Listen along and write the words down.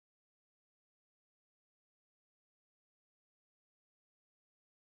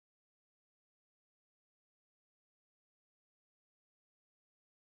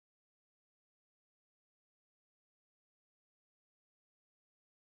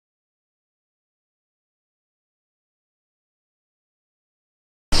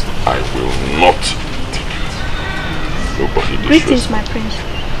Greetings, my prince.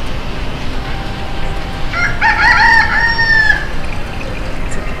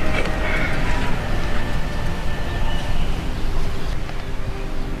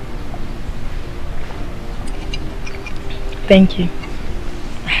 Thank you.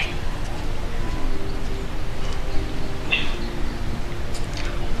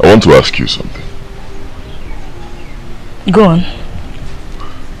 I want to ask you something. Go on.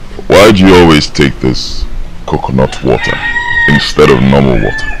 Why do you always take this coconut water instead of normal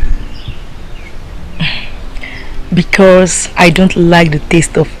water? Because I don't like the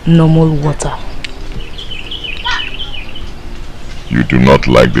taste of normal water. You do not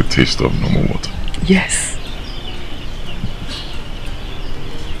like the taste of normal water? Yes.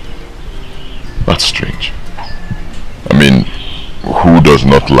 That's strange. I mean, who does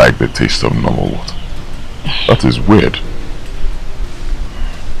not like the taste of normal water? That is weird.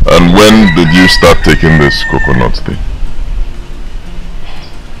 And when did you start taking this coconut thing?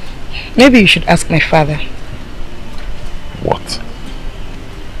 Maybe you should ask my father. What?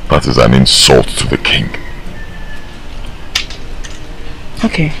 That is an insult to the king.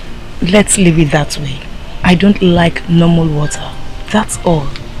 Okay, let's leave it that way. I don't like normal water. That's all.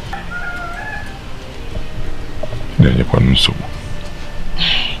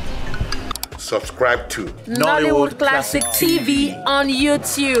 Subscribe to Nollywood Classic TV on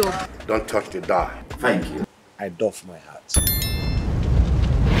YouTube. Don't touch the dial. Thank you. I doff my hat.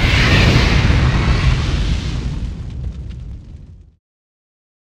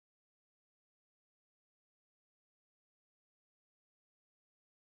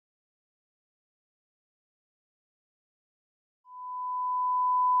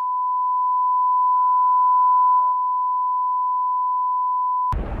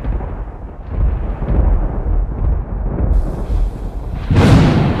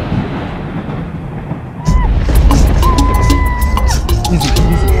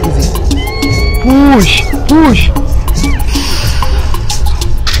 Push! Push!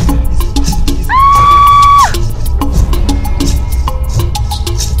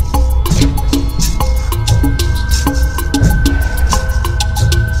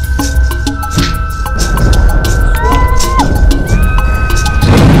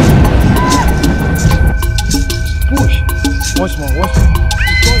 Push! Once more, once more.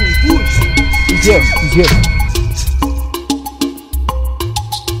 He's coming, push! He's here, he's here.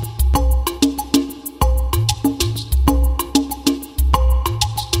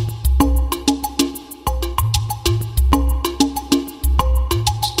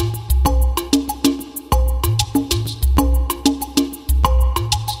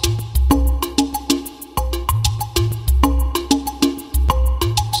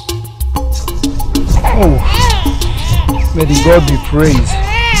 May the God be praised.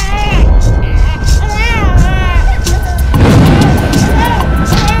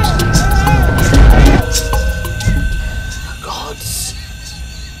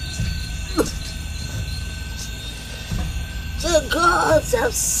 The gods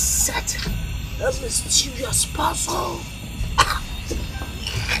have set a mysterious puzzle.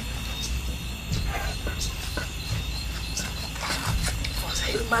 For the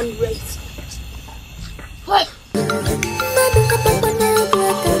human race. What?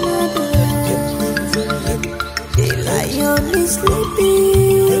 The lion is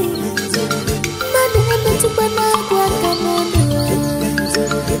sleeping.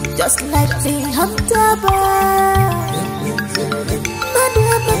 Just like the hunter bird.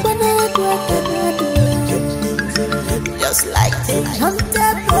 Just like the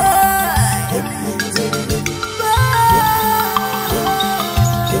hunter bird.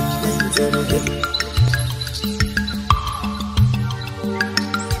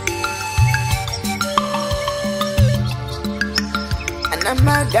 And I'm a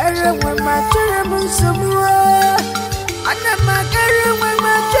girl with my terrible somewhere. And I'm a girl with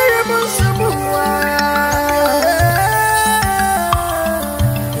my terrible somewhere.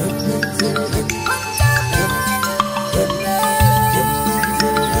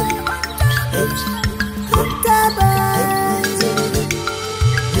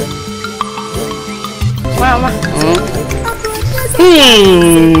 Mama.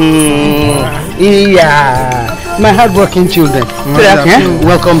 Yeah, my hardworking children.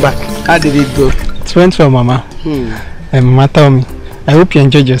 Welcome back. How did it go? It went well, Mama. Mama, tell me, I hope you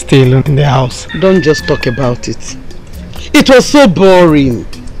enjoyed your stay alone in the house. Don't just talk about it. It was so boring.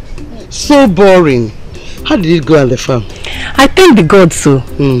 So boring. How did it go at the farm? I thank the gods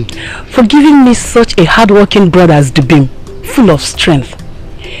for giving me such a hardworking brother as Dubim, full of strength.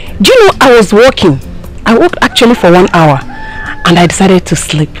 Do you know I was working? I worked actually for 1 hour and I decided to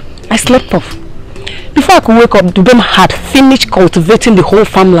sleep. I slept off. Before I could wake up, Dubem had finished cultivating the whole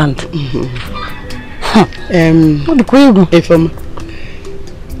farmland.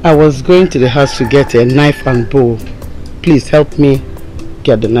 I was going to the house to get a knife and bowl. Please help me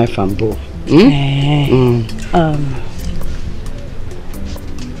get the knife and bowl.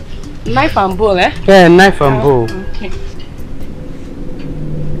 Knife and bowl, eh? Yeah, knife and bowl. Okay.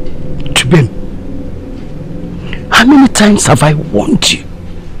 Dubem, how many times have I warned you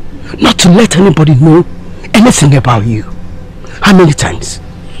not to let anybody know anything about you? How many times?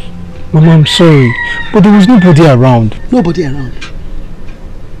 Mama, I'm sorry, but there was nobody around. Nobody around?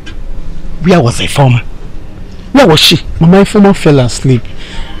 Where was Ifeoma? Where was she? Mama, Ifeoma fell asleep.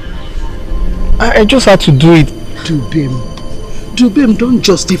 I just had to do it. Dubem, don't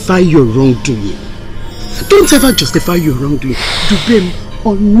justify your wrongdoing. Don't ever justify your wrongdoing. Dubem,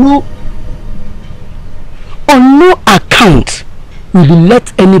 on no account will you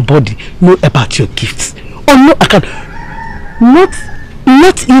let anybody know about your gifts. On no account. Not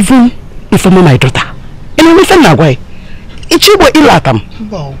even if I'm my daughter. And I'm not Nagwai. Ichibo ilatam.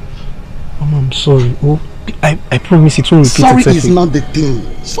 Wow. Mama, I'm sorry. Oh, I promise it won't repeat itself. Sorry is not the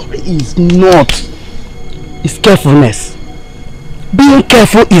thing. Sorry is not. It's carefulness. Being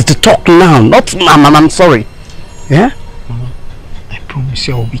careful is the talk now, not Mama, I'm sorry. Yeah? Mama, I promise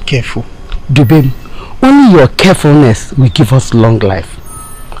you I will be careful. Dubem, only your carefulness will give us long life.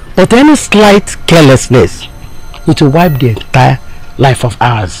 But any slight carelessness, it will wipe the entire life of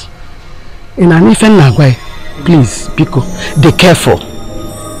ours. In an infant Nagwai, please, Biko, be careful.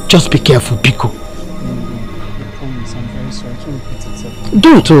 Just be careful, Biko. I promise, I'm very sorry. I can't repeat itself.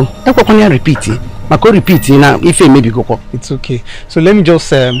 Don't repeat it. Repeat it now. If maybe go. It's okay. So let me just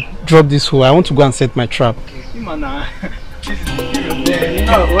drop this hole. I want to go and set my trap. Hey,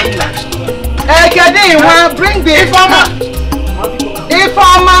 Kade, bring the Ifeoma.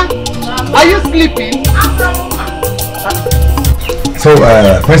 Ifeoma, are you sleeping? So,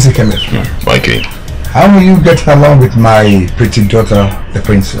 Prince Kenneth, my king. how will you get along with my pretty daughter, the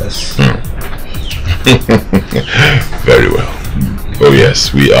princess? Very well. Oh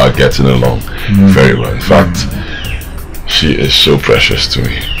yes, we are getting along very well. In fact, she is so precious to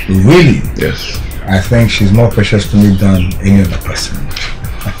me. Really? Yes. I think she's more precious to me than any other person.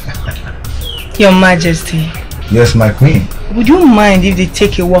 Your Majesty. Yes, my queen. Would you mind if they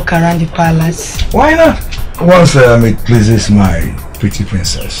take a walk around the palace? Why not? Once it pleases my pretty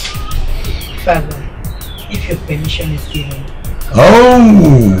princess. Father, if your permission is given.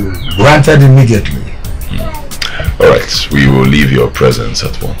 Oh, granted immediately. Alright, we will leave your presence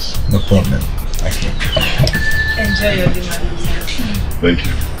at once. No problem. Thank you. Enjoy your dinner. Thank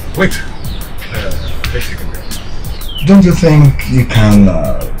you. Wait. Don't you think you can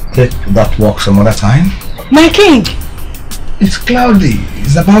take that walk some other time? My king! It's cloudy.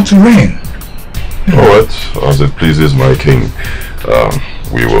 It's about to rain. Alright, as it pleases my king,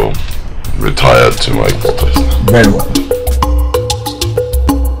 we will retire to my quarters. Very well.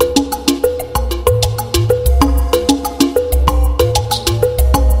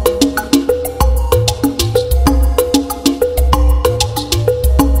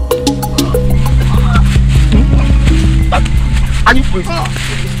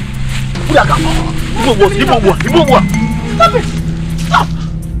 Stop it! Stop!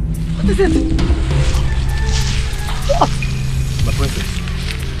 What is it? What? My princess,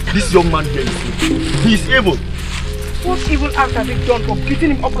 this young man here is evil. He is evil. What evil act have you done for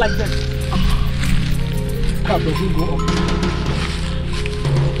beating him up like that? Cab doesn't go up.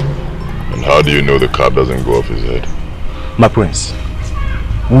 And how do you know the cap doesn't go off his head? My prince,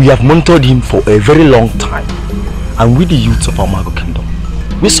 we have monitored him for a very long time, and with the youths of our Mago kingdom,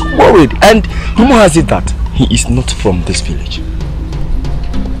 we're so worried, and rumor has it that he is not from this village.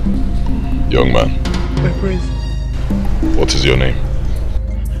 Young man. My prince. What is your name?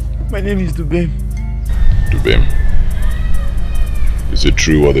 My name is Dubem. Dubem. Is it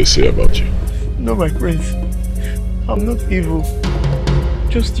true what they say about you? No, my prince. I'm not evil.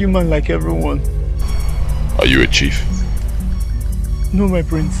 Just human like everyone. Are you a chief? No, my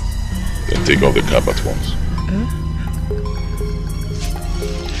prince. Then take off the cap at once. Huh?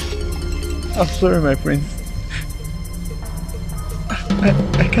 I'm sorry, my prince.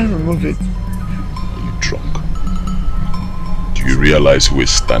 I can't remove it. Are you drunk? Do you realize who is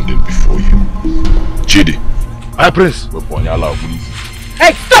standing before you? Chidi. Hi, prince.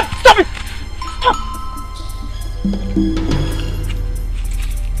 Hey, stop! Stop it! Stop!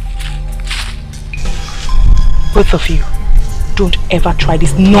 Both of you, don't ever try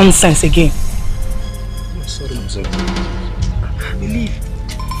this nonsense again. I'm sorry, Mzee. Believe.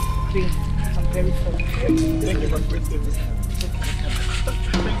 Please, I'm very sorry. Thank you, my princess.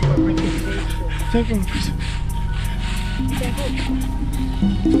 Thank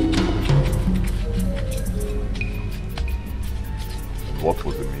you. What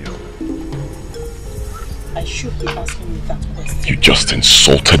was the meal? I should be asking you that question. You just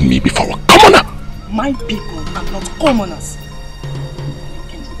insulted me before a commoner! My people are not commoners. You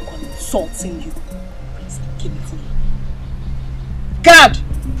can keep on insulting you. Please give it to me. Guard!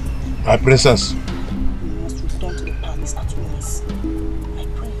 My princess. You must return to the palace at once. My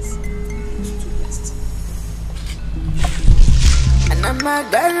prince is to rest. And I'm a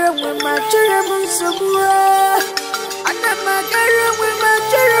girl with my terrible subwa. And I'm a girl with my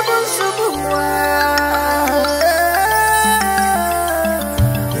terrible subwa.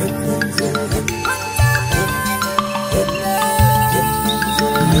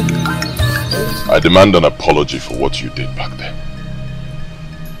 I demand an apology for what you did back there.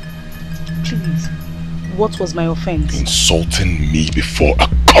 Please, what was my offense? Insulting me before a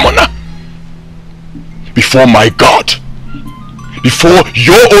commoner. Before my God. Before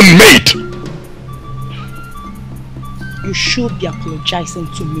your own maid. You should be apologizing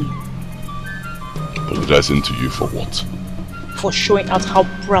to me. Apologizing to you for what? For showing out how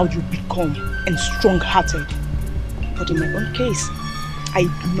proud you become and strong-hearted. But in my own case, I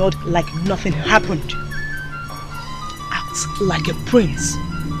ignored like nothing happened. Act like a prince.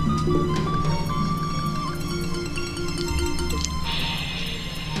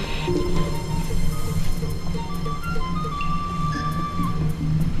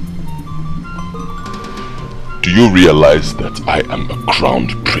 Do you realize that I am a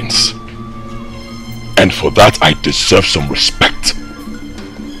crowned prince? And for that I deserve some respect.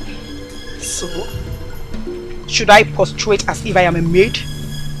 So, should I prostrate as if I am a maid?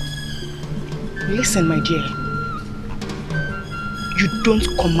 Listen, my dear. You don't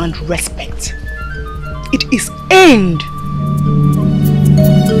command respect. It is earned.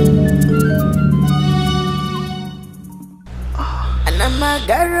 And I'm a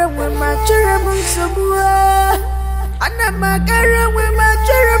girl with my terrible subwa. And I'm a girl with my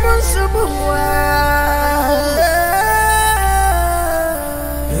terrible subwa.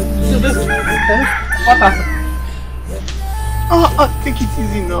 What happened? Take it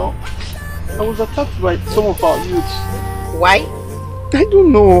easy now. I was attacked by some of our youths. Why? I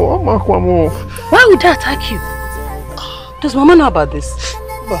don't know. Why would they attack you? Does Mama know about this?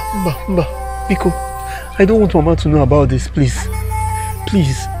 Biko, I don't want Mama to know about this, please.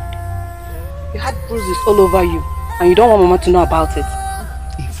 Please. You had bruises all over you, and you don't want Mama to know about it.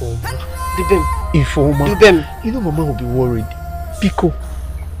 Informa. Dubem. You know Mama will be worried. Biko.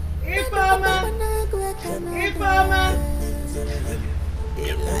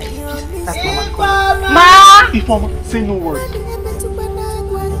 That's Mama. Ma! Informa, say no words.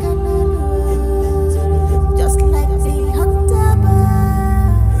 Just like the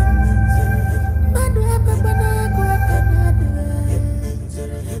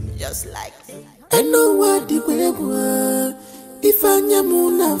just like I know what the way if I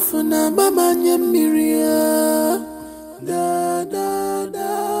nyamuna funa mama nyamiria da da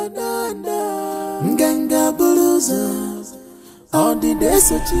da da da nganga bluza all the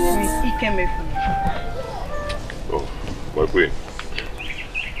days of Oh, my queen.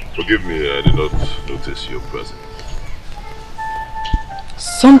 Forgive me, I did not notice your presence.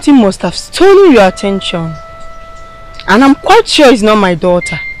 Something must have stolen your attention. And I'm quite sure it's not my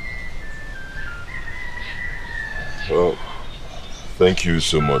daughter. Well, thank you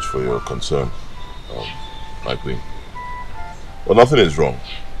so much for your concern, my queen. Well, nothing is wrong.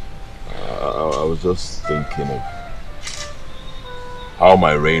 I was just thinking of how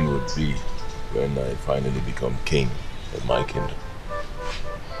my reign would be when I finally become king of my kingdom.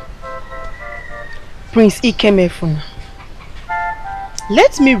 Prince Ikemefuna,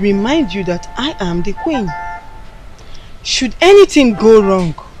 let me remind you that I am the queen. Should anything go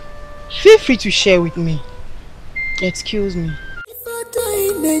wrong, feel free to share with me. Excuse me.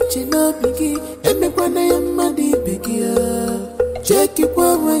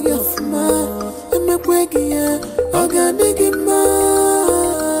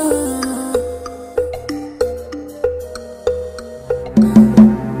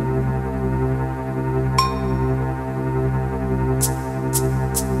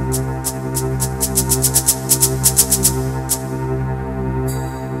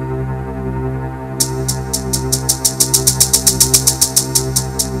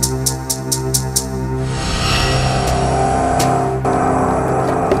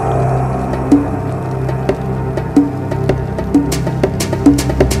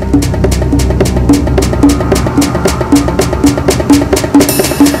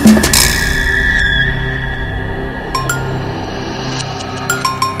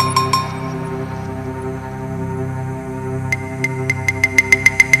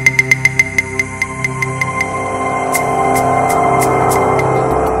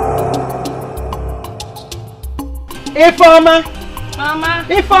 Ifeoma! Mama!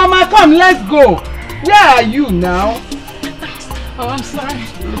 Ifeoma, come, let's go! Where are you now? Oh, I'm sorry.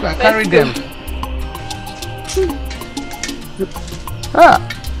 Look, I carried them.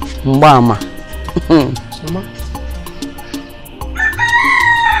 Mama. Mama?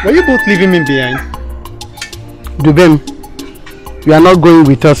 Were you both leaving me behind? Dubem, you are not going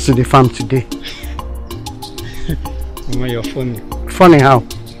with us to the farm today. Mama, you're funny. Funny how?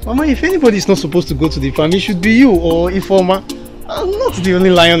 Mama, if anybody is not supposed to go to the farm, it should be you or Ifeoma. I'm not the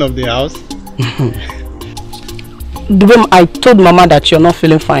only lion of the house. Dubem, I told Mama that you're not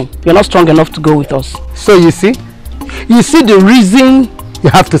feeling fine. You're not strong enough to go with us. So you see the reason you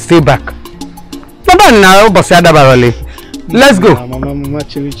have to stay back. Let's go. Mama,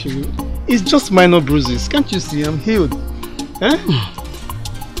 chill. It's just minor bruises. Can't you see? I'm healed. Huh?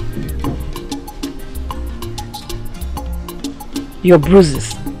 Your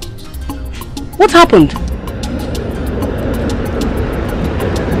bruises. What happened?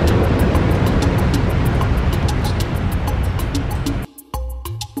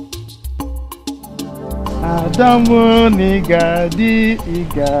 Adamu nigadi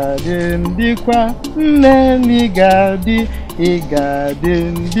igadi ndikwa nne nigadi igadi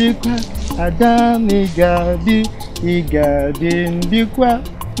ndikwa Adam nigadi igadi ndikwa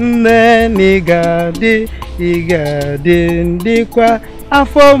nne nigadi igadi ndikwa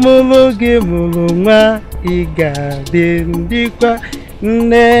afọ mụrụ gị mụrụ nwa igadi ndikwa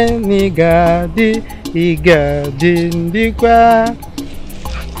nne nigadi igadi ndikwa.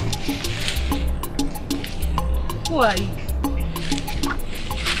 Who are you?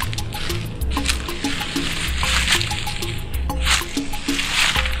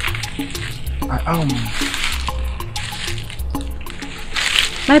 I am.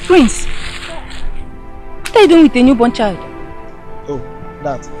 My prince, what are you doing with a newborn child? Oh,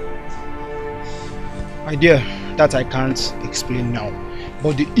 that. My dear, that I can't explain now.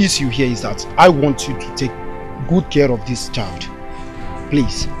 But the issue here is that I want you to take good care of this child.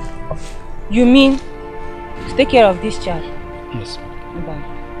 Please. You mean to take care of this child? Yes. But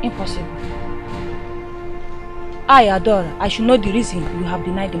impossible. I, Adora, I should know the reason you have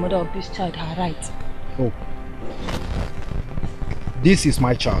denied the mother of this child her right. Oh. This is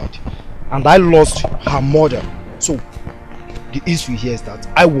my child. And I lost her mother. So, the issue here is that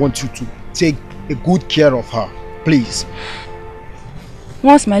I want you to take a good care of her. Please.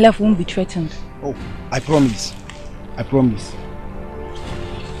 Once my life won't be threatened. Oh, I promise. I promise.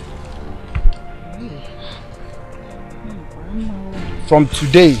 From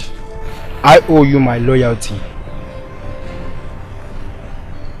today, I owe you my loyalty.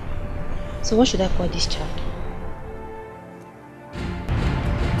 So what should I call this child?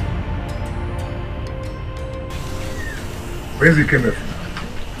 Prince Ikemefuna,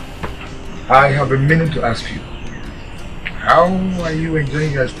 I have been meaning to ask you, how are you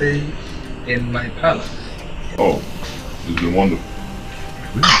enjoying your stay in my palace? Oh, it's been wonderful.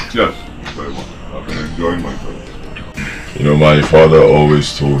 Yes, very well. I've been enjoying my time. You know, my father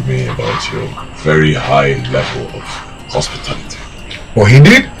always told me about your very high level of hospitality. Oh, he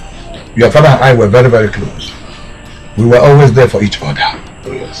did? Your father and I were very, very close. We were always there for each other.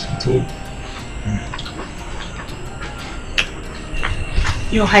 Oh yes, he told me.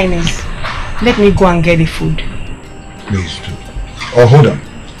 Your Highness, let me go and get the food. Please do. Oh, hold on.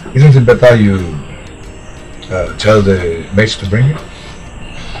 Isn't it better you tell the maids to bring it?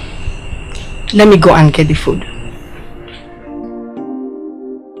 Let me go and get the food.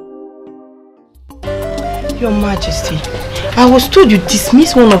 Your Majesty, I was told you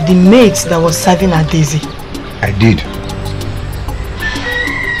dismissed one of the maids that was serving at Daisy. I did.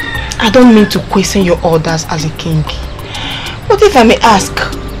 I don't mean to question your orders as a king. But if I may ask,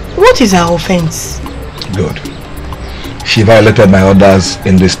 what is her offense? Good. She violated my orders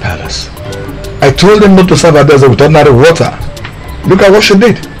in this palace. I told them not to serve her with ordinary water. Look at what she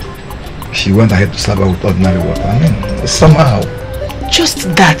did. She went ahead to serve her with ordinary water. I mean, somehow.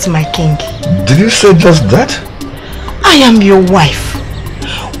 Just that, my king. Did you say just that? I am your wife.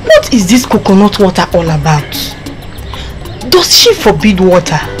 What is this coconut water all about? Does she forbid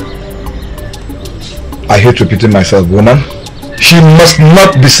water? I hate repeating myself, woman. She must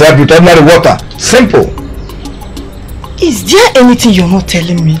not be served with ordinary water. Simple. Is there anything you're not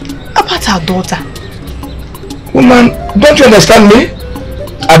telling me about our daughter? Woman, don't you understand me?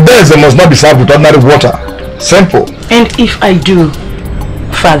 Ebele must not be served with ordinary water. Simple. And if I do,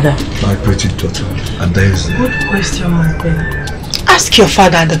 Father? My pretty daughter, Ebele. Good question, my baby. Ask your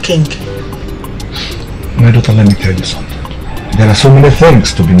father, the king. My daughter, let me tell you something. There are so many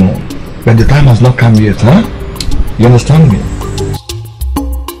things to be known, but the time has not come yet, huh? You understand me?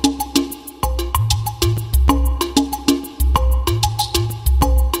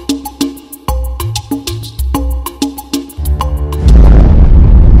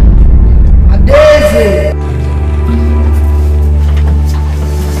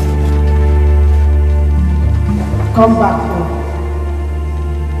 Come back home.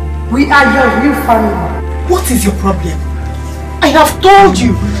 We are your real family. What is your problem? I have told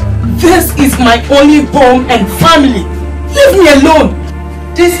you, this is my only home and family. Leave me alone.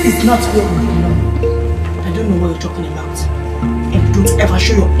 This is not where we belong. I don't know what you're talking about. And don't ever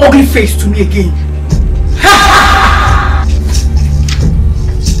show your ugly face to me again.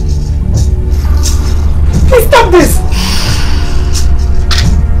 Please stop this.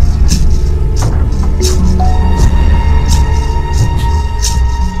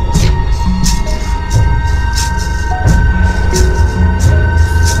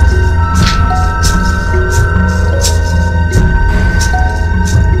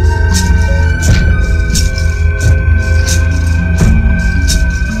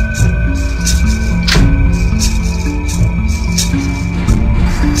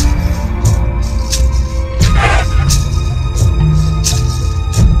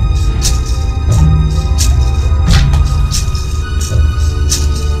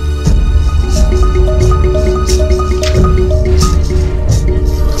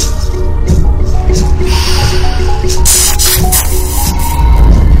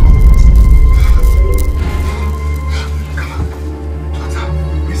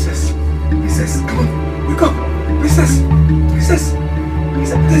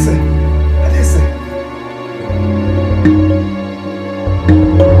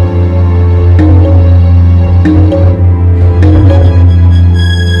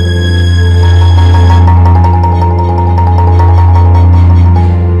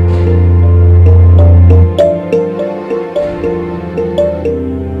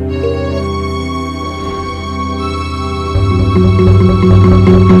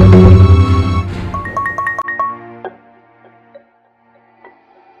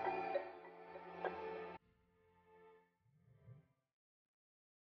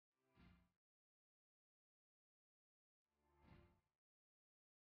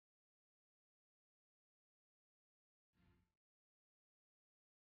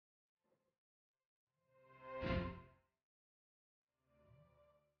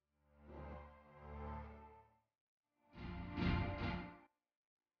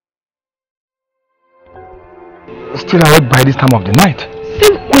 Still awake by this time of the night.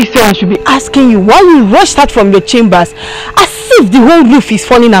 Same question I should be asking you. Why you rushed out from your chambers as if the whole roof is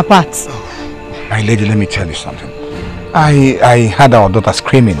falling apart? Oh, my lady, let me tell you something. I heard our daughter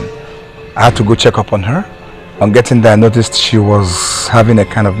screaming. I had to go check up on her. On getting there, I noticed she was having a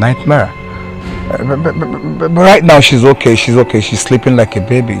kind of nightmare. But right now she's okay. She's okay. She's sleeping like a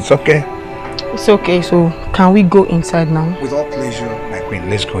baby. It's okay. It's okay. So can we go inside now? With all pleasure, my queen.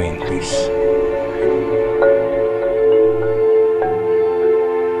 Let's go in, please.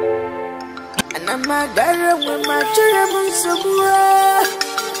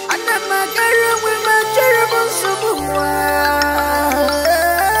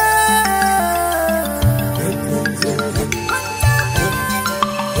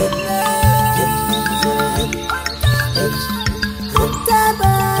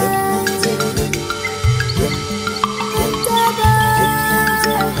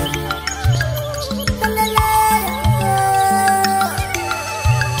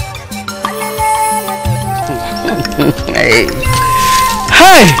 Hey,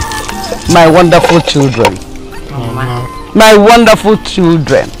 my wonderful children. My wonderful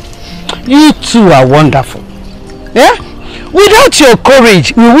children. You two are wonderful. Yeah? Without your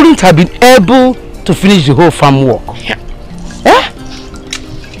courage, we wouldn't have been able to finish the whole farm work. Yeah?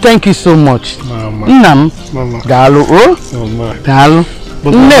 Thank you so much. Mama. Dalu. Dalu.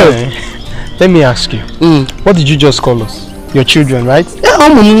 No. Let me ask you. What did you just call us? Your children, right? Yeah,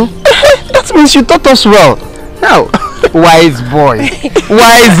 that means you taught us well. Now, wise boy.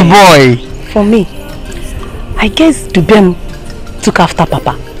 Wise boy. For me, I guess Dubem took after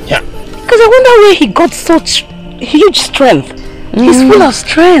Papa. Yeah. Because I wonder where he got such huge strength. He's full of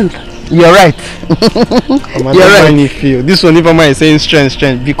strength. You're right. You're right. This one, if Mama is saying strength,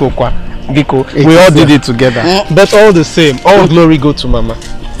 Biko, we all did it together. But all the same, all glory go to Mama.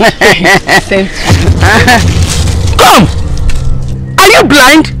 Come! Are you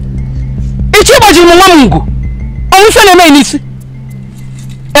blind?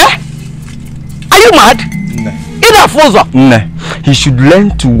 Are you mad? No. He should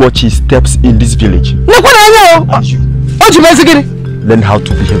learn to watch his steps in this village. And you. Learn how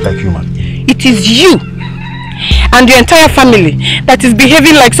to behave like human. It is you and your entire family that is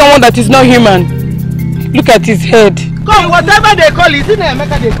behaving like someone that is not human. Look at his head. Come, whatever they call it, in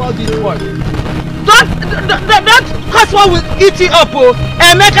America they call this boy. Don't cause what will eat you up, oh.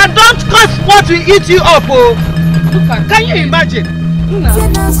 Emeka, don't cause what will eat you up, oh. Can you imagine?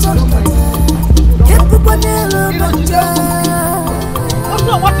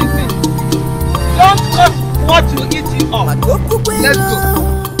 Also, what is this? Don't cost what you eat you up. Let's go.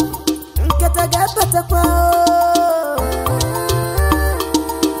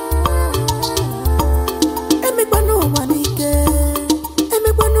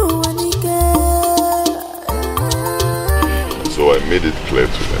 So I made it clear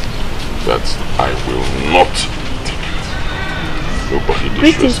to them that I will not take it. Nobody disrespect.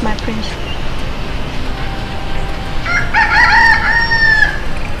 Greetings, my prince.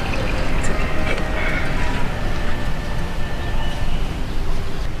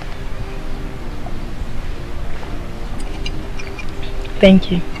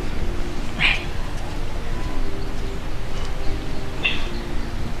 Thank you.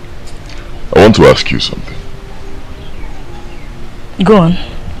 I want to ask you something. Go on.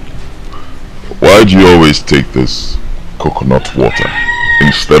 Why do you always take this coconut water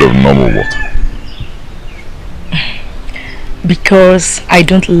instead of normal water? Because I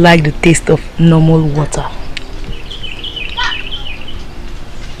don't like the taste of normal water.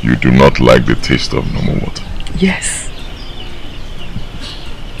 You do not like the taste of normal water? Yes.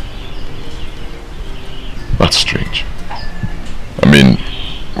 That's strange. I mean,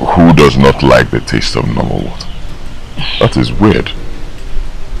 who does not like the taste of normal water? That is weird.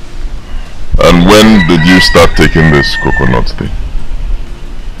 And when did you start taking this coconut thing?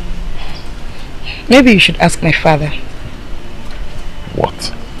 Maybe you should ask my father.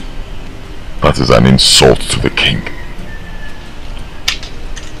 What? That is an insult to the king.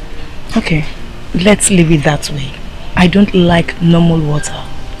 Okay, let's leave it that way. I don't like normal water.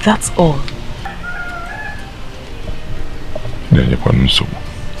 That's all. You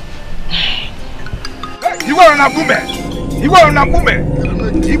are on a woman. You are on a woman.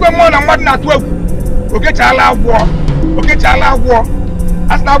 You are more than one at 12. Okay, Chala war. Okay, Chala war.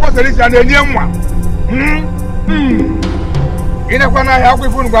 As now was the reason a new one. In a corner, I have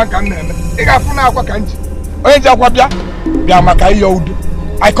with one can. I got from our country.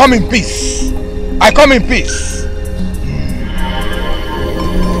 I come in peace. I come in peace.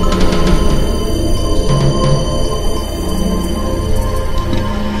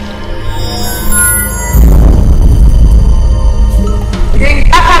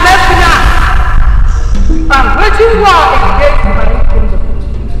 I'm waiting war against my kingdom.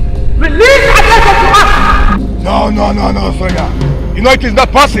 Release Ebele to us! No, Sonia. You know it is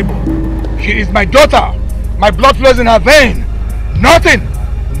not possible. She is my daughter. My blood flows in her vein. Nothing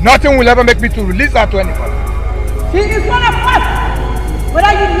will ever make me to release her to anybody. She is one of us.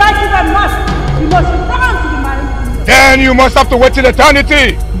 Whether you like it or not, you must return to the marriage. Then you must have to wait till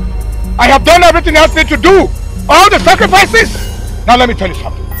eternity. I have done everything else need to do. All the sacrifices. Now let me tell you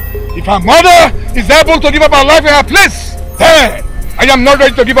something. If her mother is able to give up her life in her place, then I am not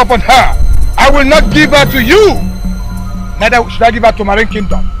ready to give up on her. I will not give her to you. Neither should I give her to Marine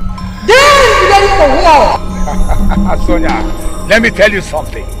Kingdom. Then be ready for war. Sonia, let me tell you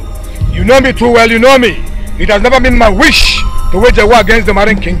something. You know me too well, you know me. It has never been my wish to wage a war against the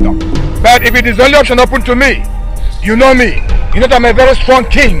Marine Kingdom. But if it is the only option open to me, you know me. You know that I'm a very strong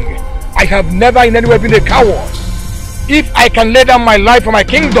king. I have never in any way been a coward. If I can lay down my life for my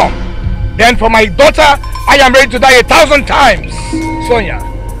kingdom, then for my daughter, I am ready to die 1,000 times. Sonia.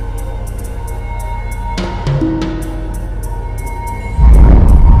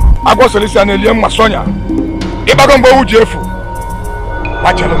 I was listening to Eliam Sonia. If I don't go with you,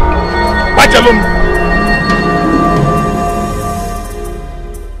 watch alone. Watch alone.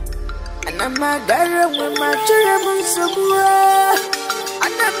 And I'm a girl with my cherubim subua.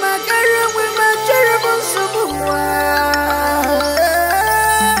 And I'm a girl with my cherubim subua.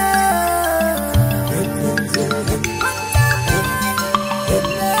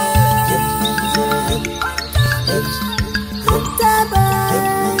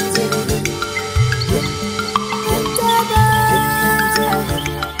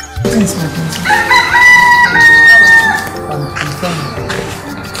 Thanks, my princess.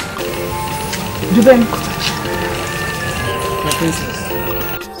 Zubby, my princess.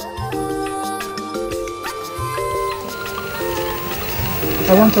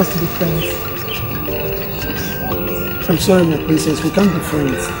 I want us to be friends. I'm sorry, my princess. We can't be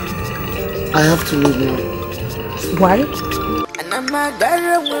friends. I have to leave now. Why? And I'm a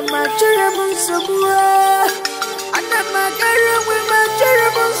girl with my cherubim subua. And I'm a girl with my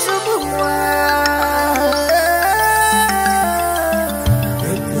cherubim subua.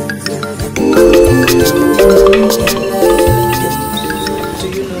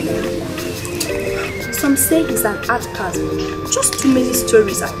 Some say he's an outcast. Just too many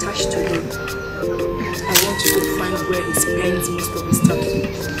stories attached to him. I want to go find where he spends most of his time.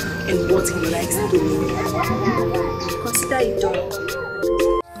 and what he likes doing. Consider it done.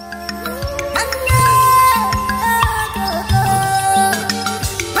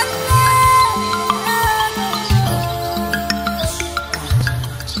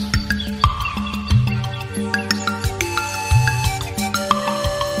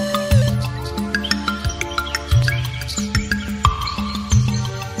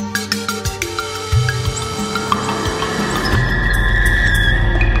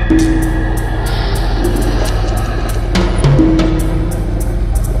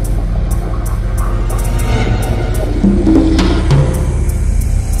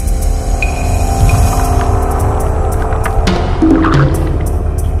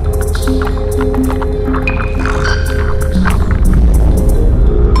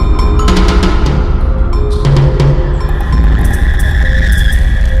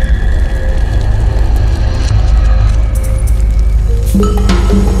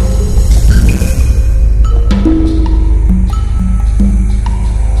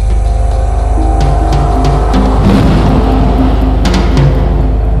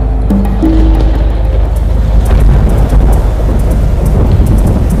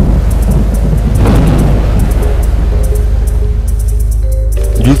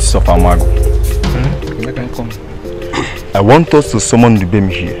 Of Amago. I want us to summon the Bem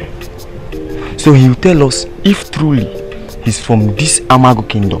here, so he will tell us if truly he's from this Amago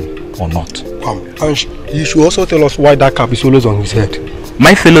kingdom or not. And you should also tell us why that cap is always on his head.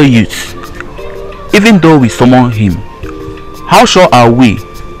 My fellow youths, even though we summon him, how sure are we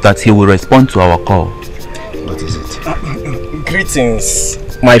that he will respond to our call? What is it? Greetings,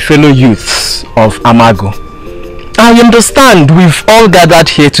 my fellow youths of Amago. I understand we've all gathered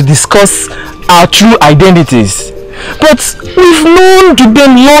here to discuss our true identities, but we've known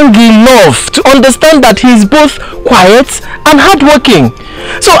Dubem long enough to understand that he is both quiet and hardworking.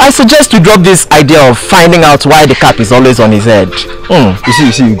 So I suggest we drop this idea of finding out why the cap is always on his head.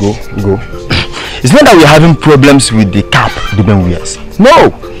 You see, you go. It's not that we're having problems with the cap Dubem wears.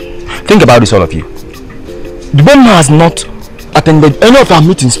 No! Think about this, all of you. Dubem has not attended any of our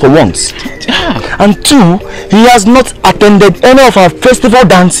meetings for once. And two, he has not attended any of our festival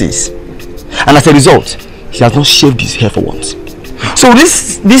dances. And as a result, he has not shaved his hair for once. So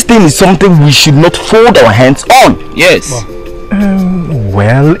this thing is something we should not fold our hands on. Yes.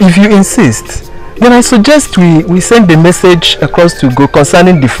 Well, if you insist, then I suggest we send the message across to Go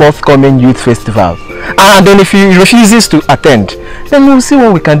concerning the forthcoming youth festival. And then if he refuses to attend, then we'll see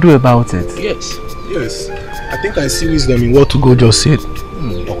what we can do about it. Yes. Yes. I think I see wisdom in what to go just said.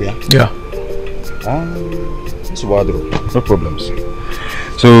 Okay. Yeah. No problems.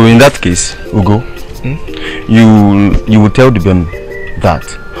 So in that case, Ugo, you will tell them that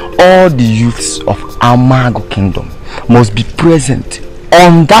all the youths of Amago Kingdom must be present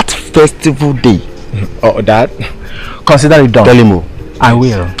on that festival day. Oh, that? Consider it done. Tell him. I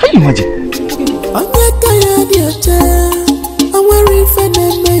will. Can you imagine?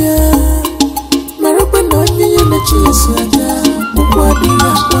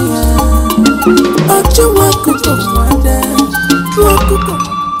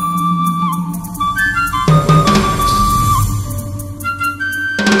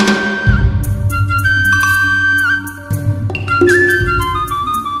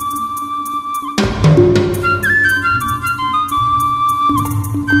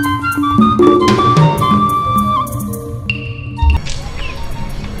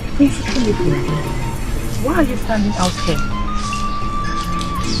 Why are you standing out here?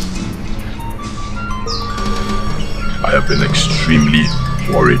 I have been extremely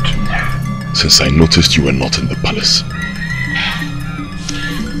worried since I noticed you were not in the palace.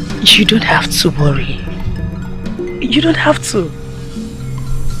 You don't have to worry. You don't have to.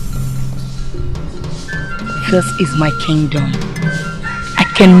 This is my kingdom. I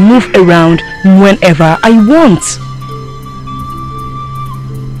can move around whenever I want.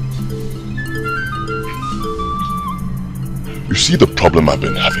 You see the problem I've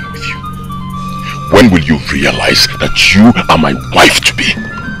been having with you. When will you realize that you are my wife-to-be?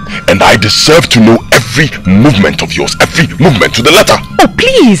 And I deserve to know every movement of yours, every movement to the letter. Oh,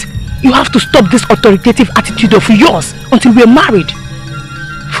 please! You have to stop this authoritative attitude of yours until we're married.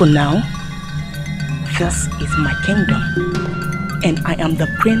 For now, this is my kingdom. And I am the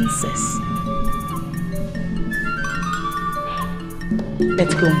princess.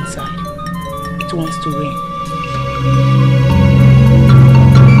 Let's go inside. It wants to rain.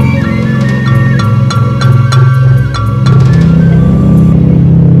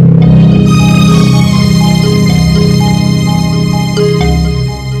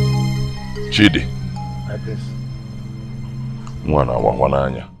 Chidi. Mwana wa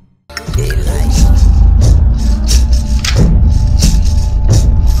wananya.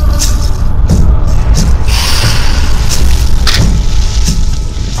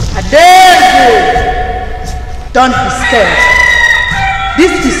 Very good. Don't be scared.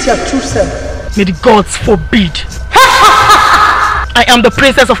 This is your true self. May the gods forbid. I am the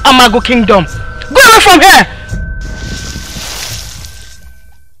princess of Amago Kingdom. Go away from here!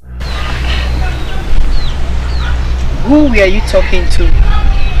 Who were you talking to?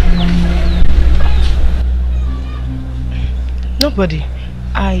 Nobody.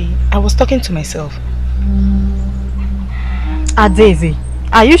 I was talking to myself. Daisy,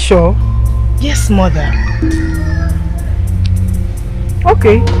 are you sure? Yes, mother.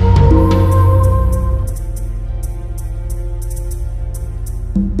 Okay.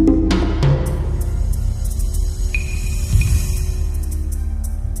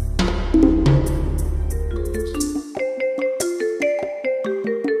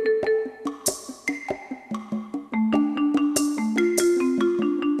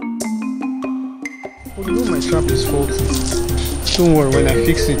 Although my trap is faulty, don't worry, when I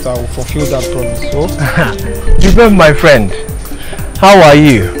fix it, I will fulfill that promise. Oh? Jubem, my friend, how are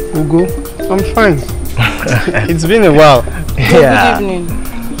you? Ugo, I'm fine. It's been a while. Yeah. Good evening.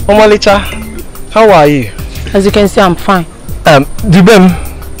 Omalicha, how are you? As you can see, I'm fine. Jubem,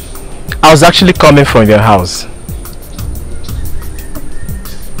 I was actually coming from your house.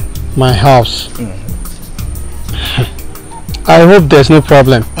 My house? I hope there's no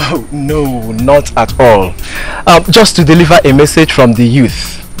problem. Oh, no, not at all. Just to deliver a message from the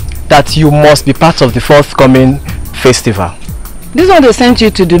youth that you must be part of the forthcoming festival. This one they sent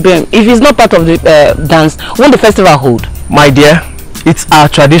you to Dubem. If it's not part of the dance, won't the festival hold? My dear, it's our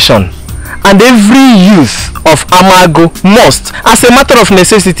tradition. And every youth of Amago must, as a matter of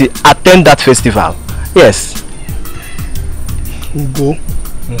necessity, attend that festival. Yes. Ugo,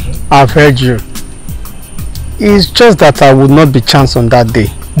 I've heard you. It's just that I would not be chanced on that day.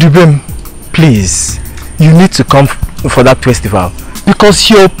 Dubem, please, you need to come for that festival because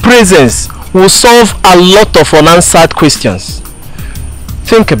your presence will solve a lot of unanswered questions.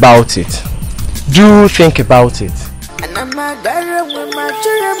 Think about it. Do think about it.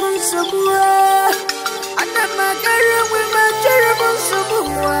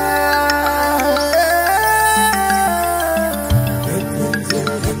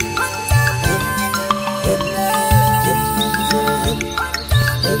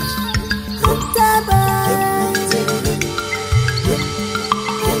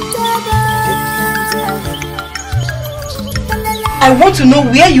 I want to know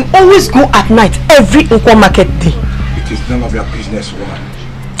where you always go at night every Nkwo market day. It is none of your business, woman.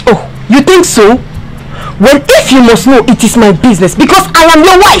 Oh, you think so? Well, if you must know, it is my business because I am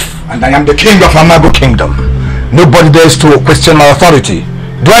your wife. And I am the king of Amago Kingdom. Nobody dares to question my authority.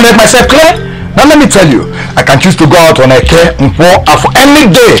 Do I make myself clear? Now let me tell you, I can choose to go out on a care Nkwo for any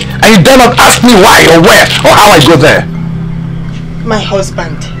day, and you dare not ask me why or where or how I go there. My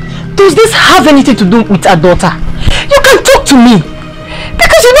husband, does this have anything to do with our daughter? You can talk to me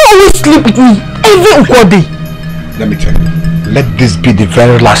because you don't always sleep with me every Nkwo day. Let me tell you, let this be the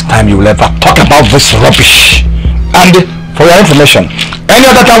very last time you will ever talk about this rubbish. And for your information, any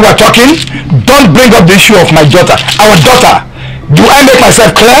other time we are talking, don't bring up the issue of my daughter, our daughter. Do I make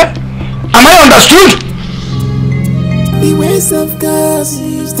myself clear? Am I understood? The ways of God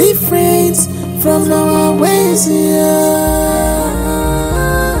is different from our ways here.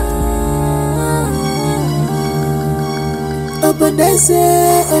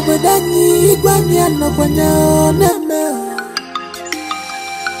 Obadese, obadani, gwanya no gwanya nama.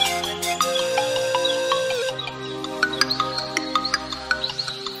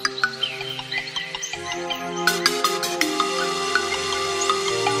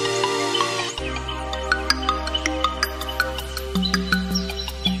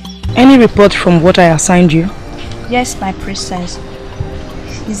 Any report from what I assigned you? Yes, my princess.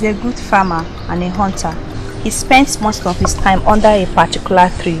 He's a good farmer and a hunter. He spends most of his time under a particular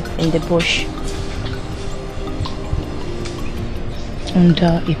tree in the bush.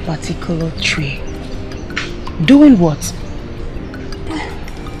 Under a particular tree? Doing what?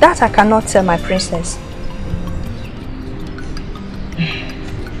 That I cannot tell, my princess.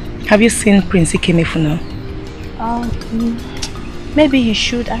 Have you seen Prince Ikemefuna? Maybe he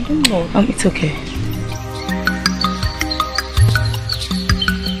should, I don't know. It's okay.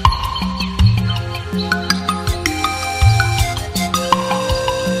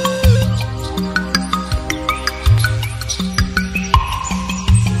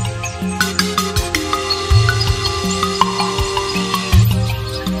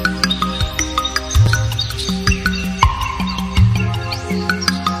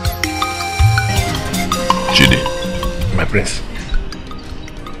 Prince.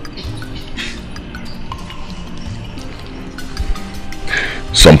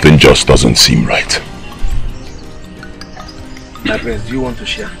 Something just doesn't seem right. My friends, do you want to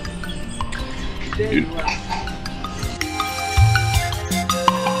share?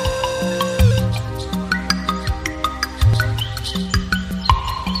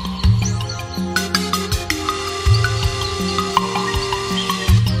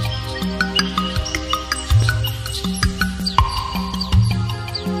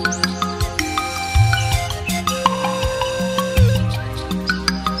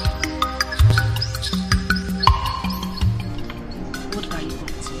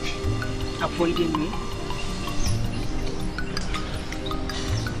 Avoiding me?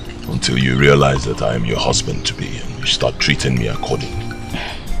 Until you realize that I am your husband-to-be and you start treating me accordingly.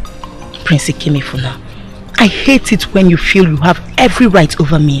 Prince Ikemefuna, I hate it when you feel you have every right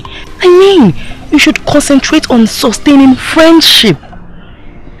over me. I mean, you should concentrate on sustaining friendship.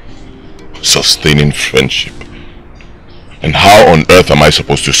 Sustaining friendship? And how on earth am I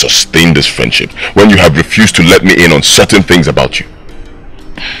supposed to sustain this friendship when you have refused to let me in on certain things about you?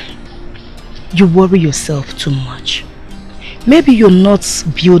 You worry yourself too much. Maybe you're not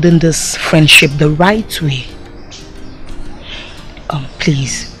building this friendship the right way.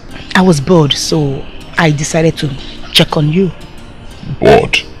 Please, I was bored, so I decided to check on you.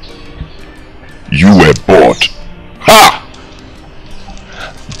 Bored? You were bored? Ha!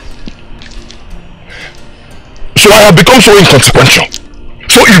 So I have become so inconsequential,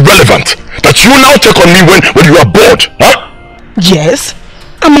 so irrelevant, that you now check on me when you are bored, huh? Yes,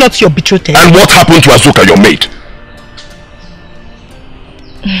 I'm not your betrothed. And what happened to Azuka, your maid?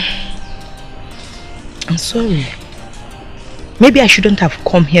 I'm sorry. Maybe I shouldn't have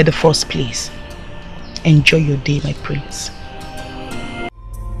come here the first place. Enjoy your day, my prince.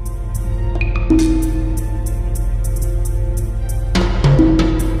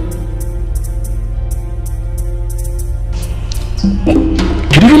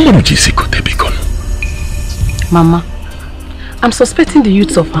 Mama, I'm suspecting the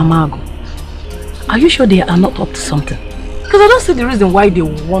youths of Amago. Are you sure they are not up to something? Because I don't see the reason why they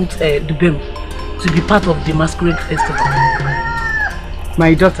want Dubem to be part of the masquerade festival.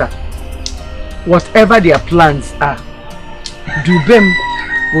 My daughter, whatever their plans are, Dubem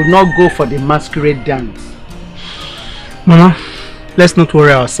will not go for the masquerade dance. Mama, let's not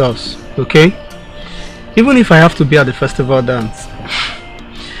worry ourselves, okay? Even if I have to be at the festival dance,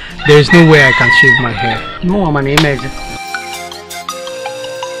 there is no way I can shave my hair. No, I'm an image.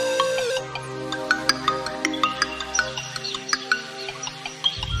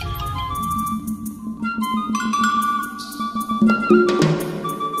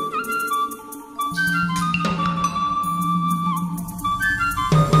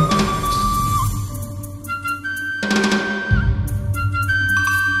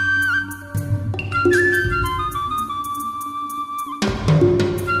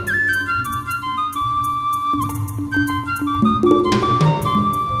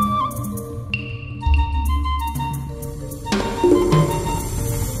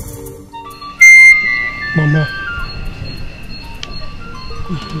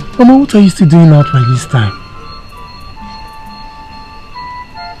 Mama, what are you still doing out by this time?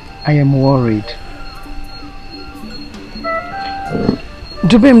 I am worried.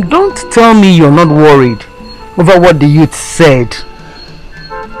 Dubem, don't tell me you're not worried over what the youth said.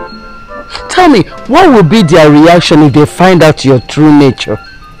 Tell me, what will be their reaction if they find out your true nature?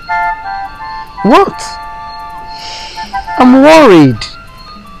 What? I'm worried.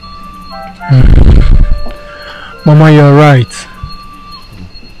 Mama, you're right.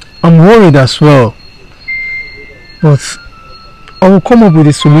 I'm worried as well. But I will come up with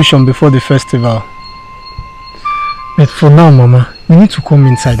a solution before the festival. But for now, Mama, you need to come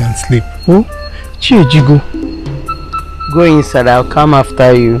inside and sleep. Oh? Chijigo. Go inside, I'll come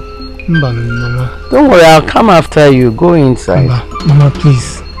after you. Mama. Don't worry, I'll come after you. Go inside. Mama,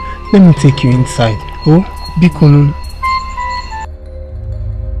 please. Let me take you inside. Oh? Bikunun.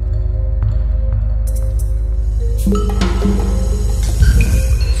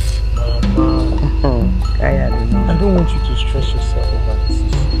 I don't want you to stress yourself over this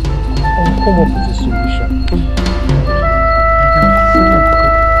issue. I will come up with a solution.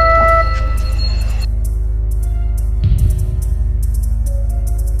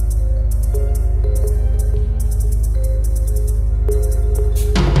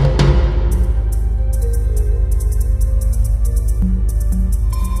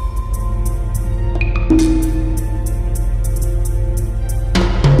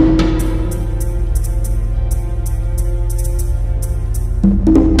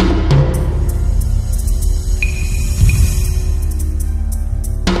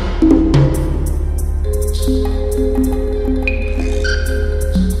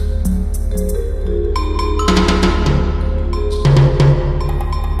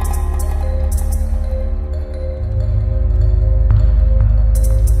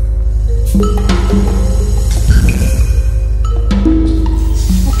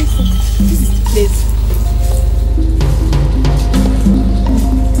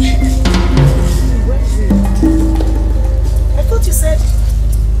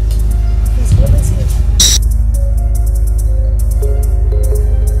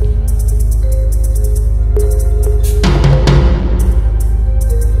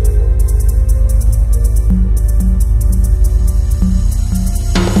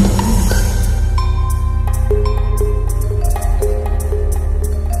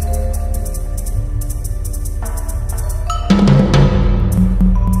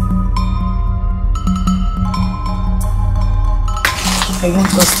 I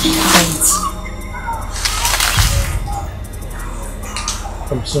want us to fight.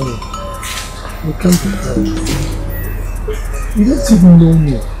 I'm sorry. You can't be friends. You don't even know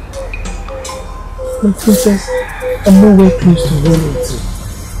me. My princess, I'm nowhere close to run into.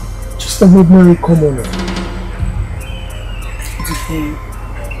 Just an ordinary commoner.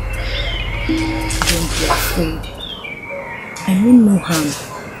 Don't be afraid. I mean no harm.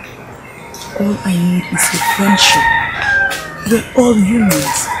 All I need is a friendship. We're all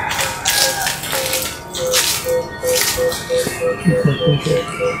humans. My princess,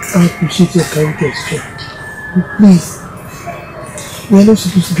 I appreciate your kind gesture. But please, we are not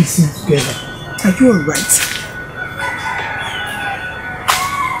supposed to be seen together. Are you alright?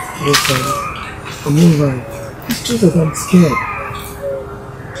 Yes, I'm alright. It's just that I'm scared.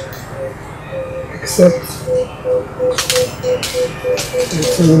 Except you're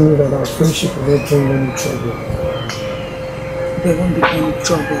telling me that our friendship will not bring any trouble. There won't be any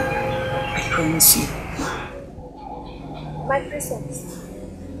trouble. I promise you. My princess,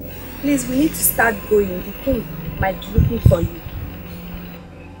 please, we need to start going. The king might be looking for you.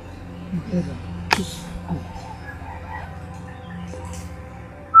 Just go.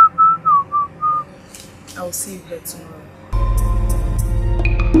 I will see you here tomorrow.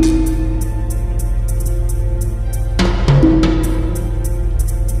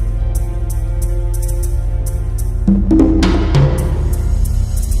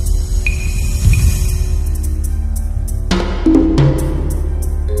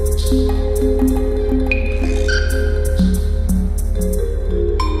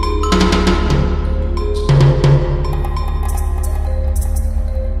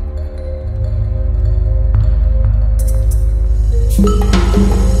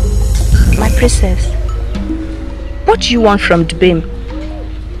 Princess, what do you want from Dubem?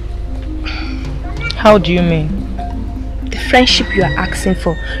 How do you mean? The friendship you are asking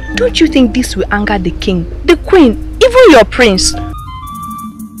for. Don't you think this will anger the king, the queen, even your prince?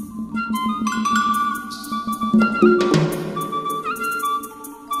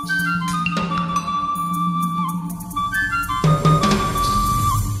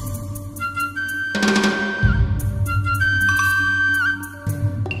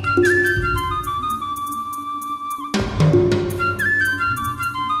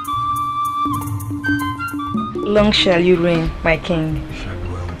 Long shall you reign, my king. Shall be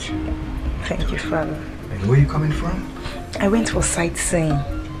well with you. Thank you, Father. And where are you coming from? I went for sightseeing.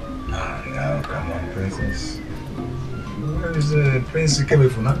 Ah, now come on, princess. Where is the prince you came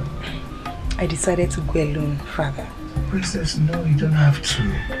from now? I decided to go alone, Father. Princess, no, you don't have to.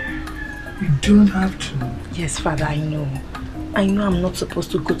 You don't have to. Yes, Father, I know. I know I'm not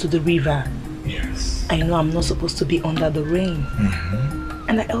supposed to go to the river. Yes. I know I'm not supposed to be under the rain.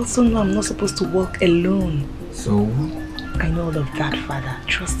 And I also know I'm not supposed to walk alone. So? I know all of that, Father.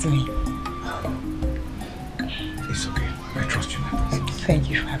 Trust me. It's okay. I trust you, my princess. Thank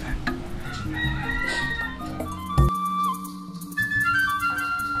you, Father.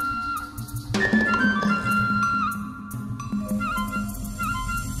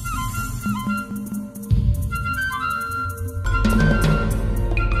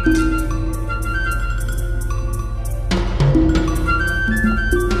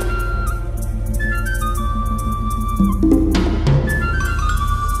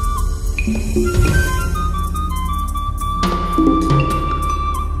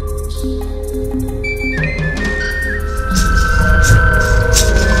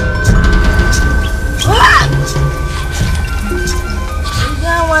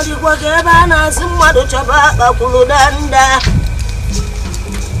 Bakuludanda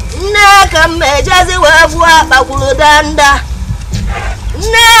Neka mejezi wavua bakuludanda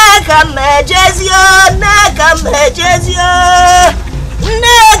Neka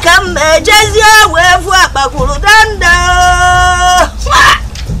mejezi wavua bakuludanda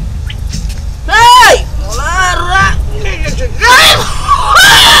Hey! Mara!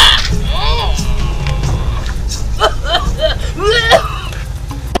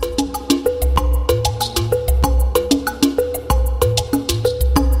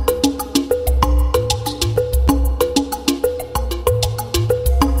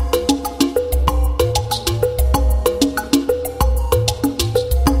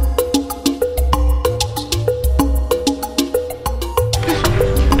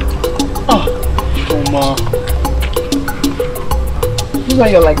 Why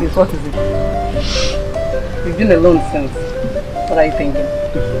you're like this? What is it? You've been alone since. What are you thinking?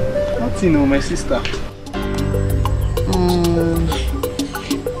 Nothing, my sister.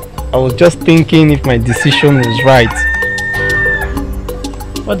 I was just thinking if my decision was right.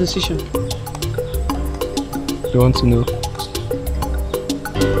 What decision? You want to know?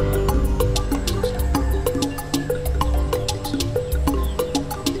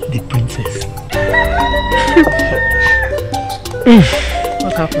 The princess.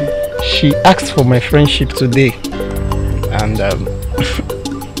 What happened? She asked for my friendship today and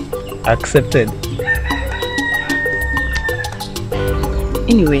accepted.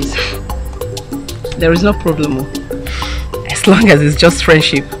 Anyways, there is no problem. As long as it's just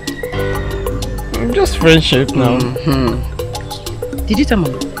friendship. Just friendship now. Did you tell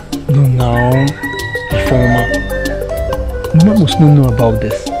Mama? No, before Mama. Mama must not know about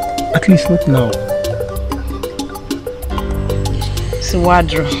this. At least not now. So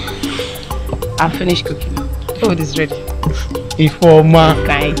Wadro, I'll finish cooking. Food is ready. Informa.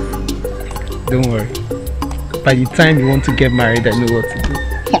 Okay. Don't worry. By the time you want to get married, I know what to do.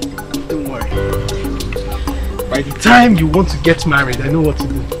 Don't worry. By the time you want to get married, I know what to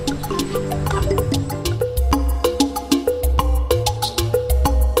do.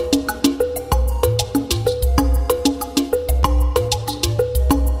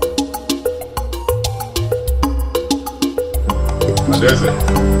 There's it.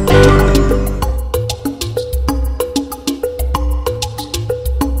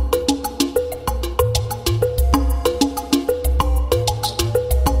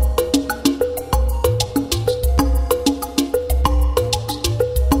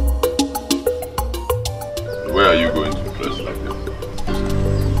 Where are you going to dress like this?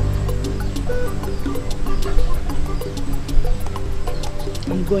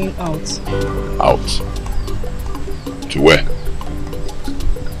 I'm going out. Out? To where?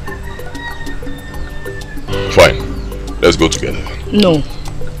 Fine. Let's go together. No.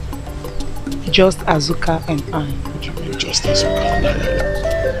 Just Azuka and I. What do you mean just Azuka and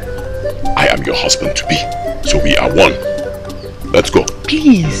I am your husband to be. So we are one. Let's go.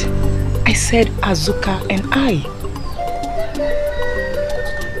 Please. I said Azuka and I.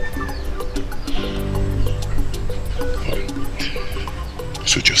 Fine.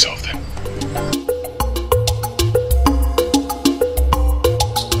 Suit yourself then.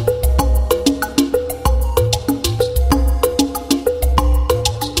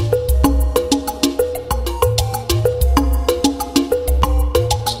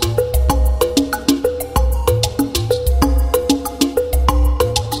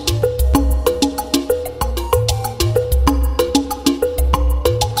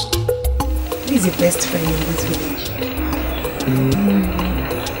 Best friend in this village.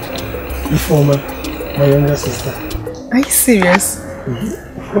 Informa, my younger sister. Are you serious?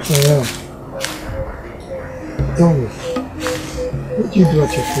 Of course I am. Tell me, what do you do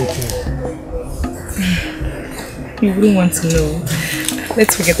at your free time? You wouldn't want to know.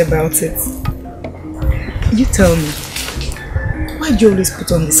 Let's forget about it. You tell me, why do you always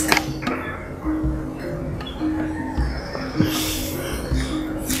put on this cap?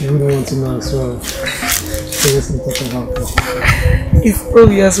 You wouldn't want to know as well. So let's not talk about it. It's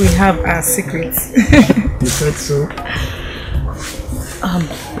obvious we have our secrets. You said so.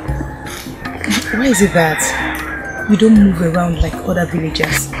 Why is it that we don't move around like other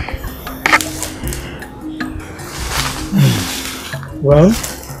villagers? Well,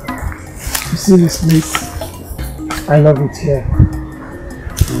 you see this place? I love it here.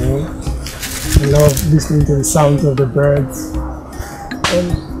 You know, I love listening to the sounds of the birds.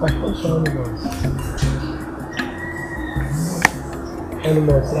 And I also animals.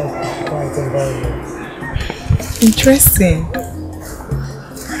 Animals like quiet environment. Interesting.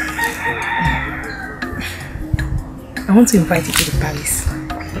 I want to invite you to the palace.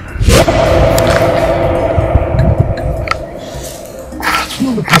 You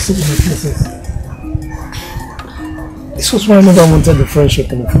know the castle with the princess. This was why I never wanted the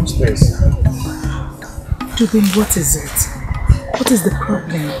friendship in the first place. Dubin, what is it? What is the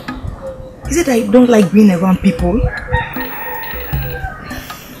problem? Is it that you don't like being around people?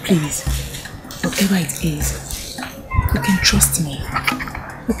 Please, whatever it is, you can trust me,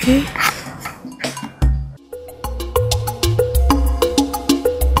 okay?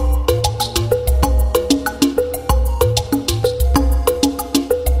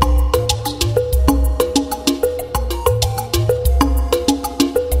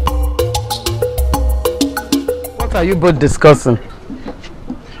 What are you both discussing?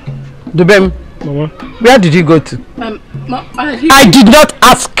 Dubem, Mama, where did you go to? I did not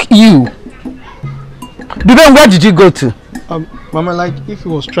ask you. Dubem, where did you go to? Mama, like if he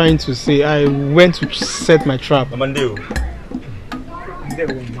was trying to say, I went to set my trap. Mama,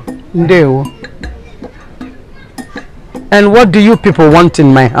 Ndeo. And what do you people want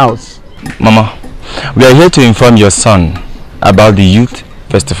in my house? Mama, we are here to inform your son about the youth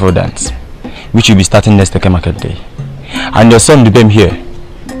festival dance, which will be starting next Eke Market Day. And your son Dubem here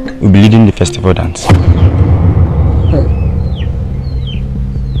will be leading the festival dance.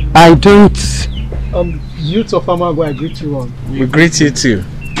 I don't... youth of Amago, I greet you all. We greet you too.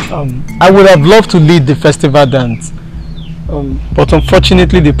 I would have loved to lead the festival dance. But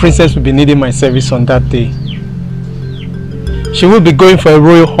unfortunately the princess will be needing my service on that day. She will be going for a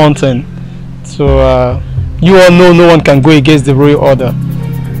royal hunting. So you all know no one can go against the royal order.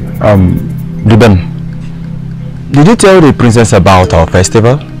 Ruben, did you tell the princess about our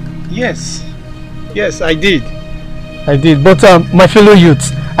festival? Yes. Yes, I did. I did. But my fellow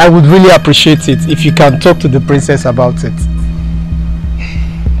youths, I would really appreciate it if you can talk to the princess about it.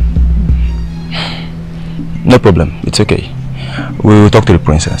 No problem. It's okay. We will talk to the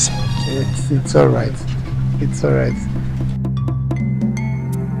princess. It's alright. It's alright.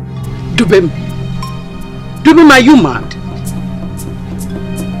 Dubem, are you mad?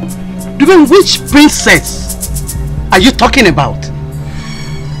 Dubem, which princess are you talking about?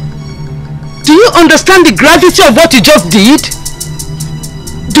 Do you understand the gravity of what you just did?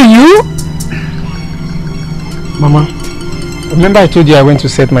 Do you? Mama, remember I told you I went to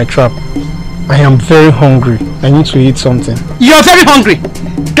set my trap? I am very hungry. I need to eat something. You're very hungry.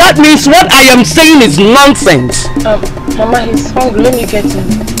 That means what I am saying is nonsense. Mama, he's hungry. Let me get him.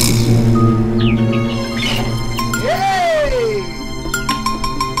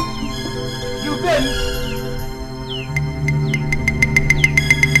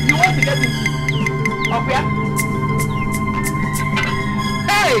 You want to get him? Up here?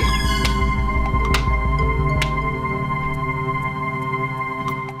 Hey!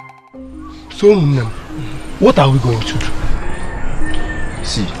 So, what are we going to do?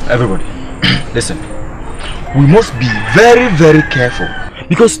 See, everybody, listen. We must be very, very careful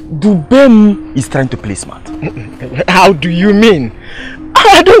because Dubem is trying to play smart. How do you mean?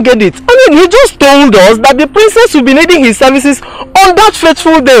 I don't get it. I mean, he just told us that the princess will be needing his services on that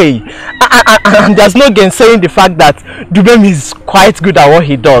fateful day. And there's no gainsaying the fact that Dubem is quite good at what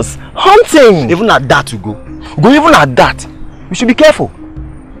he does. Hunting! Even at that we go. Even at that. We should be careful.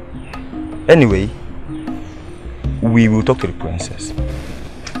 Anyway, we will talk to the princess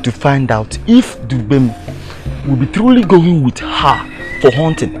to find out if Dubem will be truly going with her for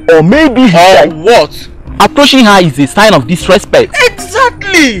hunting. Or maybe what? Approaching her is a sign of disrespect.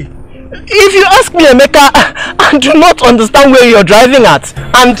 Exactly! If you ask me, Emeka, I do not understand where you're driving at.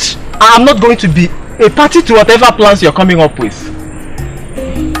 And I'm not going to be a party to whatever plans you're coming up with.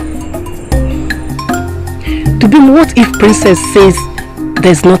 Dubem, what if Princess says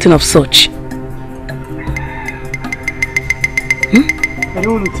there's nothing of such? I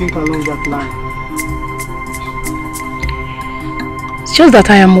don't want to think along that line. It's just that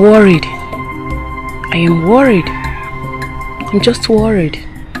I am worried. I am worried. I'm just worried.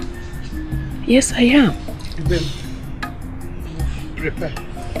 Yes, I am. Dubem, prepare.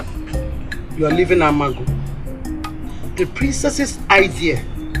 You are leaving Amago. The princess's idea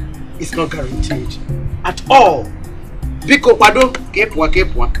is not guaranteed at all. Biko Pado, kepwa.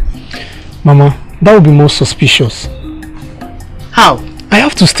 Mama, that would be more suspicious. How? I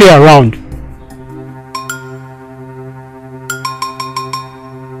have to stay around.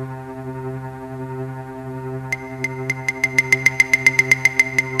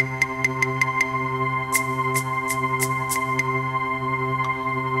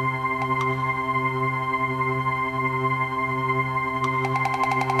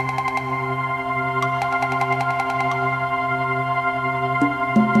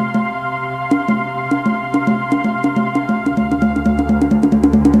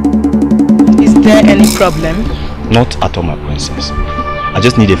 Is there any problem? not at all, my princess. I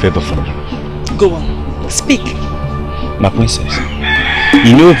just need a favor from you. Go on, speak. My princess,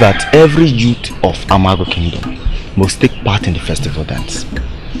 you know that every youth of Amago Kingdom must take part in the festival dance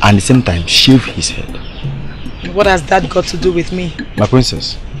and at the same time shave his head. What has that got to do with me? My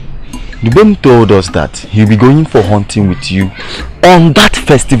princess, Dubem told us that he'll be going for hunting with you on that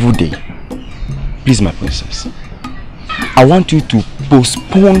festival day. Please, my princess, I want you to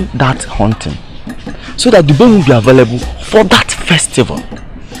postpone that hunting so that Dubem will be available for that festival,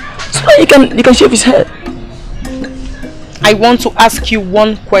 so that he can shave his head. I want to ask you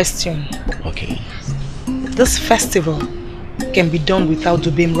one question. Okay. This festival can be done without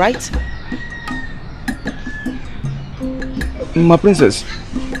Dubem, right? My princess.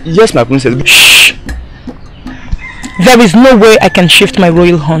 Yes, my princess. Shh! There is no way I can shift my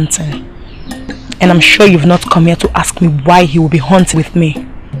royal hunting. And I'm sure you've not come here to ask me why he will be hunting with me.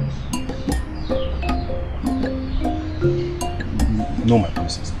 No, my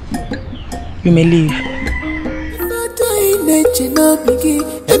princess. You may leave.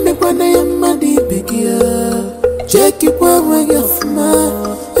 Check it when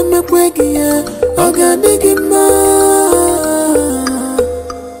you're I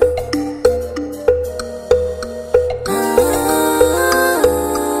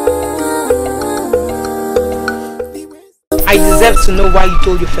deserve to know why you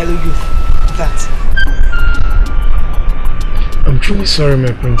told your fellow youth that. I'm truly sorry,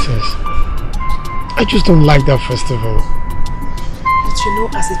 my princess. I just don't like that festival. But you know,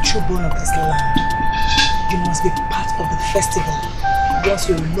 as a true born of this land, you must be part of the festival once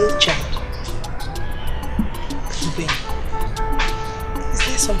you're a male child. Zubby, is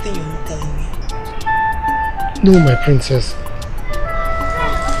there something you're not telling me? No, my princess.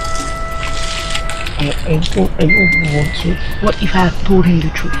 I don't want to. What if I had told him the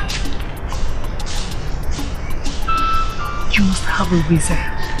truth? You must have a reason.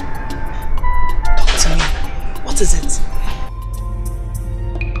 Talk to me. What is it?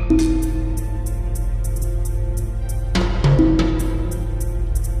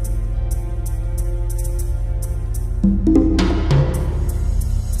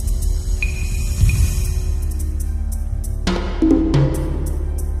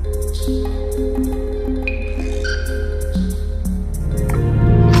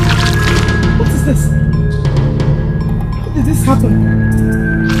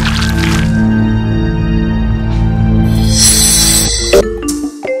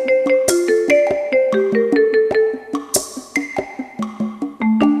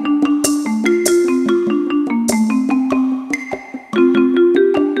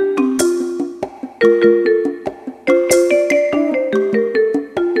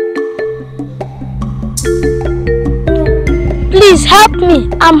 Please help me.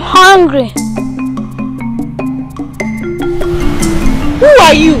 I'm hungry. Who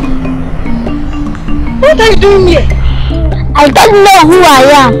are you? What are you doing here? I don't know who I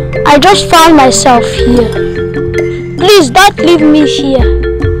am. I just found myself here. Please don't leave me here.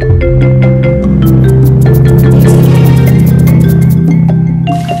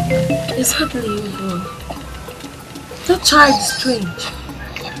 It's happening, bro. That child is strange.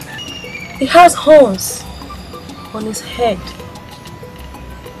 He has horns on his head.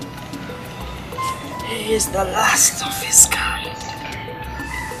 He is the last of his kind.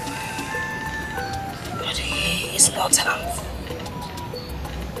 But he is not harmful.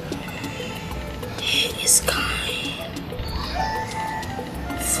 He is kind,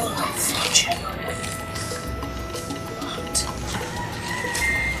 full of fortune. But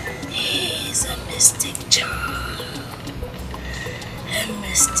he is a mystic child. A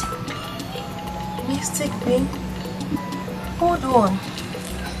mystic being. Mystic being? Hold on.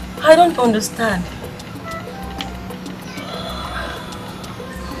 I don't understand.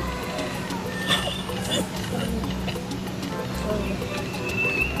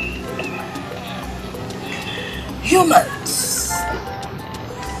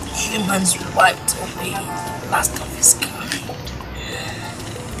 Humans wiped away the last of his kind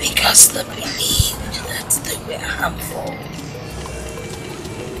because they believed that they were harmful.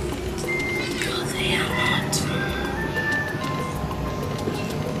 But they are not.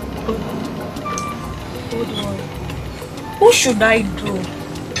 Hold on. Who should I do?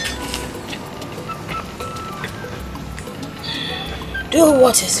 Do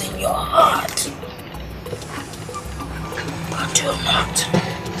what is in your heart. But do not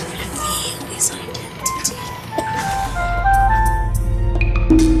reveal his identity.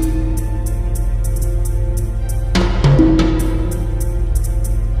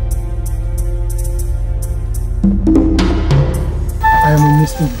 I am a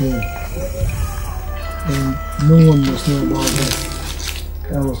mystic being, and no one must know about that.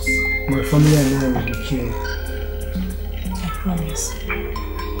 Else, my family and I will be killed. I promise.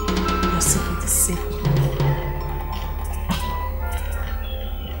 Your secret is safe with me.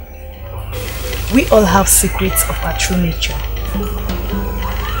 We all have secrets of our true nature.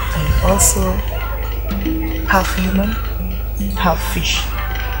 And also half human, half fish.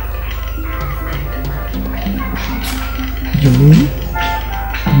 You mean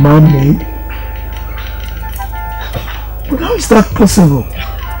man-made? But how is that possible?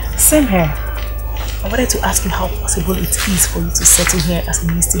 Same here. I wanted to ask you how possible it is for you to settle here as a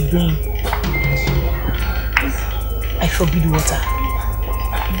mystic being. I forbid water,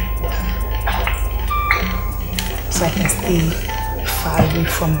 so I can stay far away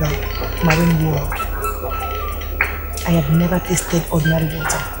from the marine world. I have never tasted ordinary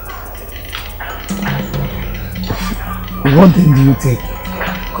water. What then do you take?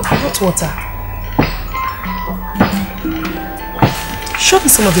 Coconut water. Show me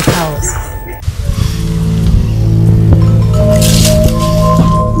some of the powers.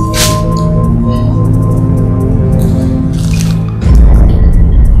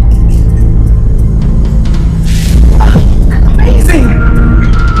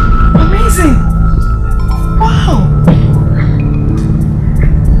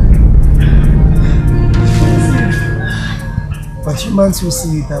 humans will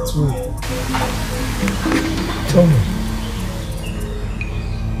see it that way. Tell me,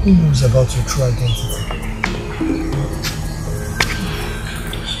 who knows about your true identity?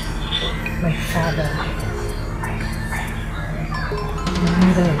 My father. My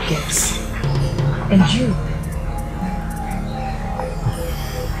mother, I guess. And you.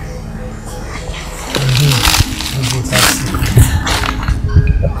 We both have secrets.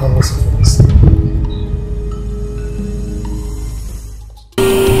 I promise you for this.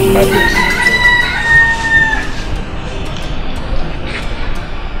 My best.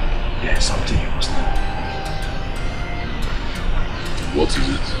 There's something you must know. What is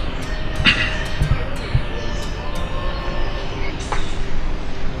it?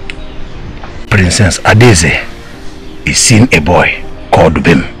 Princess Adeze is seeing a boy called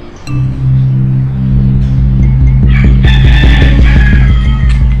Bim.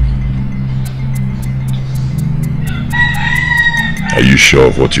 Are you sure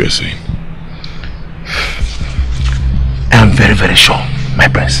of what you are saying? I am very, very sure, my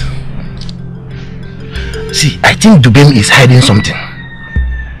prince. See, I think Dubem is hiding something.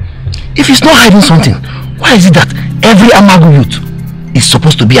 If he's not hiding something, why is it that every Amago youth is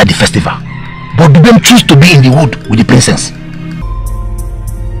supposed to be at the festival, but Dubem chooses to be in the wood with the princess?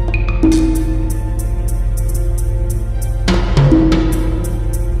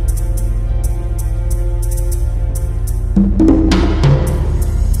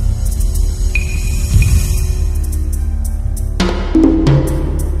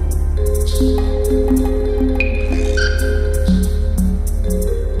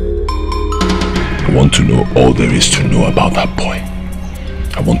 I want to know all there is to know about that boy.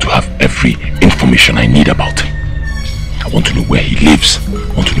 I want to have every information I need about him. I want to know where he lives.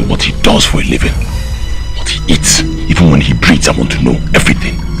 I want to know what he does for a living. What he eats. Even when he breathes, I want to know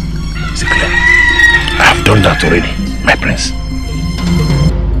everything. Is it clear? I have done that already, my prince.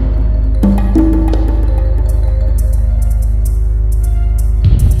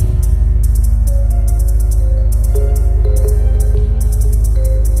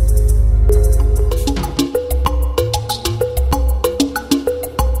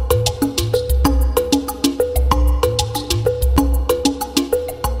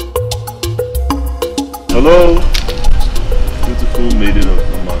 Hello, beautiful maiden of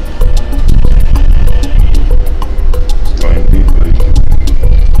Amago. Fine, thank you.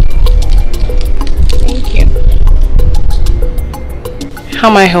 Thank you. How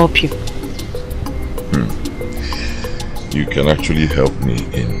may I help you? You can actually help me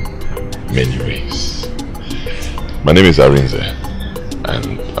in many ways. My name is Arinze,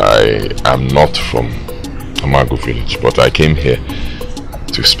 and I am not from Amago village, but I came here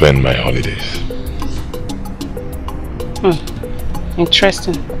to spend my holidays.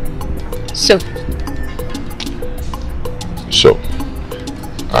 Interesting. So,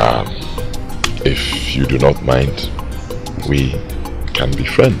 if you do not mind, we can be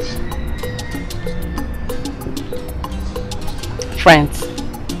friends. Friends?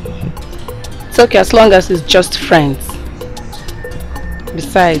 It's okay as long as it's just friends.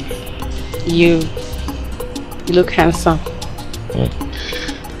 Besides, you look handsome.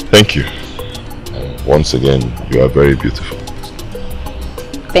 Thank you. Once again, you are very beautiful.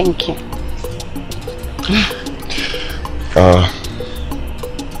 Thank you.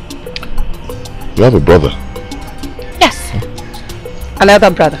 You have a brother? Yes. Another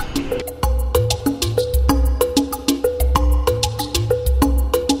brother.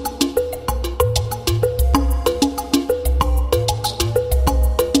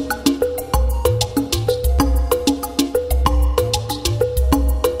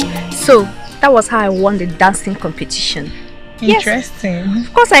 So, that was how I won the dancing competition. Interesting. Yes.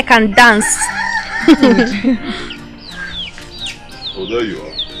 Of course I can dance. Oh, there you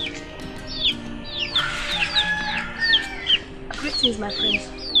are. Greetings, my friends.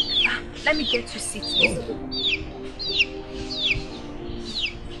 Let me get you seated.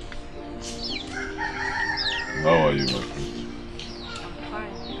 How are you, my friend?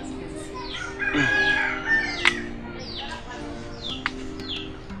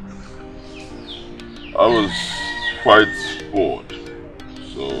 I was quite bored,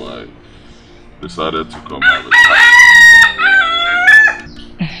 so I decided to come have a chat.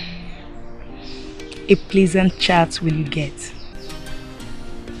 A pleasant chat will you get?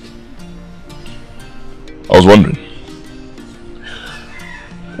 I was wondering,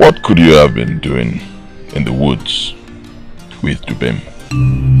 what could you have been doing in the woods with Dubem?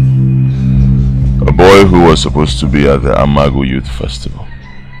 A boy who was supposed to be at the Amago Youth Festival.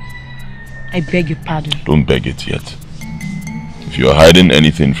 I beg your pardon. Don't beg it yet. If you are hiding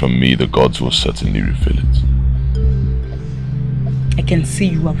anything from me, the gods will certainly reveal it. I can see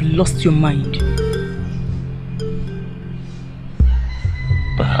you have lost your mind.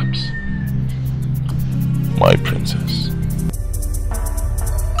 Perhaps. My princess.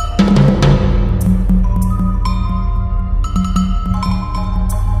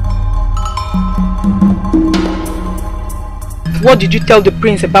 What did you tell the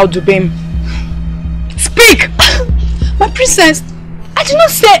prince about Dubem? Speak! My princess, I did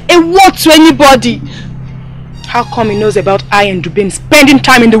not say a word to anybody. How come he knows about I and Dubem spending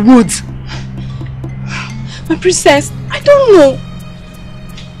time in the woods? My princess, I don't know.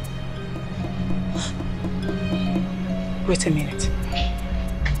 Wait a minute.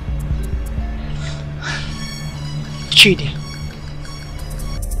 Chidi.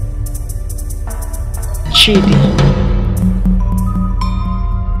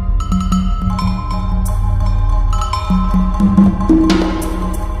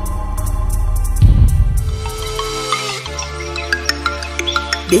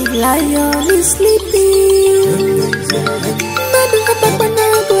 Big lion is sleeping.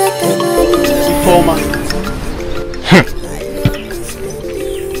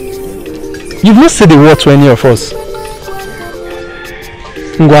 You've not said a word to any of us.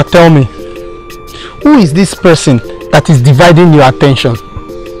 Ngwa, tell me, who is this person that is dividing your attention?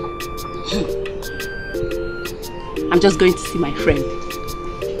 I'm just going to see my friend.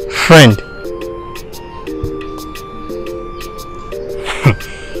 Friend?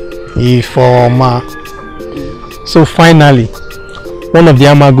 Ifeoma. So finally, one of the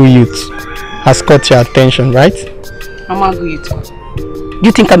Amagu youths has caught your attention, right? Amagu youth. Do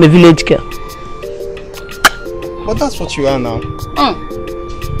you think I'm a village girl? But that's what you are now.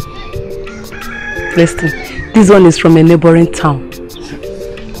 Listen, this one is from a neighboring town.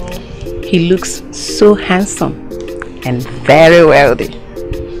 He looks so handsome and very wealthy.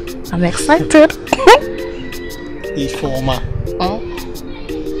 I'm excited. Ifeoma.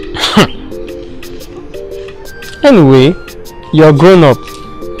 Anyway, you're grown up,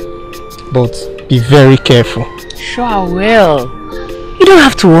 but be very careful. Sure I will. You don't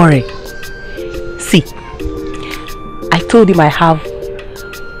have to worry. See, I told him I have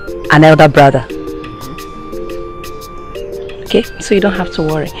an elder brother. Okay, so you don't have to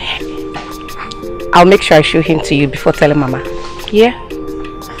worry. I'll make sure I show him to you before telling Mama. Yeah?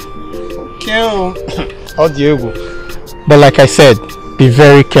 Okay. But like I said, be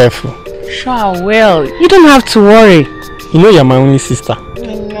very careful. Sure I will. You don't have to worry. You know you're my only sister.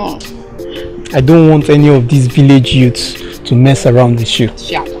 I know. I don't want any of these village youths to mess around with you.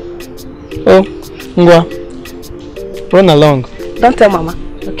 Sure. Oh, Ngwa, run along. Don't tell Mama,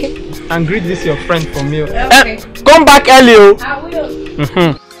 okay? And greet this your friend from me. Okay. Come back early. Oh. I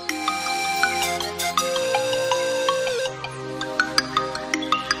will.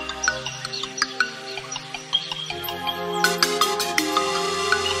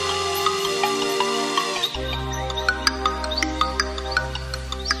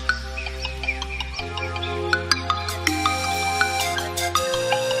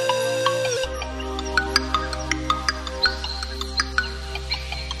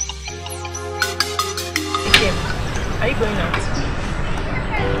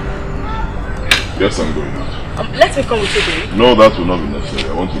 Yes, I'm going out. Let me come with you, baby. No, that will not be necessary.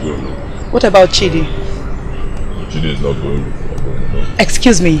 I want to go alone. What about Chidi? Chidi is not going with me. I'm going alone.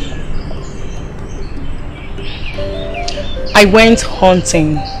 Excuse me. I went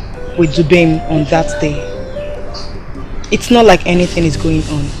hunting with Dubem on that day. It's not like anything is going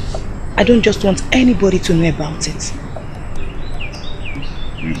on. I don't just want anybody to know about it.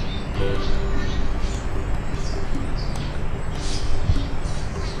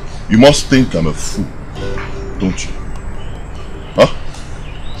 You must think I'm a fool, don't you? Huh?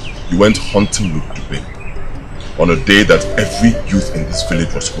 You went hunting with Dubem on a day that every youth in this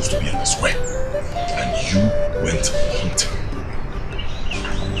village was supposed to be in the square. And you went hunting.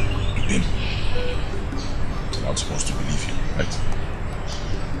 Dubem. And I'm supposed to believe you, right?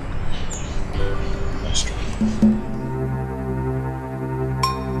 That's true.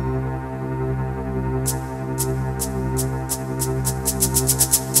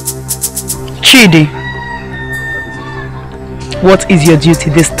 Chidi, what is your duty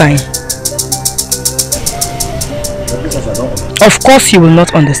this time? Of course you will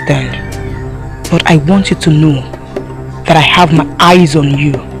not understand, but I want you to know that I have my eyes on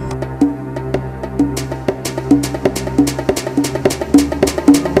you.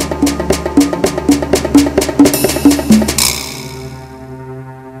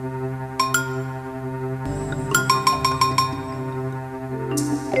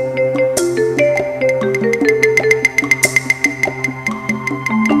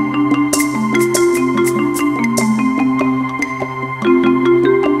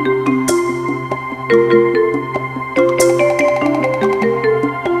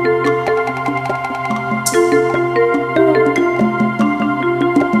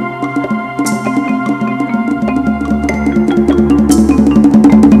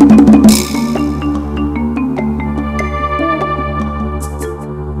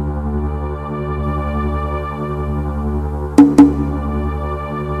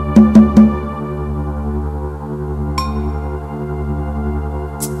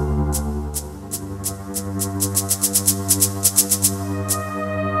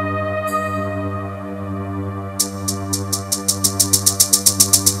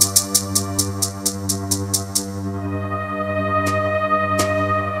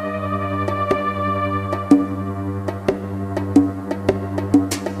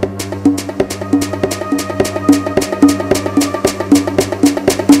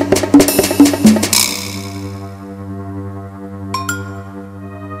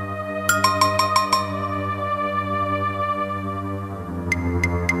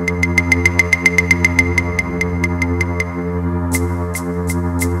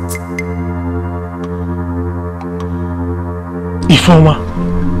 Ifeoma,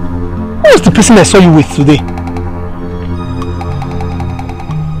 who was the person I saw you with today?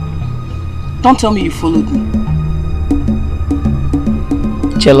 Don't tell me you followed me.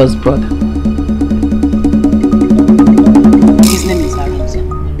 Jealous brother. His name is Arinze.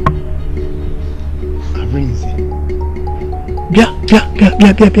 Arinze? Bia.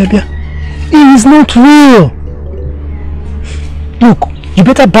 It is not real. Look, you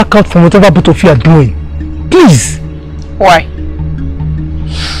better back out from whatever both of you are doing. Please. Why?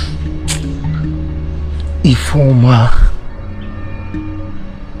 Ifeoma,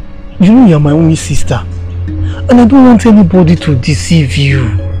 you know you're my only sister, and I don't want anybody to deceive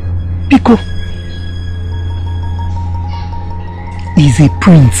you. Because he's a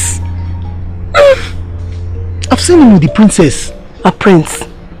prince. I've seen him with the princess. A prince?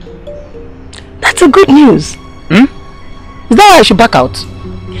 That's a good news. Is that why I should back out?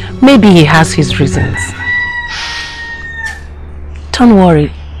 Maybe he has his reasons. Don't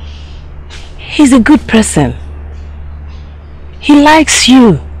worry. He's a good person. He likes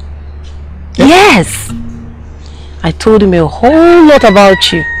you. Yes. I told him a whole lot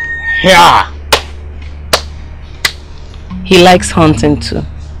about you. Yeah. He likes hunting too.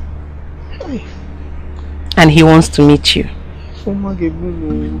 And he wants to meet you.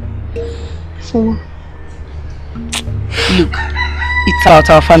 Look, it's about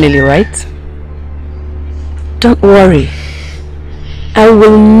our family, right? Don't worry. I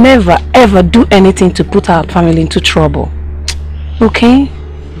will never ever do anything to put our family into trouble. Okay?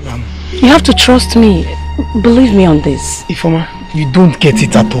 You have to trust me. Believe me on this. Ifeoma, you don't get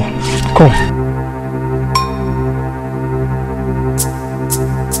it at all. Come.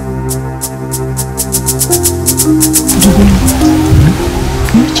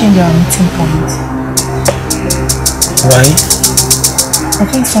 Can we change our meeting point? Why? I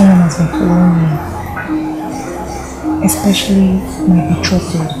think someone has been following me. Especially my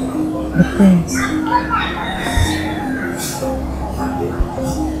betrothed, the prince.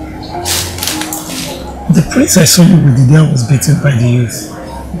 The prince I saw you with the day was beaten by the youth.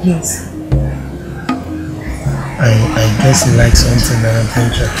 Yes. I guess he likes something and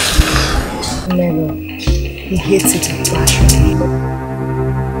adventure. Never. He hates it with passion.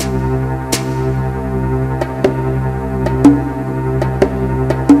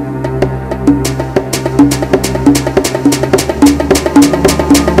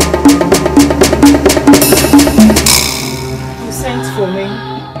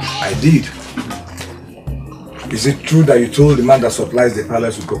 I did. Is it true that you told the man that supplies the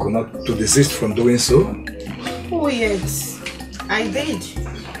palace with coconut to desist from doing so? Oh yes, I did.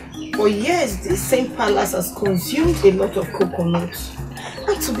 For years, this same palace has consumed a lot of coconuts.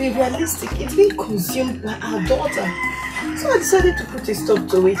 And to be realistic, it's been consumed by our daughter. So I decided to put a stop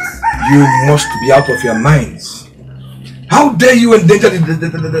to it. You must be out of your minds. How dare you endanger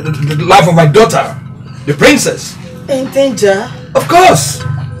the life of my daughter, the princess? Endanger? Of course!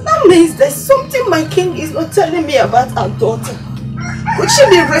 That means there's something my king is not telling me about our daughter. Could she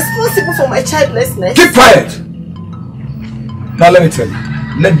be responsible for my childlessness? Keep quiet! Now let me tell you,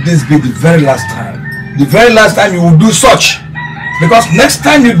 let this be the very last time. The very last time you will do such. Because next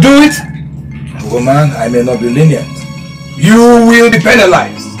time you do it, woman, I may not be lenient. You will be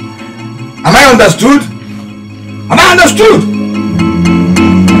penalized. Am I understood? Am I understood?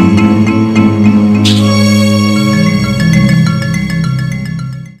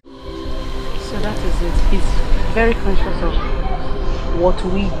 Very conscious of what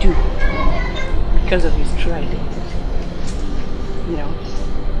we do because of his true identity. You know,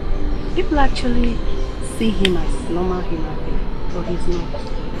 people actually see him as normal human being, but he's not.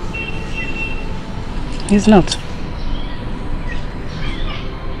 He's not.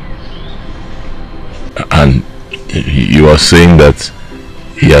 And you are saying that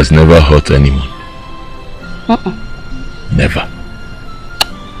he has never hurt anyone? Never.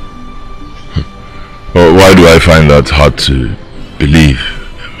 Well, why do I find that hard to believe?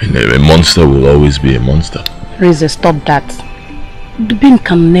 I mean, a monster will always be a monster. Reza, stop that. Dubin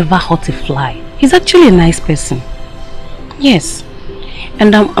can never hurt a fly. He's actually a nice person. Yes.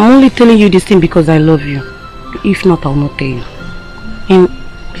 And I'm only telling you this thing because I love you. If not, I'll not tell you. And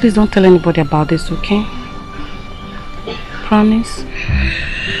please don't tell anybody about this, okay? Promise?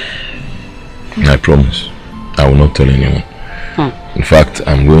 I promise. I will not tell anyone. In fact,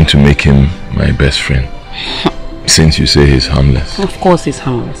 I'm going to make him my best friend. Since you say he's harmless. Of course he's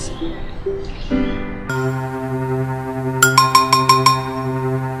harmless.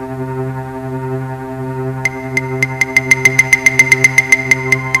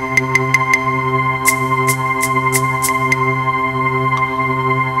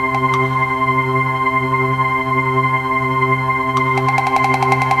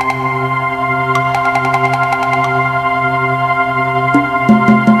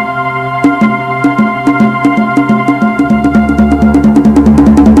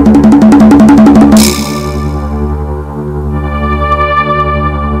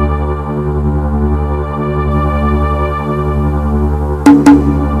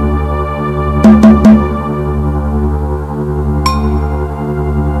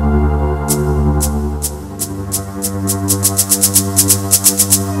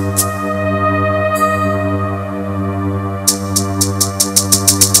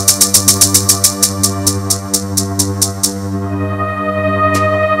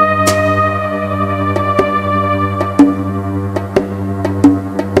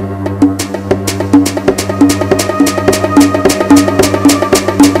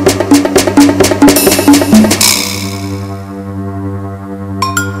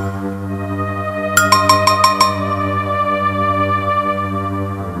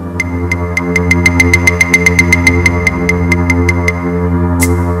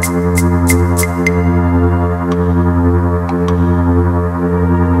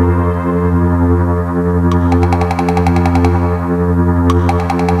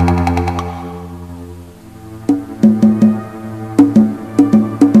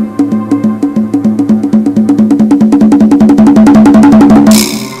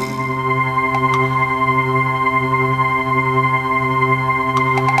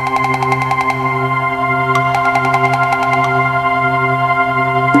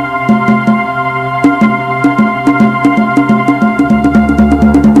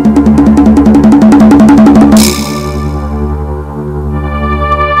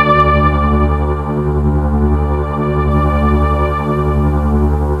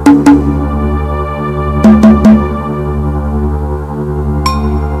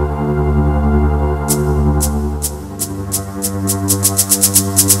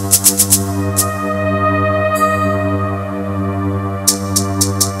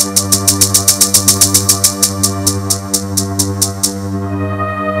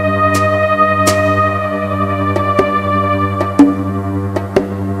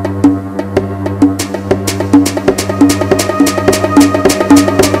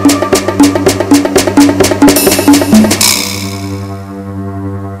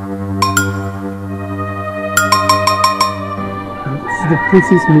 the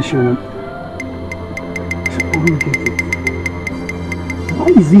prince's mission? I don't get it. Why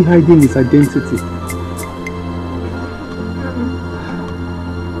is he hiding his identity?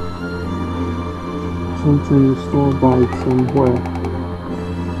 Something is stored by somewhere.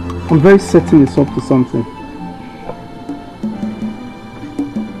 I'm very certain it's up to something.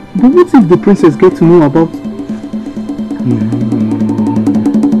 But what if the princess gets to know about... No.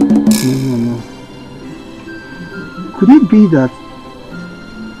 Could it be that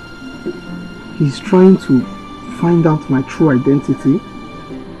he's trying to find out my true identity?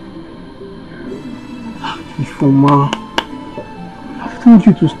 Ifoma, I've told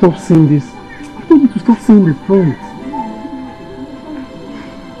you to stop saying this. I've told you to stop saying the point.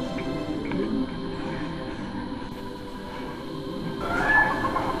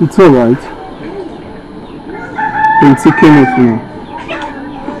 It's alright. It's okay with me.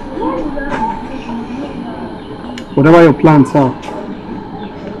 Whatever your plans are,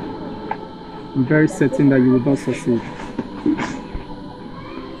 I'm very certain that you will not succeed.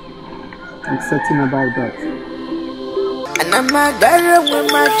 I'm certain about that.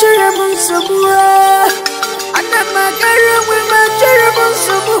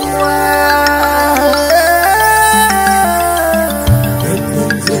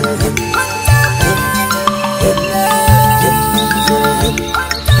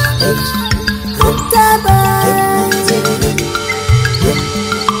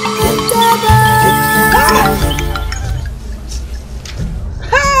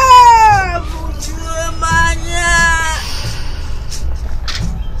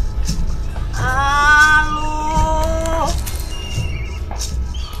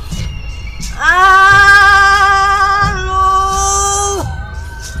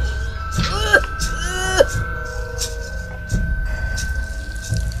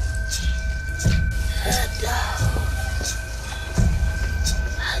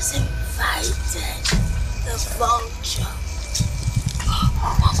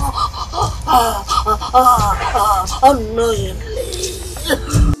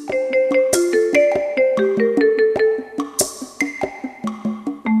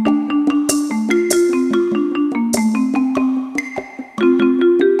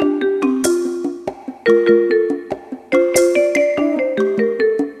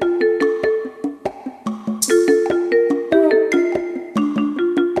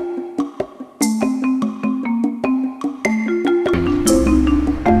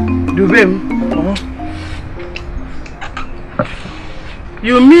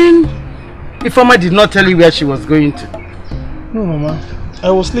 You mean Ifeoma did not tell you where she was going to? No, Mama.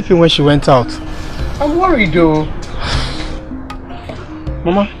 I was sleeping when she went out. I'm worried though.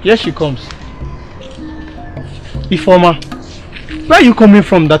 Mama, here she comes. Ifeoma, where are you coming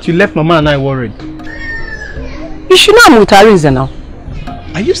from that you left Mama and I worried? You should know I'm with Arinze now.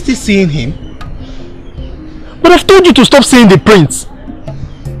 Are you still seeing him? But I've told you to stop saying the prince.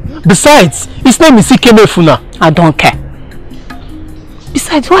 Besides, his name is Ikemefuna. I don't care.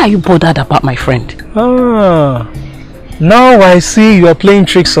 Besides, why are you bothered about my friend? Now I see you are playing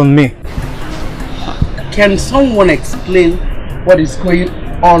tricks on me. Can someone explain what is going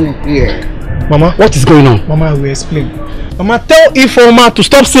on here? Mama, what is going on? Mama, I will explain. Mama, tell Ifeoma to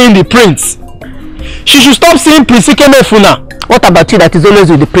stop saying the prince. She should stop saying Prince Ikemefuna. What about you that is always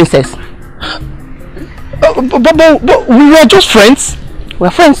with the princess? But we were just friends.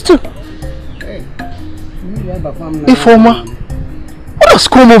 We're friends too. Ifeoma, what has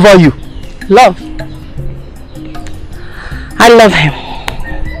come over you? Love. I love him.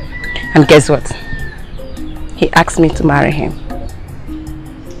 And guess what? He asked me to marry him.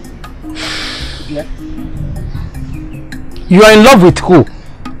 Yeah. You are in love with who?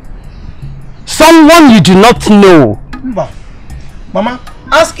 Someone you do not know. Mama,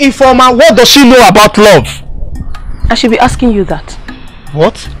 ask Ifeoma, what does she know about love? I should be asking you that.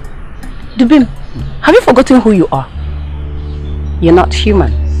 What? Dubim, have you forgotten who you are? You're not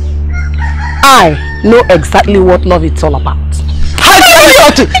human. I know exactly what love is all about. How dare you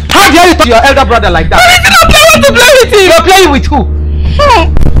talk to your elder brother like that? I did not play with him. You're playing with who?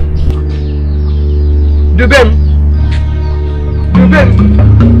 Dubim.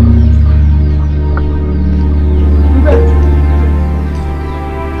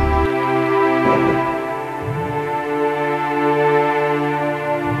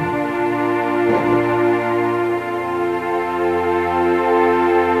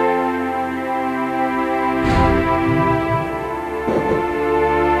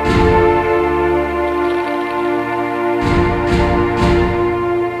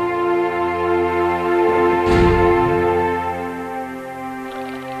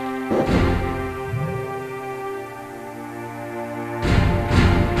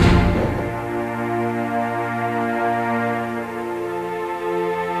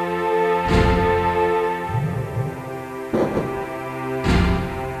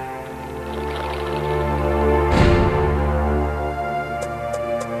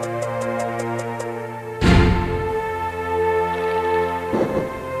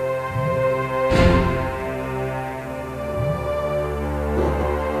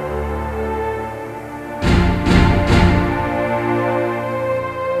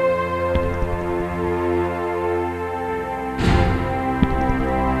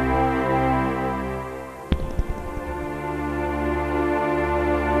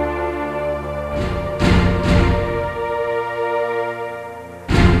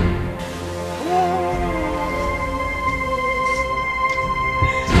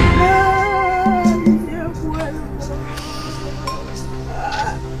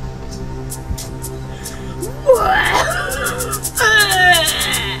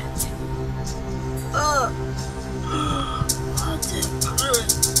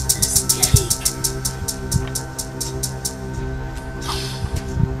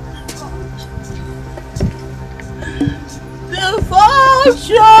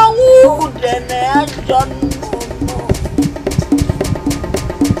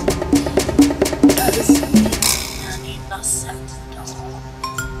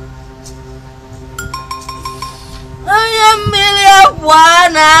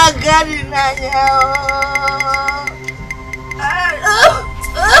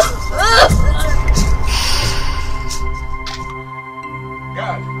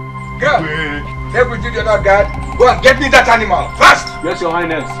 God, go and get me that animal, fast! Yes, Your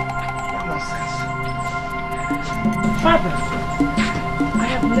Highness. Father, I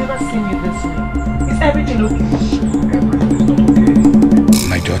have never seen you this way. Is everything okay?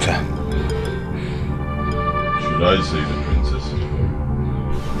 My daughter. Should I say the princess?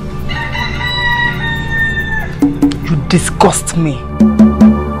 You disgust me.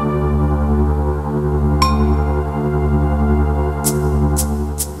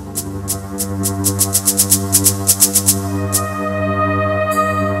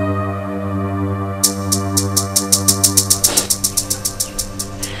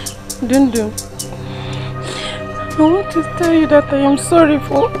 Dundu, I want to tell you that I am sorry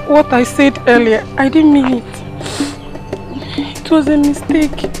for what I said earlier. I didn't mean it. It was a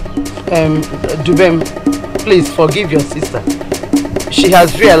mistake. Dubem, please forgive your sister. She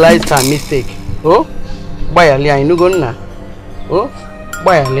has realized her mistake. Oh, Bayalia, I know gonna. Oh,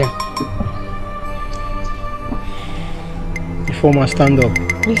 Bayalia. The former stand up.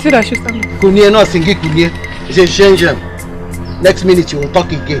 You said I should stand up. Kunye no singi kunye. It's a change. Next minute you will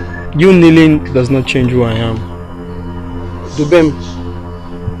talk again. You kneeling does not change who I am. Dubem,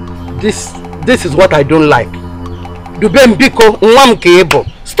 this is what I don't like. Dubem Biko Nwam Kebo.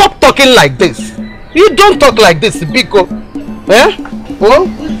 Stop talking like this. You don't talk like this, Biko. Eh? Oh?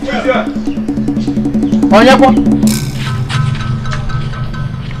 Onyeko.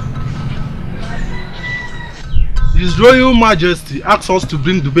 His Royal Majesty asks us to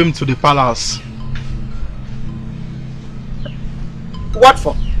bring Dubem to the palace. What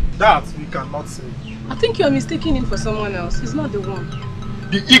for? That we cannot say. I think you are mistaking him for someone else. He's not the one.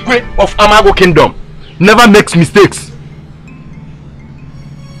 The Igwe of Amago Kingdom never makes mistakes.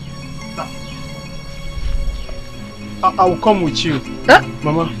 I will come with you. Huh?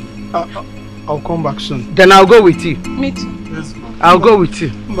 Mama, I'll come back soon. Then I'll go with you. Me too. Yes, I'll go with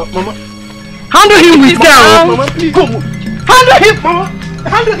you. Mama. Handle him with care. Mama, please. Go. Handle him, Mama.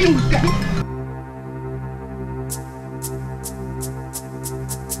 Handle him with care.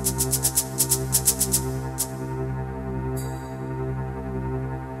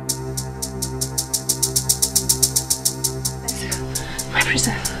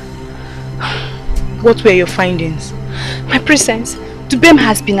 What were your findings? My princess, Dubem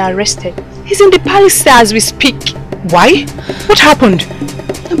has been arrested. He's in the palace as we speak. Why? What happened?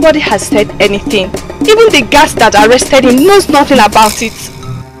 Nobody has said anything. Even the guards that arrested him knows nothing about it.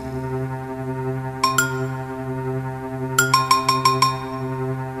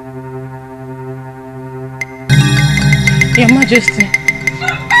 Your Majesty.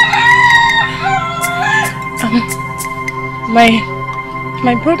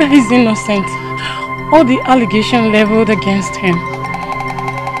 My brother is innocent. All the allegations leveled against him,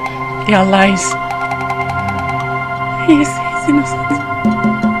 they are lies. He's innocent.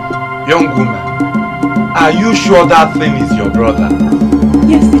 Young woman, are you sure that thing is your brother?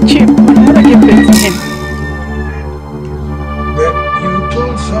 Yes, the chief. My mother gave birth to him. But you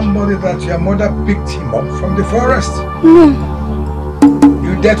told somebody that your mother picked him up from the forest. No.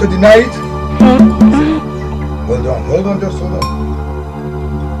 You dare to deny it? No. Hold on, just hold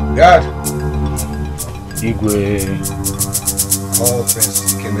on. Guard. Igwe. Call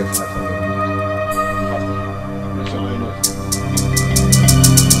Prince Ikeme from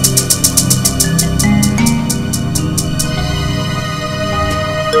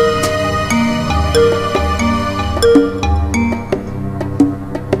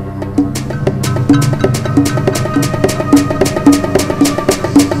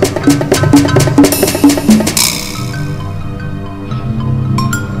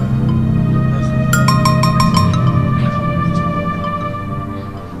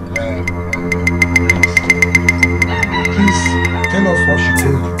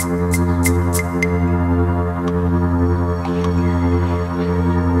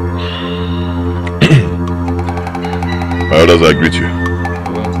Elders, I greet you.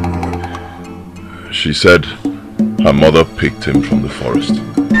 She said her mother picked him from the forest.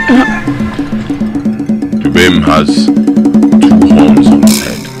 Dubem has 2 horns on his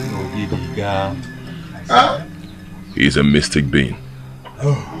head. He's a mystic being.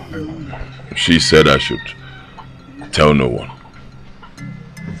 She said I should tell no one.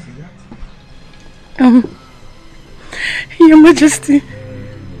 Your Majesty,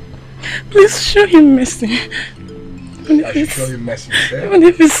 Please show him mercy. Even I should show him mercy. Even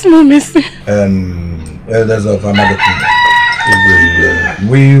if it's small mercy. Elders of another kingdom,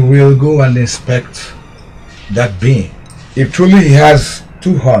 we will go and inspect that being. If truly he has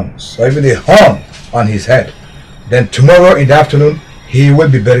 2 horns, or even a horn on his head, then tomorrow in the afternoon, he will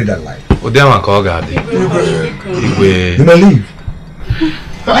be buried alive. You may leave.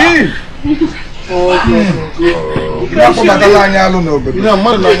 Leave!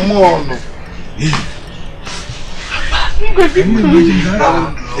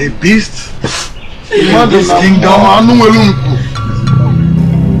 A beast in this kingdom.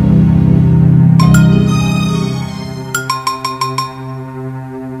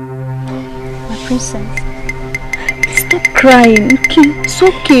 My princess, stop crying, okay? It's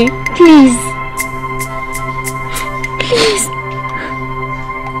okay, please. Please.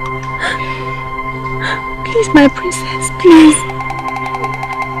 Please, my princess, please.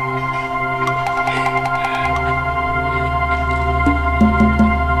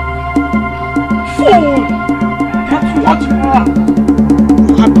 Fool! That's what you are.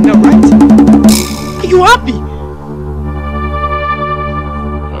 You happy now, right? Are you happy?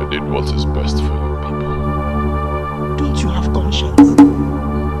 I did what is best for you people. Don't you have conscience?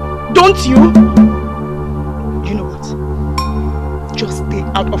 Don't you? You know what? Just stay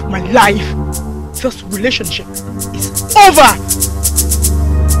out of my life. This relationship is over.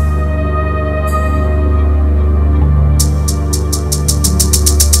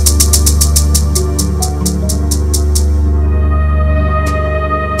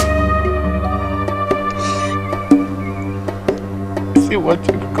 See what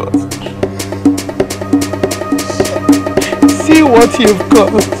you've caused. See what you've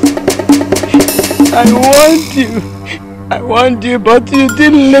caused. I want you, but you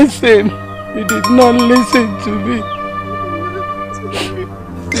didn't listen. You did not listen to me.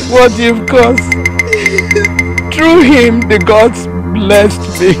 See what you've caused. Through him, the gods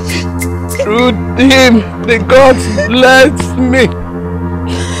blessed me. Through him, the gods blessed me.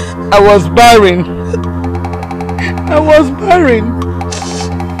 I was barren.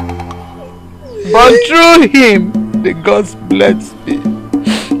 But through him, the gods blessed me.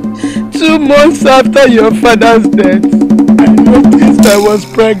 2 months after your father's death, I noticed I was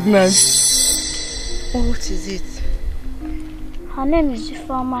pregnant. What is it? Her name is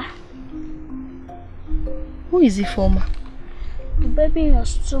Ifeoma. Who is Ifeoma? The baby in your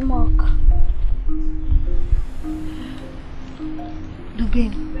stomach.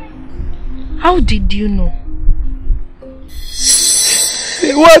 Dubin, how did you know?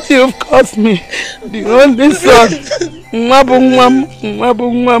 See what you've cost me. The only son. See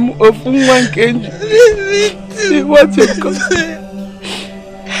what you've cost me.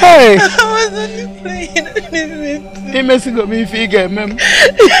 Hey! I was only playing. I didn't mean to.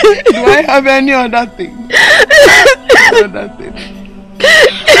 Do I have any other thing?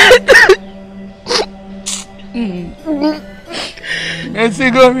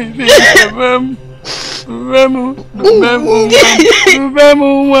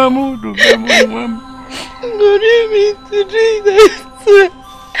 Good evening to drink that.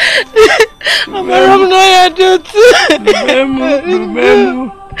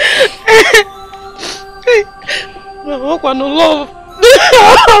 I'm love.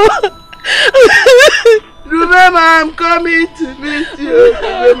 Remember, I'm coming to meet you.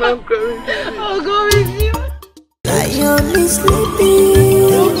 Remember, I'm coming to meet you. I'll go with you. I only sleeping.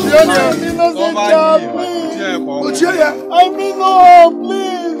 I mean, no,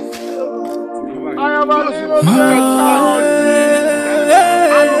 please. I am an innocent.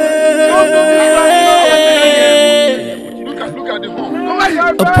 Look at the home.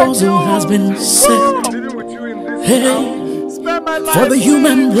 A puzzle has been set. Hey, for the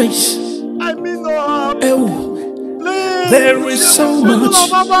human race. There is so much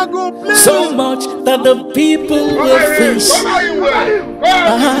that the people will face.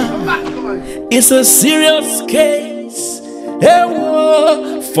 It's a serious case, a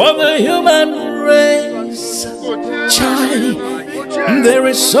war for the human race. Child, there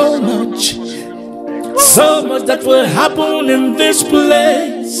is so much that will happen in this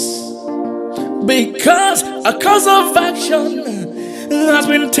place. Because a course of action has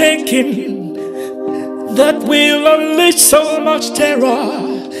been taken that will unleash so much terror.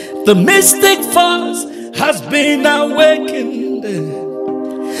 The mystic force has been awakened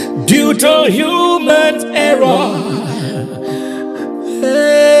due to human error.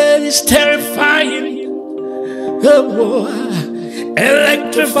 It's terrifying,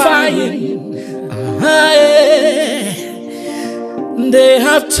 electrifying. They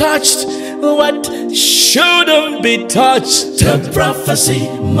have touched what shouldn't be touched. The prophecy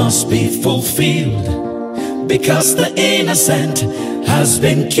must be fulfilled, because the innocent has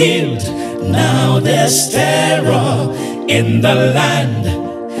been killed. Now there's terror in the land,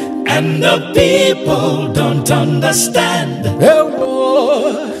 and the people don't understand.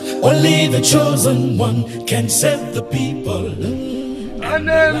 Only the chosen one can save the people.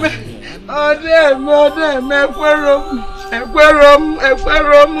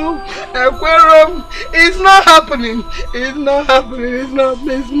 It's not happening. It's not happening. It's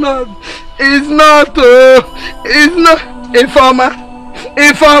not.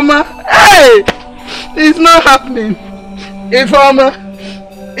 Informer. Hey! It's not happening. Informer.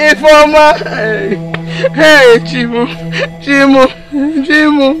 Hey, Chimu.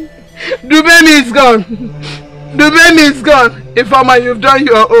 Dubemi is gone. Informer, you've done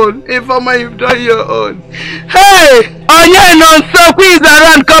your own. Hey! Onyenze, who is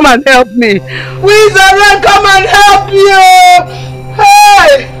around? Come and help me. Come and help you.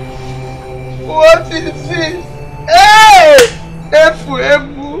 Hey! What is this? Hey! Efu.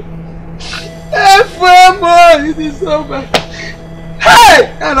 It is so bad. Hey!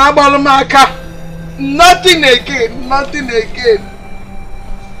 And Abalumaka. Nothing again.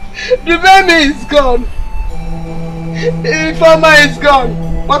 The baby is gone. Informer is gone.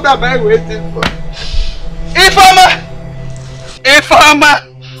 What am I waiting for? Informer!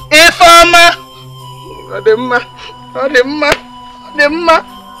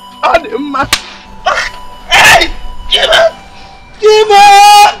 Odimgbe. Hey! Jima!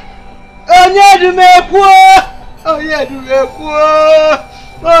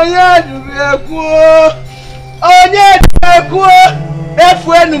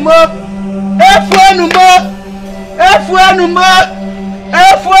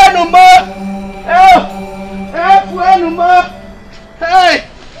 Hey!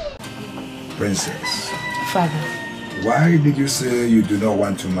 Princess. Father. Why did you say you do not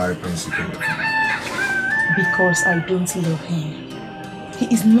want to marry Prince Ikemefuna? Because I don't love him. He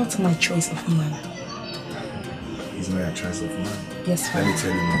is not my choice of man. He's not your choice of man? Yes, Father. Let me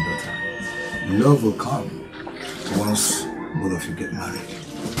tell you, my daughter. Love will come once both of you get married.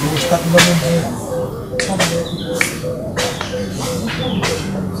 You will start loving him.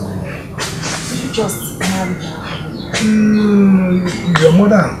 You just marry her. Your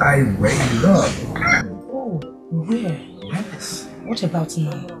mother and I were in love. Oh, where? Yes. What about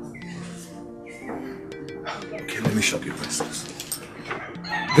now? Okay, let me shock you, Princess.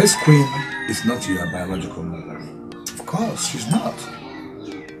 This queen is not your biological mother. Of course, she's not.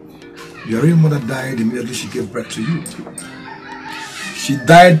 Your real mother died immediately she gave birth to you. She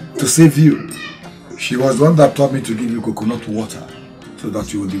died to save you. She was the one that taught me to give you coconut water so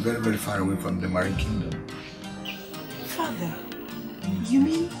that you will be very, very far away from the marine kingdom. Father, you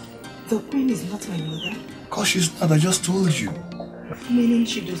mean the queen is not my mother? Of course she's not, I just told you. Meaning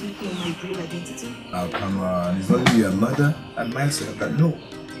she doesn't know my real identity? Now come on, it's only your mother and myself that know.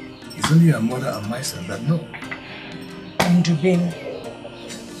 It's only your mother and myself that know. And Dubem?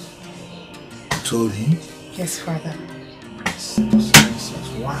 You told him? Yes, Father.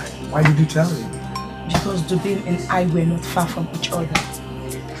 Why? Why did you tell him? Because Dubem and I were not far from each other.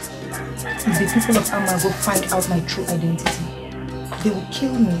 If the people of Amago find out my true identity, they will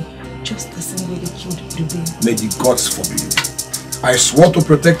kill me just the same way they killed Dubem. May the gods forbid. I swore to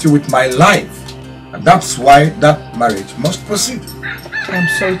protect you with my life. And that's why that marriage must proceed. I'm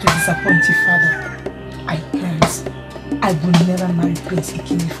sorry to disappoint you, Father. I promise I will never marry Prince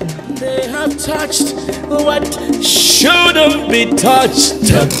Ikemefuna. They have touched what shouldn't be touched.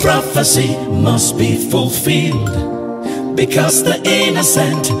 The prophecy must be fulfilled, because the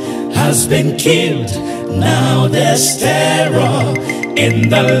innocent has been killed. Now there's terror in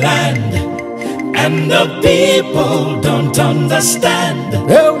the land, and the people don't understand.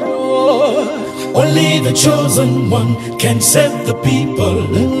 Only the chosen one can save the people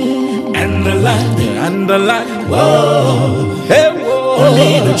and the land. Whoa.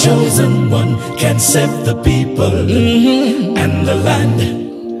 Only the chosen one can save the people and the land.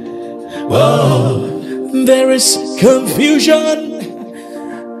 Whoa. There is confusion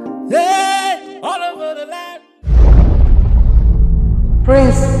all over the land.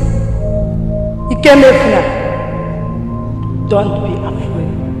 Prince Ikemefuna, don't be afraid.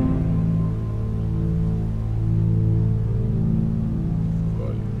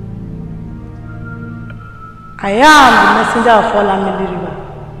 I am the messenger of Olamide River,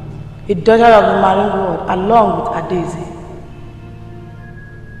 a daughter of the marine world, along with Adeze.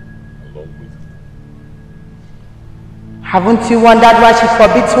 Haven't you wondered why she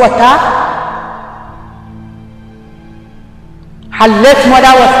forbids water? Her late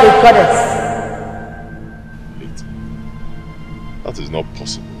mother was a goddess. Late? That is not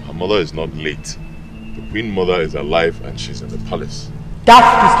possible. Her mother is not late. The Queen Mother is alive and she's in the palace. That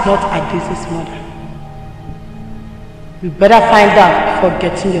is not Adese's mother. You better find out before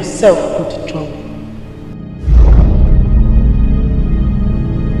getting yourself into trouble.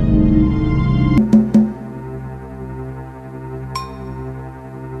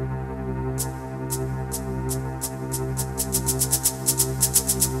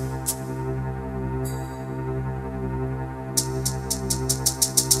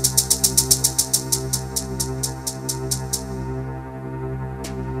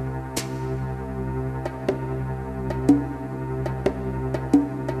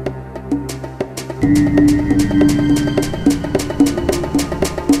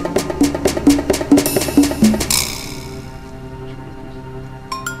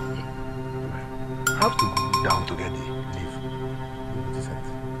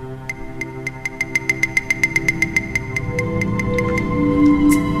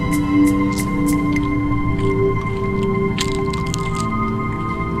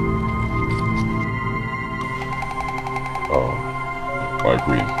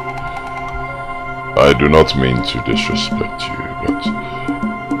 I do not mean to disrespect you, but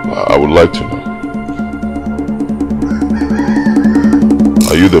I would like to know.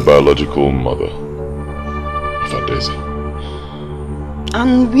 Are you the biological mother of Adese?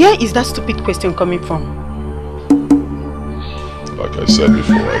 And where is that stupid question coming from? Like I said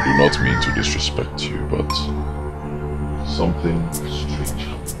before, I do not mean to disrespect you, but something strange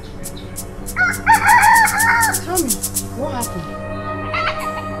happened to me today. Tell me, what happened?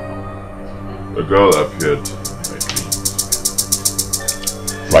 A girl appeared in my dreams,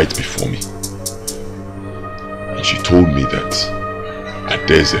 right before me, and she told me that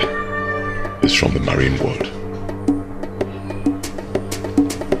Adese is from the marine world.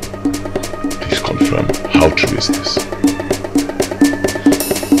 Please confirm, how true is this?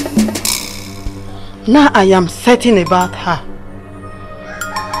 Now I am certain about her.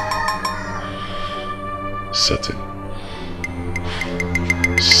 Certain?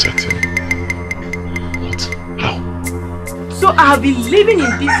 Certain? So I have been living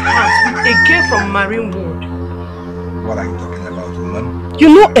in this house with a girl from marine world. What are you talking about, woman? You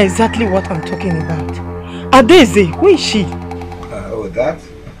know exactly what I'm talking about. Adese, who is she? Oh, that?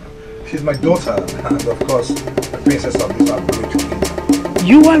 She's my daughter, and of course, the princess of this great kingdom.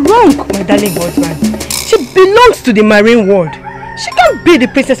 You are wrong, my darling husband. She belongs to the marine world. She can't be the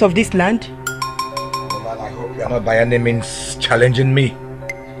princess of this land. Well, I hope you are not by any means challenging me.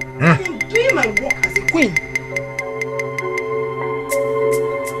 I am doing my work as a queen.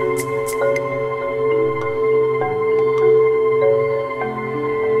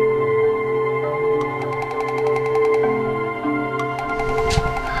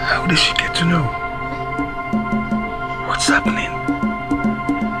 How did she get to know? What's happening?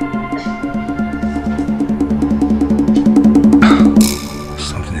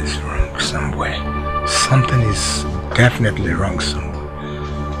 Something is wrong somewhere. Something is definitely wrong somewhere.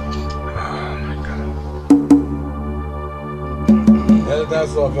 Oh my God.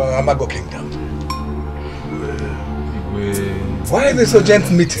 That's of Amago Kingdom. Why this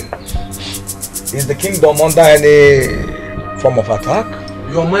urgent meeting? Is the kingdom under any form of attack?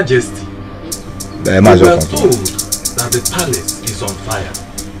 Your Majesty, we were told that the palace is on fire.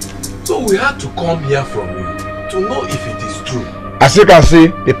 So we had to come here from you to know if it is true. As you can see,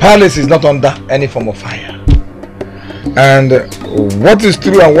 the palace is not under any form of fire. And what is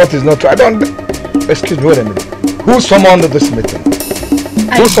true and what is not true, I don't... Excuse me, wait a minute. Who summoned this meeting?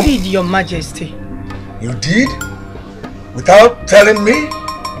 I did, Your Majesty. You did? Without telling me?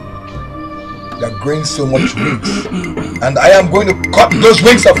 You are growing so much wings. And I am going to cut those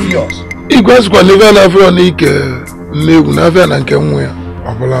wings of yours.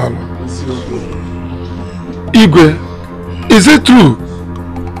 Igwe, is it true?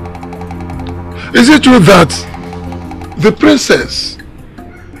 Is it true that the princess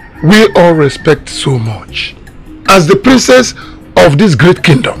we all respect so much, as the princess of this great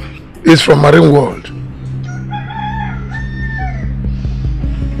kingdom, is from marine world?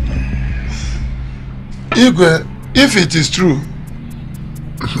 Igwe, if it is true,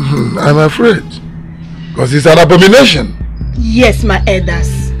 I'm afraid, because it's an abomination. Yes, my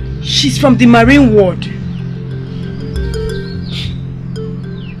elders. She's from the marine world.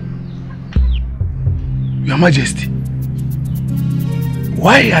 Your Majesty,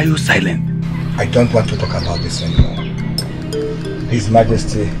 why are you silent? I don't want to talk about this anymore. His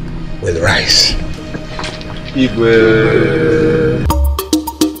Majesty will rise. If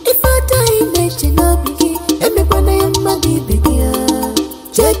I die,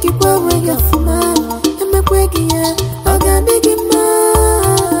 Check it over your fuma. I'm a quaking ya. I got big in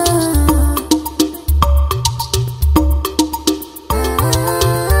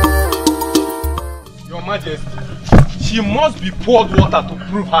Your Majesty, she must be poured water to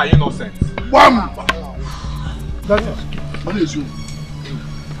prove her innocence. Wham! That is you.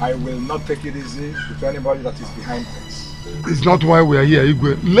 I will not take it easy with anybody that is behind this. It's not why we are here,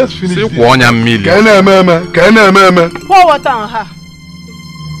 Igwe. Let's finish this. Pour water on her.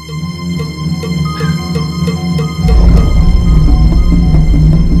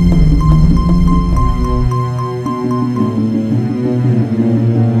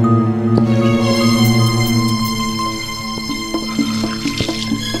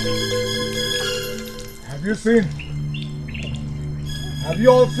 Have you seen? Have you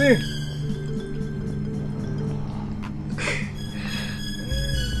all seen?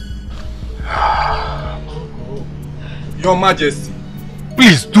 Your Majesty,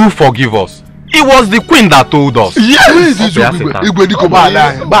 please do forgive us. It was the queen that told us. Yes!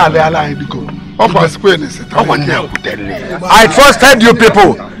 I trusted you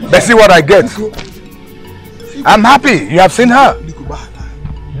people. Let's see what I get. I'm happy you have seen her.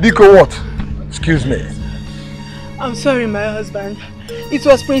 Biko what? Excuse me. I'm sorry, my husband. It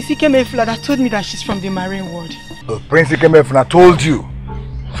was Prince Ikemefuna that told me that she's from the marine world. Prince Ikemefuna told you.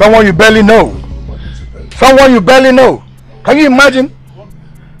 Someone you barely know. Someone you barely know. Can you imagine?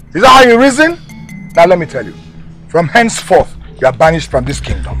 Is that how you reason? Now let me tell you. From henceforth, you are banished from this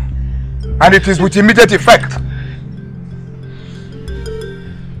kingdom. And it is with immediate effect.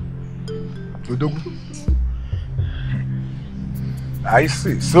 I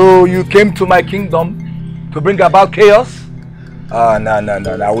see. So you came to my kingdom to bring about chaos? No,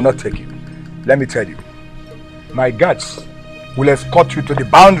 I will not take it. Let me tell you. My guards will escort you to the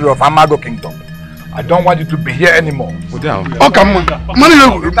boundary of Amago Kingdom. I don't want you to be here anymore. Oh, come on. Money,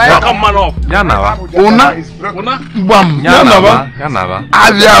 come on. Yanava.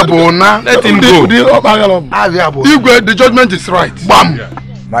 Let him go. Igwe, the judgment is right. Bam.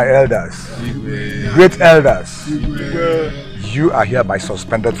 My elders, great elders, you are hereby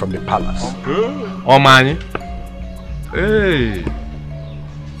suspended from the palace. Oh, man. Hey.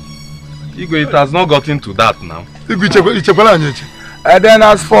 Igwe, it has not gotten to that now. And then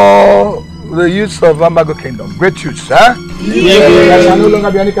as for the youths of Amago Kingdom, great youths, huh? There shall no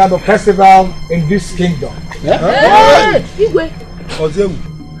longer be any kind of festival in this kingdom. Hey!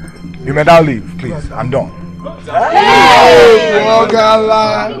 You may now leave, please. I'm done.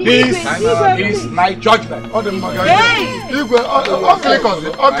 This is my judgment.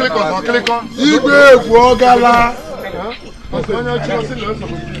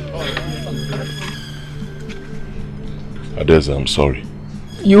 Adeza, I'm sorry.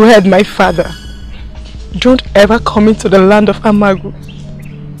 You heard my father. Don't ever come into the land of Amago.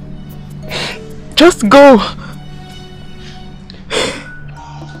 Just go.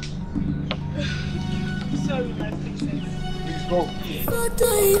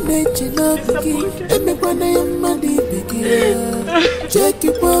 Sorry, my princess. Please go.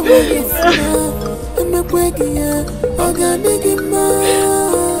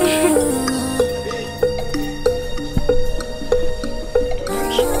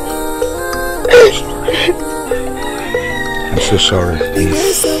 I'm so sorry.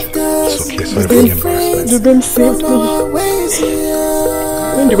 It's okay, sorry for the embarrassment. You don't save me.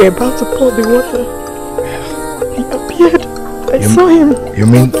 When you were about to pour the water, he appeared. I saw him. You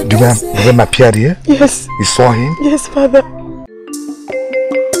mean Dubem appeared here? Yes. You saw him? Yes, Father.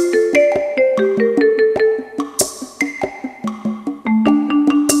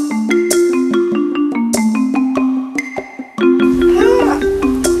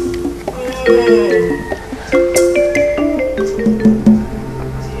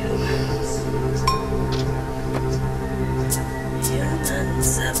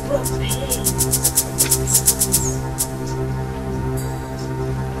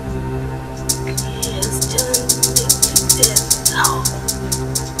 Yes,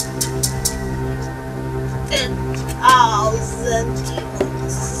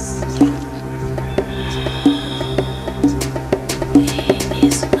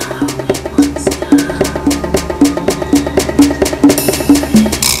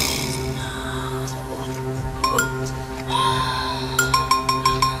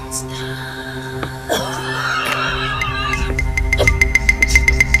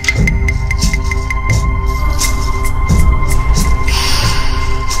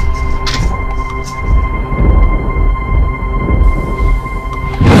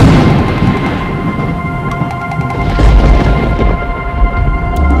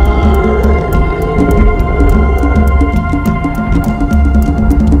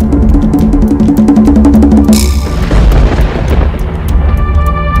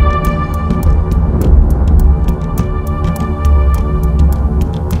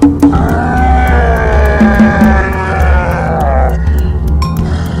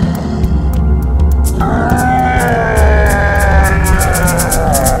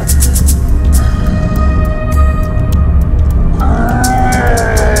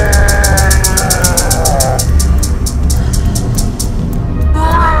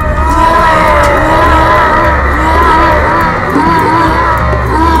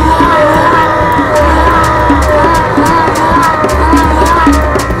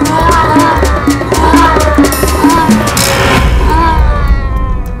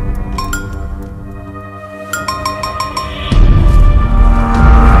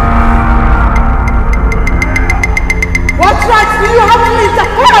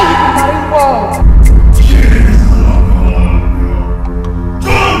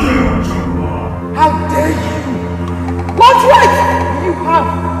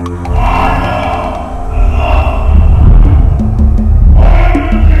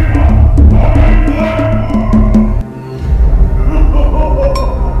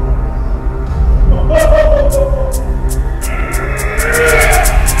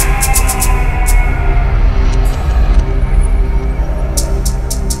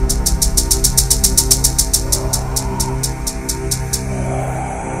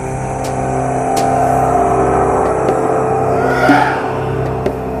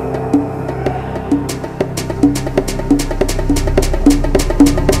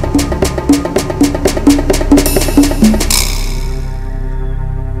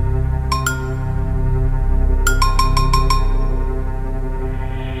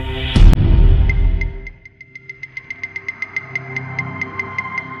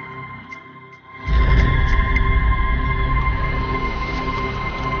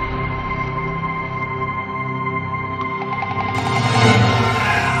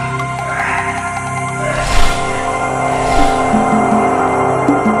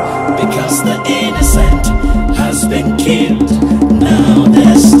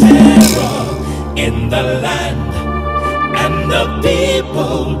 our land, and the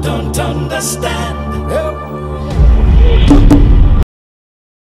people don't understand.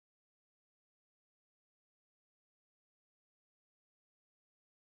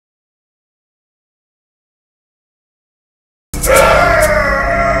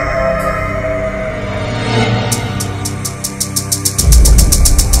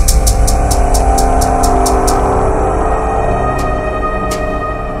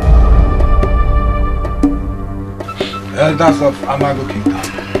 Elders of Amago Kingdom.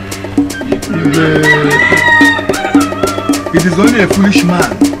 It is only a foolish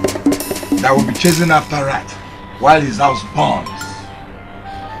man that will be chasing after rat while his house burns.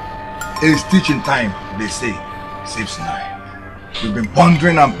 It is teaching time, they say, saves 9. We've been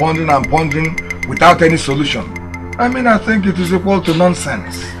pondering and pondering and pondering without any solution. I mean, I think it is equal to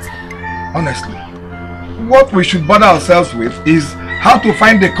nonsense. Honestly. What we should bother ourselves with is how to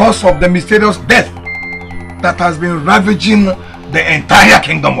find the cause of the mysterious death that has been ravaging the entire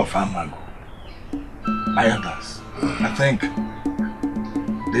kingdom of Amago. My elders, I think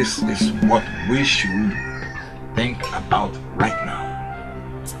this is what we should think about right now.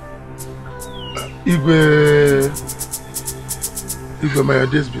 Igwe, may your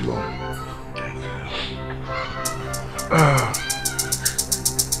days be long.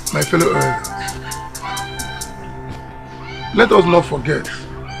 My fellow elders, let us not forget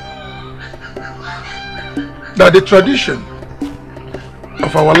that the tradition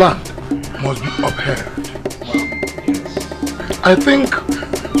of our land must be upheld. I think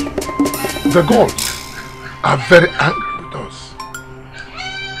the gods are very angry with us.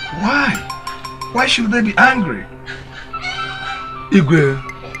 Why? Why should they be angry? Igwe,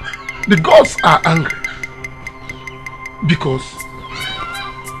 the gods are angry because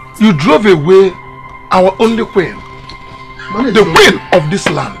you drove away our only queen, the queen of this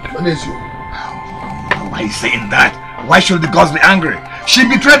land. Why are you saying that? Why should the gods be angry? She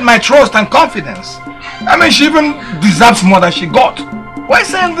betrayed my trust and confidence. I mean, she even deserves more than she got. Why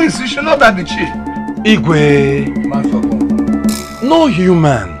saying this? You should know that the chief. Igwe, no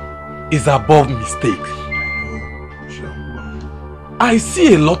human is above mistake. I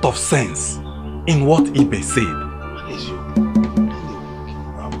see a lot of sense in what Ibe said.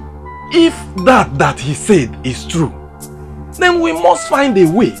 If that he said is true, then we must find a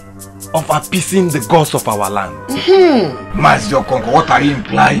way of appeasing the gods of our land. Master Okonko, what are you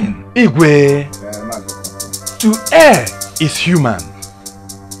implying? Igwe, to err is human.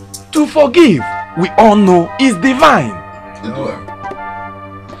 To forgive, we all know, is divine.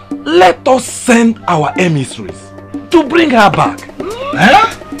 Let us send our emissaries to bring her back.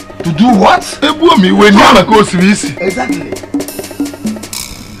 To do what? Exactly.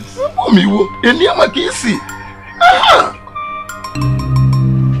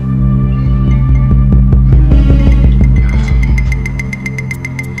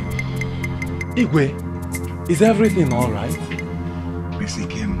 Igwe, is everything alright?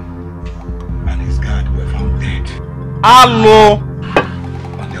 Bisikim and his guard were found dead. Hello!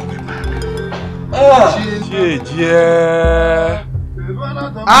 On their way back.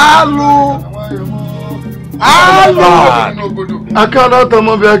 Hello! Akana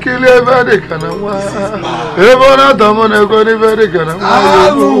tomo bi akili evade kana wa. Ebona tomo ne go ni evade kana wa.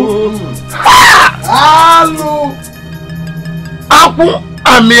 Hello! Aku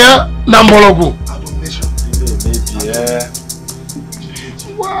amia na mbologo.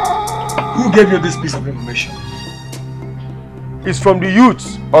 Who gave you this piece of information? It's from the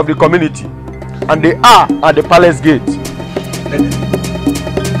youths of the community, and they are at the palace gate.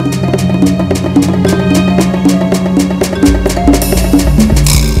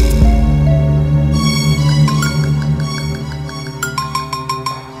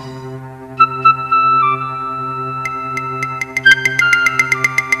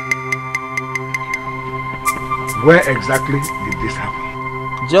 Where exactly did this happen?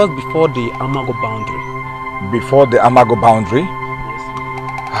 Just before the Amago boundary. Before the Amago boundary?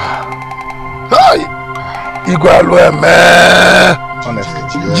 Hi! Igwe alwe me. Honestly.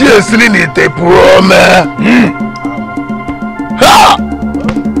 Jesli ni te pro me. Ha!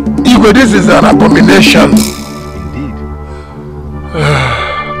 Igwe, this is an abomination. Indeed.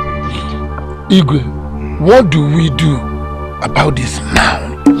 Igwe, what do we do about this now?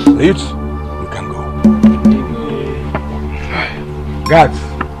 Youths, you can go. Guards.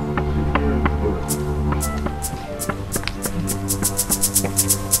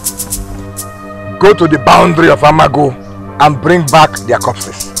 Go to the boundary of Amago and bring back their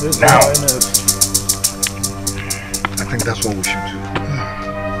corpses. Yes, now. I think that's what we should do.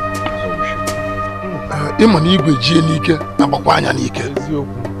 That's what we should do. Igwe jie n'ike na gbakwa anya n'ike.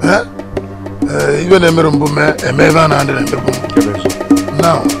 Even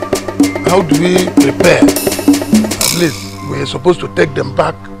now, how do we prepare? At least we're supposed to take them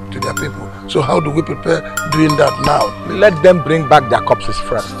back to their people. So how do we prepare doing that now? Let them bring back their corpses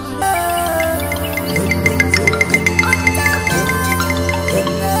first.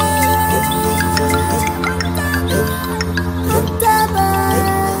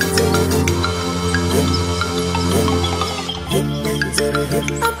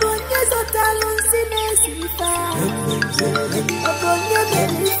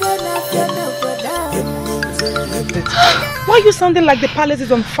 Why are you sounding like the palace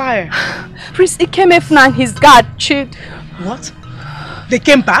is on fire? Prince Ikemefuna and his guard chewed. What? They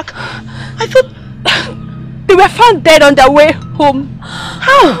came back? I thought they were found dead on their way home.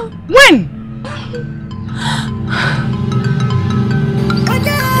 How? When?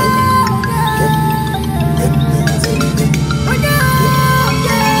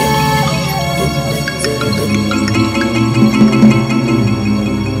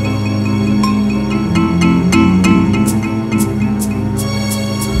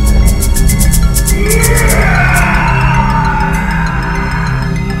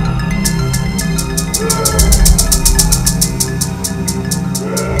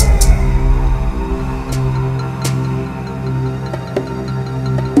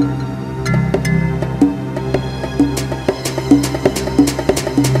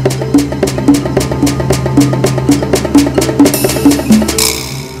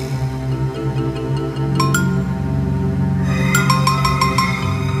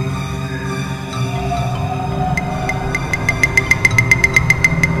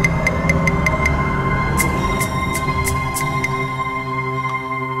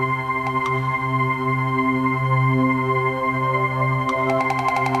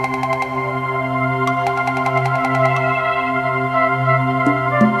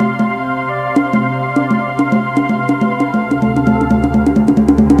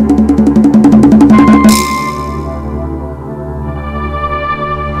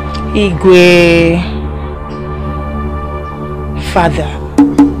 Igwe, Father,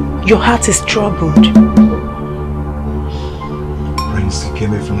 your heart is troubled. Prince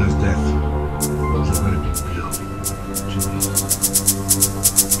Ikemefuna's death was a very big blow.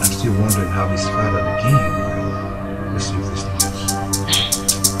 I'm still wondering how his father, the king, received this news.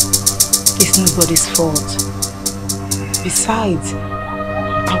 It's nobody's fault. Besides,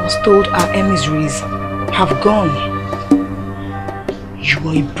 I was told our emissaries have gone. You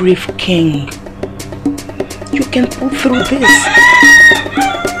are a brave king. You can pull through this.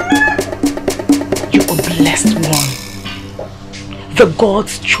 You are a blessed one. The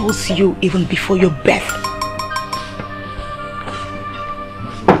gods chose you even before your birth.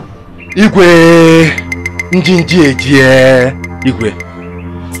 Igwe,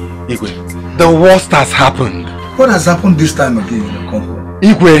 the worst has happened. What has happened this time again in the Congo?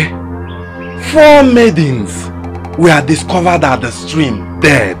 Igwe, 4 maidens were discovered at the stream,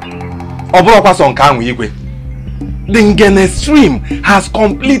 dead. The Ngene stream has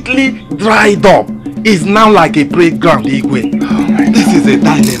completely dried up. It's now like a playground, Igwe. This is a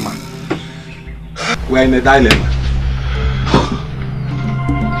dilemma. We're in a dilemma.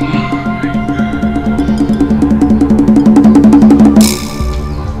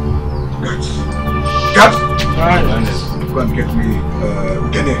 Go and get me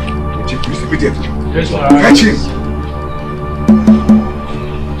Gene, the chief priest, immediately. Yes, catch him.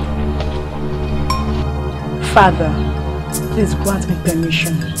 Father, please grant me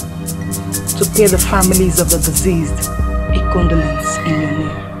permission to pay the families of the deceased a condolence in your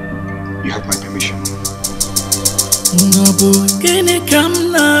name. You have my permission.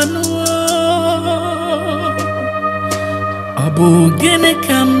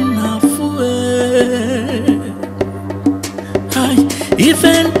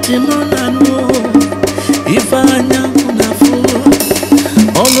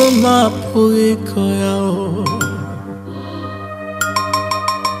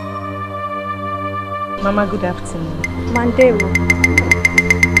 Mama, good afternoon. Mandela.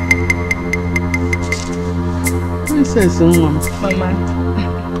 Princess Mama. Mama.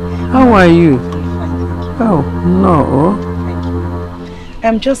 How are you? Oh, no.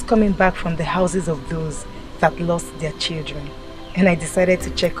 I'm just coming back from the houses of those that lost their children. And I decided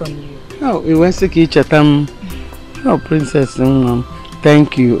to check on you. Oh, we went to Kichatam. Oh, Princess Mama.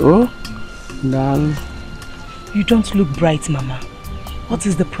 Thank you. Oh, darling. You don't look bright, Mama. What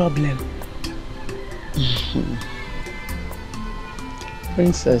is the problem?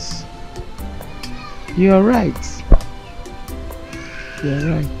 Princess, you're right. You're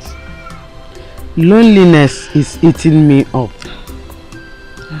right. Loneliness is eating me up.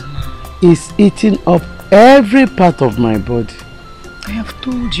 is eating up every part of my body. I have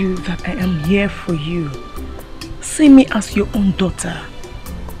told you that I am here for you. See me as your own daughter.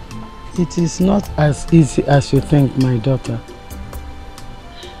 It is not as easy as you think, my daughter.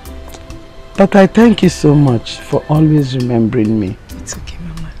 But I thank you so much for always remembering me. It's okay,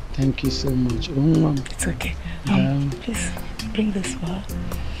 Mama. Thank you so much. It's okay. Please bring this for her.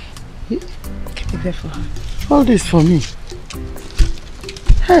 Keep it there for her. All this for me.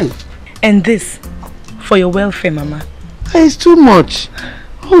 Hey. And this for your welfare, Mama. Hey, it's too much.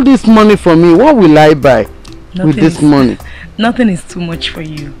 All this money for me, what will I buy with this money? Nothing is too much for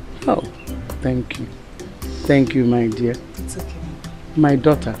you. Oh, thank you. Thank you, my dear. It's okay. My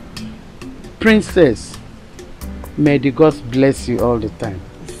daughter, Princess, may the gods bless you all the time.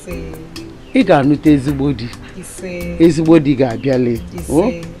 He got no ezibodi. Ezibodi ga biale.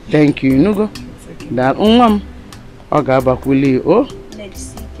 Oh, thank you. No go. That Oga bakwili. Oh.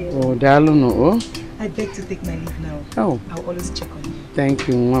 Oh, dalu no. Oh. I beg to take my leave now. Oh. I'll always check on you. Thank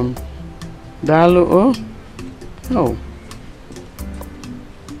you, Mom. Dalu. Oh. Oh.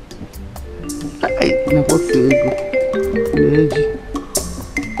 Ay, na kwa ego. Neji.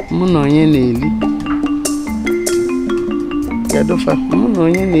 Muna onye na-eli. Yadofa, muna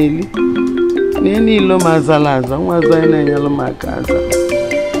onye na-eli. Neni ilo mazala aza, nwaza ina nyalo makaza.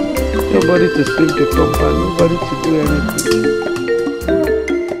 Nobody to sweep the compound, nobody to do anything.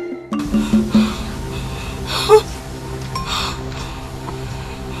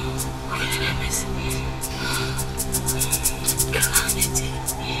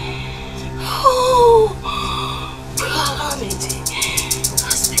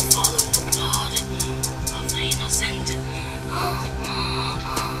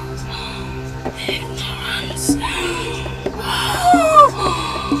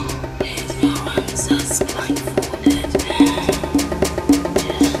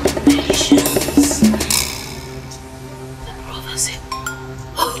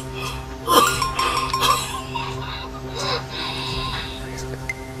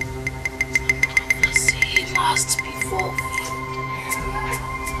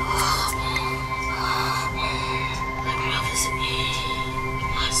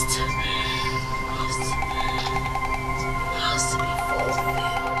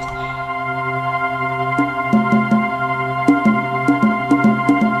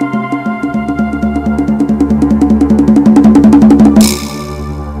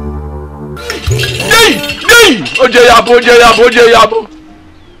 Oje yabo.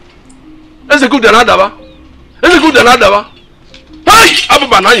 Ese ku de nada ba. Ese ku de nada ba. Hey,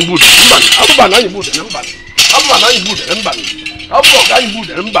 abuba na yin boot. Abuba na yin boot na mban. Abuba na yin boot na mban. Abuba ga yin boot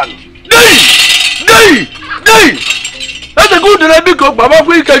na mban. Dey. Ese ku de na bi ko baba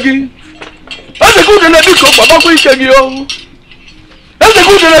ku ikegi. Ese ku de na bi ko baba ku ikegi o. Ese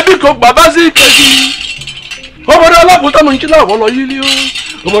ku de na bi ko baba si ikegi. Obodo alaputa mo nchila wolo yili o.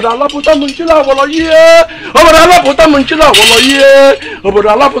 Obodo alaputa mo nchila wolo ye. Obodo alaputa mo nchila wolo ye. Obodo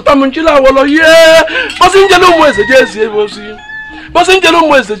alaputa mo nchila wolo ye. Basinjelo mo eseje ebosi. Basinjelo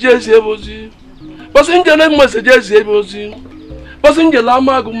mo eseje ebosi. Basinjelo mo eseje ebosi. Basinjelo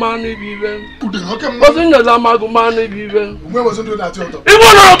amagu manu bibe. Basinjelo amagu manu bibe. Where was do that yoto?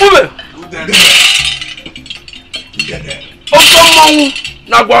 Iwo na bube. Okomo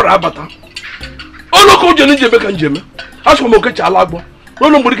na gwara abata. Oloko jeni jebe kan jeme. Aso mo ke chala agbo.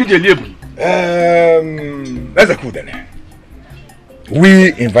 Rolo mbori ke jeli ebu. That's a cool then.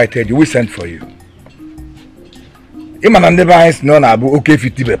 We invited you, we sent for you. Iman and never is known abu okay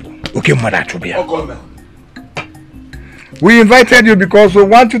 50 people. Okay, mother to be. We invited you because we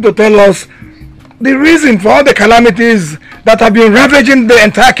want you to tell us the reason for all the calamities that have been ravaging the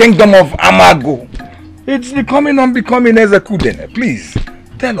entire kingdom of Amago. It's becoming unbecoming as a kuden. Please,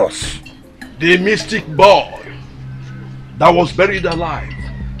 tell us. The mystic boy that was buried alive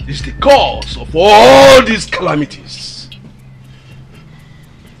is the cause of all these calamities.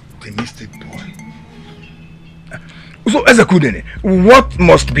 The mystic boy. So, as a kuden, what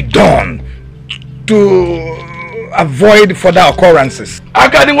must be done to avoid further occurrences?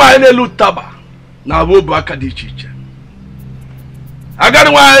 Agadi wa ene lutaba na bobu akadi chiche. Agadi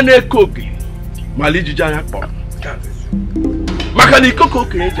wa ene kogi maliji janya kpo. Makani ikoko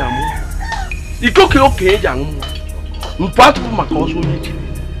ke jamu. Ikoke oke jamu. Mpatu maka oso yichi.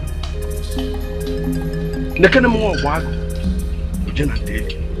 Nekene mo ogwago. Oje na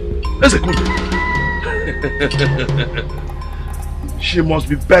teki. Ese good. She must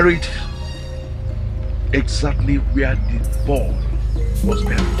be buried exactly where the boy was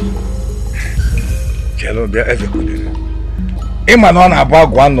buried. Chelo bia eze good. Imana na aba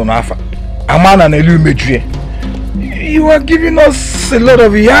agwa no na afa. Amana na elu medue. You are giving us just a lot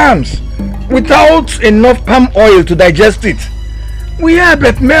of yams without enough palm oil to digest it. We are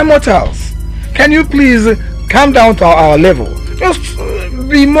but mere mortals. Can you please calm down to our level? Just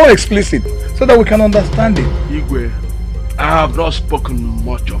be more explicit so that we can understand it. Igwe, I have not spoken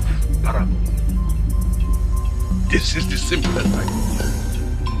much of parable. This is the simplest I can do.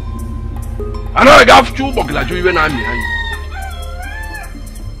 I know I have two boglajo even I'm behind.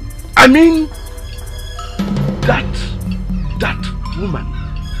 I mean that woman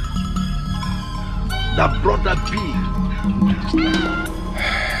that brought that bee into this life.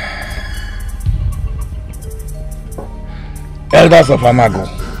 Elders of Amago,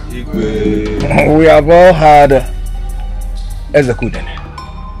 we have all heard Ezekuden.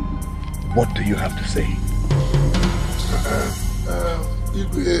 What do you have to say?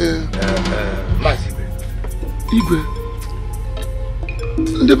 Igwe,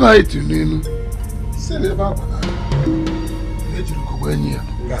 ndị be anyị tiri n'elu si n'ebe akwa na ejiri kogbo enyi ya.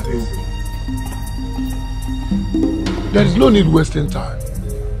 There is no need wasting time.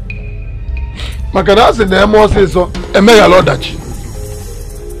 Maka na asị na eme ọsịsọ emeghala ọdachi.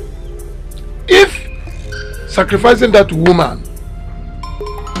 If sacrificing that woman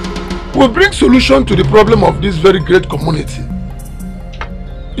will bring solution to the problem of this very great community,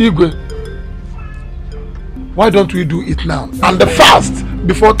 Igwe, why don't we do it now and the fast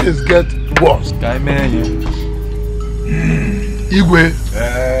before things get worse? Igwe,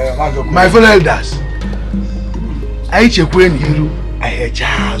 my fellow elders, I chekwe n'iru, I hecha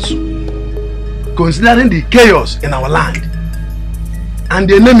azụ. Considering the chaos in our land and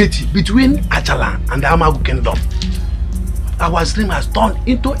the enmity between Achala and the Amagu kingdom, our stream has turned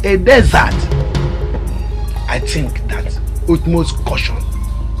into a desert. I think that utmost caution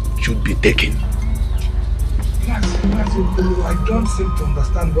should be taken. I don't seem to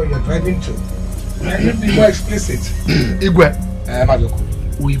understand where you're driving to. Can you be more explicit? Igwe,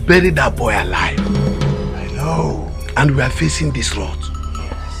 we buried that boy alive. I know. And we are facing this road.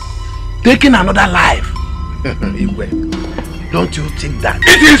 Taking another life. Igwe, don't you think that?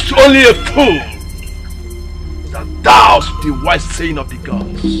 It is only a fool that doubts the wise saying of the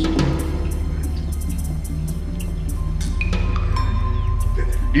gods.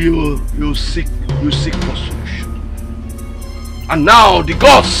 You seek for solution. And now the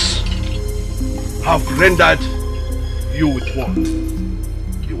gods have rendered you with one,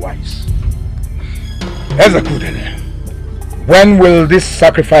 the wise. Ezekuden, when will this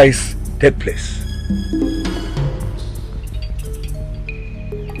sacrifice take place?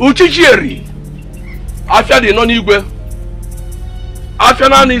 Uchichieri, after the non-Igwe, after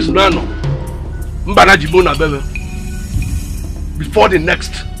Nani is Nano, Mbana Jibona Bebe, before the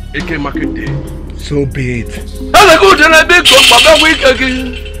next AK market day. So be it. That's a good and a big cook, Baba week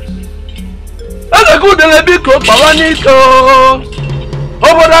again. That's a good and a big cook, Baba Nico.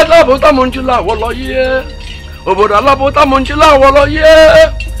 Over that Labota Monchula, Wallo ye. Over the Labota Monchula, Wallo ye.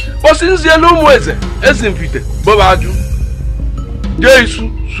 But since the Lumweze, as invited, Bobaju, Jesu,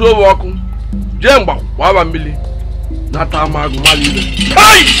 so walking, Jemba, Wabamili, Nata Magu Mali.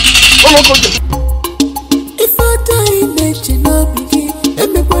 Hey! If I die, nature no begin.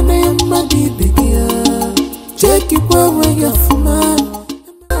 Everybody am madi begin. Check it where you're from.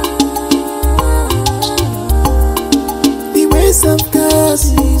 The ways of God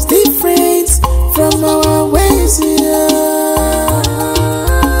is different from our ways here.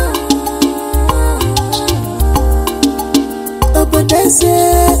 Obodese,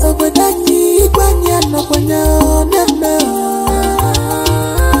 obodani, kwanya no kwanya no.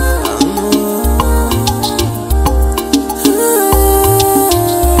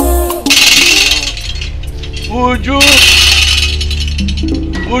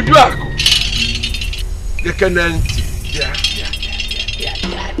 Uju ako. The cananti.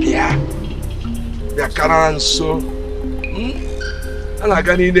 Yeah. The cananso. And I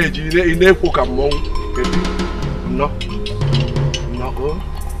can in a book among. No.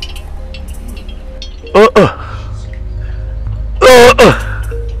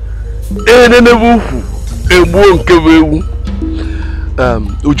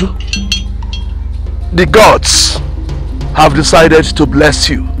 Uju, the gods have decided to bless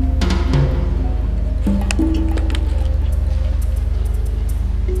you.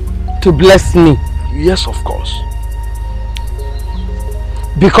 To bless me? Yes, of course.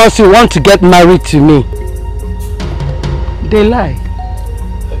 Because you want to get married to me. They lie.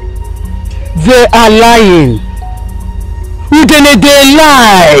 They are lying. They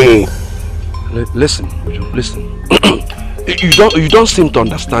lie. Listen, listen. You don't seem to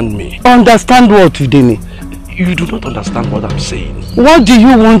understand me. Understand what, Udene? You do not understand what I'm saying. What do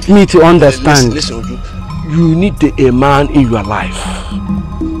you want me to understand? Listen, you need a man in your life.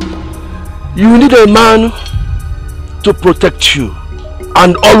 You need a man to protect you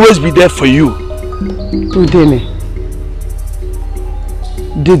and always be there for you. Udene,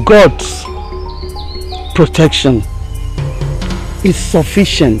 the God's protection is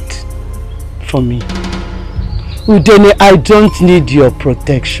sufficient for me. Udene, I don't need your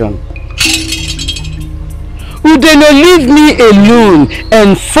protection. Udene, leave me alone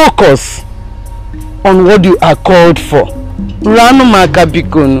and focus on what you are called for. Ranu maka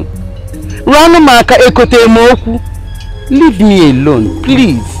bikonu. Ranu maka ekote moku. Leave me alone,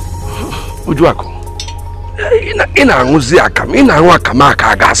 please. Ujuako. Ina anguzi akam. Ina angu akam aka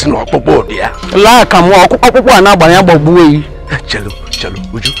agasi no okpopo dia. La akam okpopo anagba ya gbogbuwe yi. Chelo,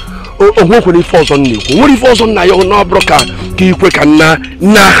 Uju. Onwo ko ni force on neku. Wo ni force on na yo na broka ki ikwe ka na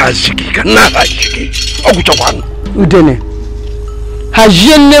hajiki ka na hajiki. Oguchokwan. Udene.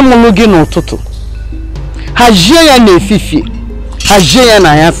 Hajie nne munu gi n'ụtụtụ. Hajie ya n'efifie. Hajie ya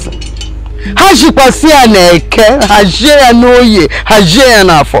na yasa. Hajikwasi ya n'eke, hajie ya n'oye, hajie ya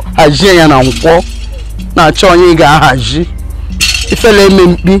n'afọ, hajie ya na nkwọ. Na-achọ onye ga-ahaji. Ifele eme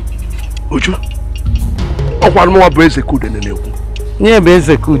mkpi. Uju. Ọkwa nwa bụ eze Kudene na-ekwu. Nye bụ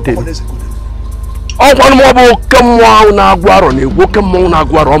eze Kudene. Ọkwa nwa bụ oke mmụọ na-agwụ arọ na-ekwu, oke mmụọ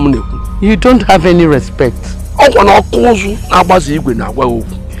na-agwụ arọ m na-ekwu. You don't have any respect. Ọkwa na ọkụ ụzụ na-agbazi igwe na-agwa okwu.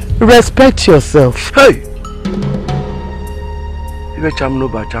 Respect yourself. Hey! Ibecha m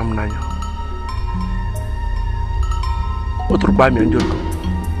n'obe acha m n'anya.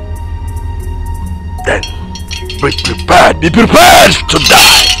 Then be prepared to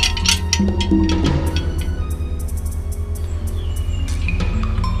die.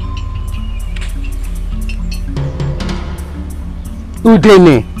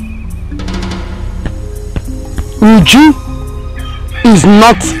 Udene, Uju is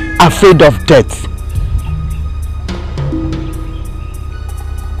not afraid of death.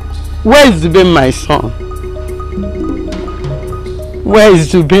 Where is Zubby, my son? Where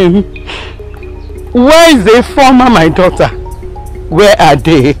is Zubby? Where is the former my daughter? Where are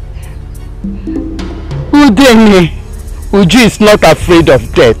they? Udene, Uju is not afraid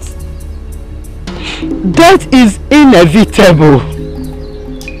of death. Death is inevitable.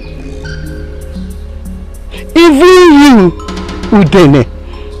 Even you, Udene,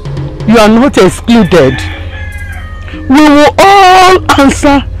 you are not excluded. We will all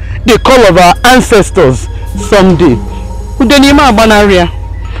answer the call of our ancestors someday. Udene ma banaria,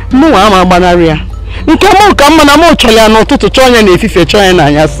 mu ama banaria. Nke mo ka mma na mo chole an ụtụtụ chọnye na efife chọnye na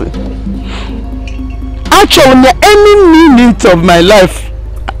anyasị. Actually, any minute of my life,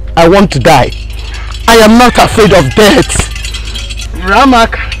 I want to die. I am not afraid of death.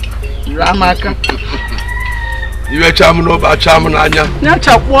 Ramaka. Ibecha m n'obe acha m n'anya.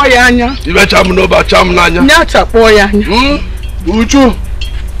 Nyachapụọ ya anya. Ibecha m n'obe acha m n'anya. Nyachapụọ ya anya. Uju.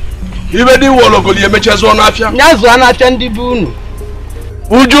 Ibe di wologoli emechezo n'afia. Nyazo n'afia ndị bụ unu.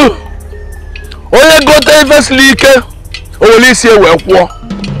 Uju. Onye gote ife sili ike, oweli isi ewe kwụọ.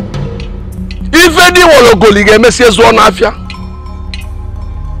 Ife di wologoli ga-emesi ezo n'afia.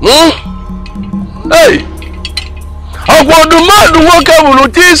 Hey! Ọgwụ ọdụmadụ nwoke bụrụ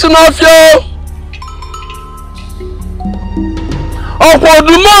tisi n'afia. Ọgwụ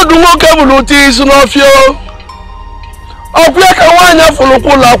ọdụmadụ nwoke bụrụ tisi n'afia. Ọgwụ ya ka nwaanyị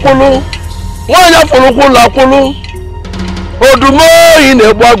afụlụkwụlụ akwụlụ. Nwaanyị afụlụkwụlụ akwụlụ. Odumo yi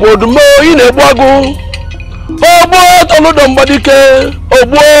na-egbu agụ, odumo yi na-egbu agụ. Ogbo ọtọlụdọ mgbadike,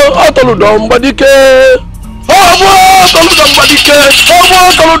 ogbo ọtọlụdọ mgbadike. Ogbo ọtọlụdọ mgbadike, ogbo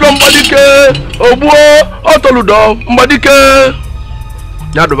ọtọlụdọ mgbadike, ogbo ọtọlụdọ mgbadike.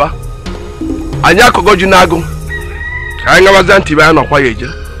 Nyaduba. Anyị akọgọ ji n'agụ. Ka anyị ngawaza ntị be anyị nọkwa ya eje.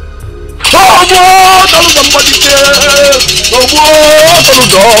 Ogbo ọtọlụdọ mgbadike, ogbo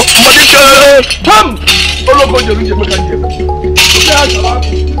ọtọlụdọ mgbadike. Tam! Oloko jeru je meka nje. Oke asala.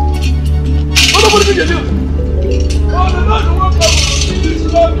 Oloko je je. Ona na no waka.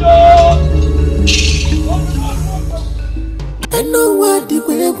 Eno wa di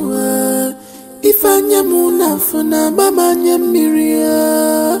kwegwa. Ifanya muna funa mama nye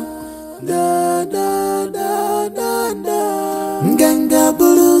miria. Da da da da da. Nganga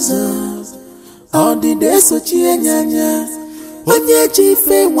bluza. Odi deso chienya. Onye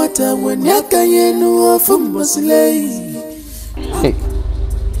chife nwata wenye aka yenu ofu mbosilei.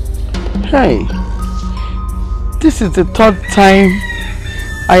 Hey, this is the third time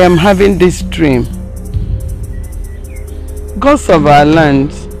I am having this dream. Gods of our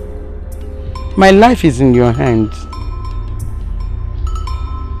land, my life is in your hands.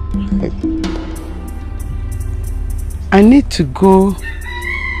 I need to go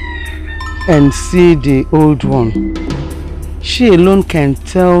and see the old one. She alone can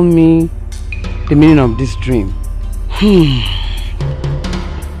tell me the meaning of this dream.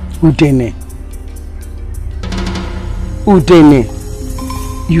 Udene. Udene,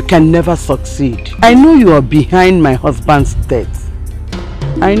 you can never succeed. I know you are behind my husband's death.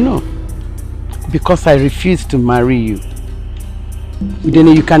 I know. Because I refuse to marry you.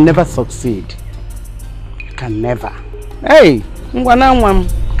 Udene, you can never succeed. You can never. Hey,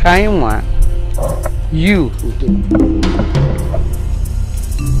 you, Udene.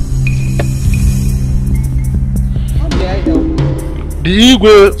 The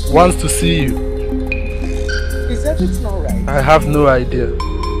Igwe wants to see you. Is everything alright? I have no idea.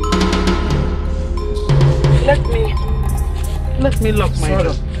 Let me lock my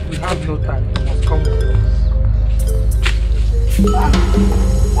door. We have no time. You must come with us.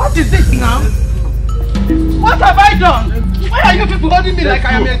 What is this now? What have I done? Why are you people holding me like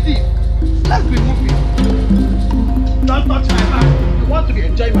I am a thief? Let's be moving. Don't touch my back. You want to be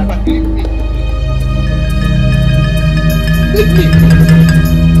enjoying my back? Leave me. Leave me.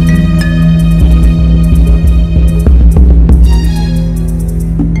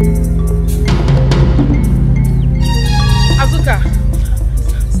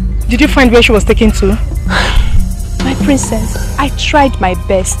 Did you find where she was taken to? My princess, I tried my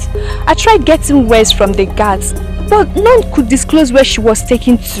best. I tried getting words from the guards, but none could disclose where she was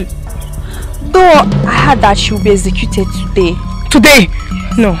taken to. Though I heard that she will be executed today. Today?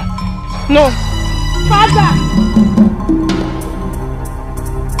 No. No. Father!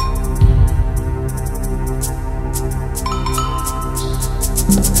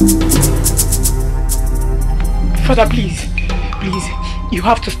 Father, please. Please. You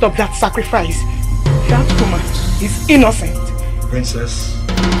have to stop that sacrifice. That woman is innocent. Princess,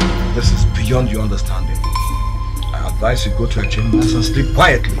 this is beyond your understanding. I advise you go to her chambers and sleep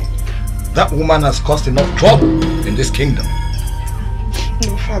quietly. That woman has caused enough trouble in this kingdom.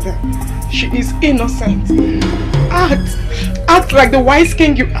 No, Father. She is innocent. Act like the wise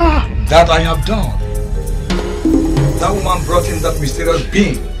king you are. That I have done. That woman brought in that mysterious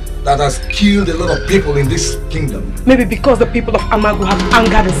being that has killed a lot of people in this kingdom. Maybe because the people of Amago have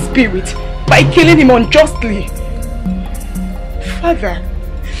angered the spirit by killing him unjustly. Father,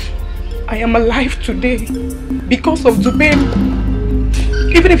 I am alive today because of Zubem.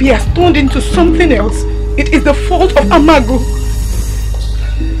 Even if he has turned into something else, it is the fault of Amago.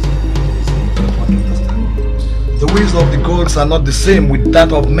 The ways of the gods are not the same with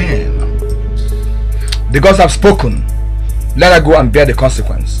that of men. The gods have spoken. Let her go and bear the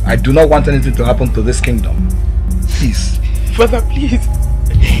consequence. I do not want anything to happen to this kingdom. Please. Father, please.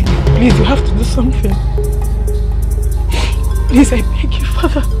 Please, you have to do something. Please, I beg you,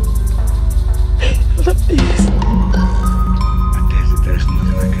 Father. Father, please. There's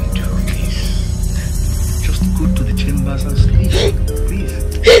nothing I can do, please. Just go to the chambers and sleep, please.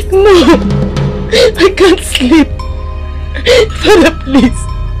 No, I can't sleep. Father, please.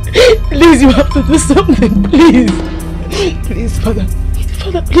 Please, you have to do something, please. Please, Father.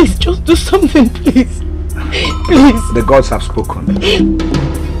 Father, please, just do something, please. Please. The gods have spoken.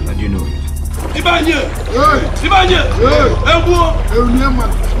 And you know it. Ibanye! Ibanye! Ewo!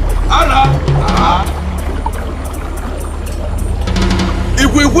 Ara!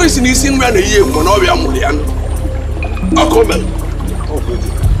 Igwe si n'isi nri a na-eyi ekwo na ọbịa mụrụ ya. Ọkụ mere.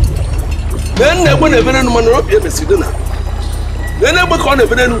 Na egbe na-ebere nu mana ọbịa emesidi na. Na egbe ka ọ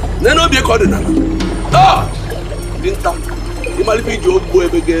na-ebere nu, na obi ka ọ dị na. Ah! Dinta. Imalipi ji ogbo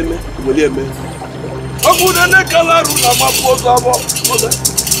ebe ga-eme, weli eme. Ọkụ na kalaru na mapu ọzọ abụọ.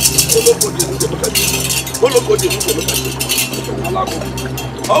 Oloko ji ndị bekati.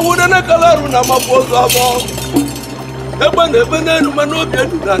 Ọkụ na kalaru na mapu ọzọ abụọ. Egbe na-ebe n'elu ma n'obi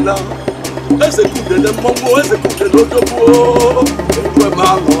edu n'ala. Eze kude na mmọnwụ, eze kude n'odogwu. Ekwe ma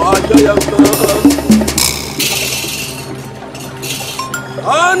alọ aja ya mma.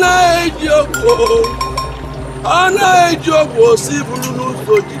 A na-eji ọgwụ osi bụrụ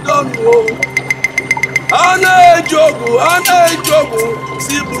n'ụzọ jide ọnụ. A na-eji ọgwụ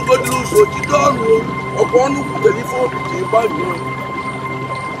si bụrụgodị n'ụzọ jide ọnụ. Ọkwa ọnụ kwutere ife obi ji gbanyụọ.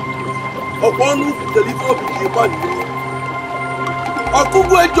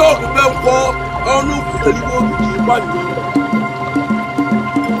 Ọkụgụ eji ọgwụ be nkwọ ọnụ kwutere ife obi ji gbanyụọ.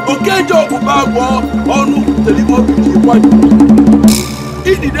 Oke eji ọgwụ be agwọ ọnụ kwutere ife obi ji gbanyụọ.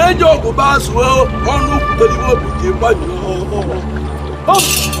 Idide eji ọgwụ be azụ ọnụ kwutere ife obi ji gbanyụọ.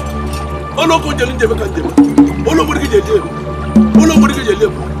 Oloko jeli njebe ka njebe. Oloko dike jeli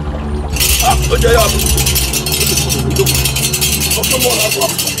ebe. Oje ya bụ. Ọkụ mọ na-agwa.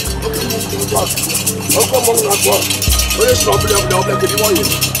 Onye sọrọ ọbụla ọbụla ọbụla gị n'iwe onye.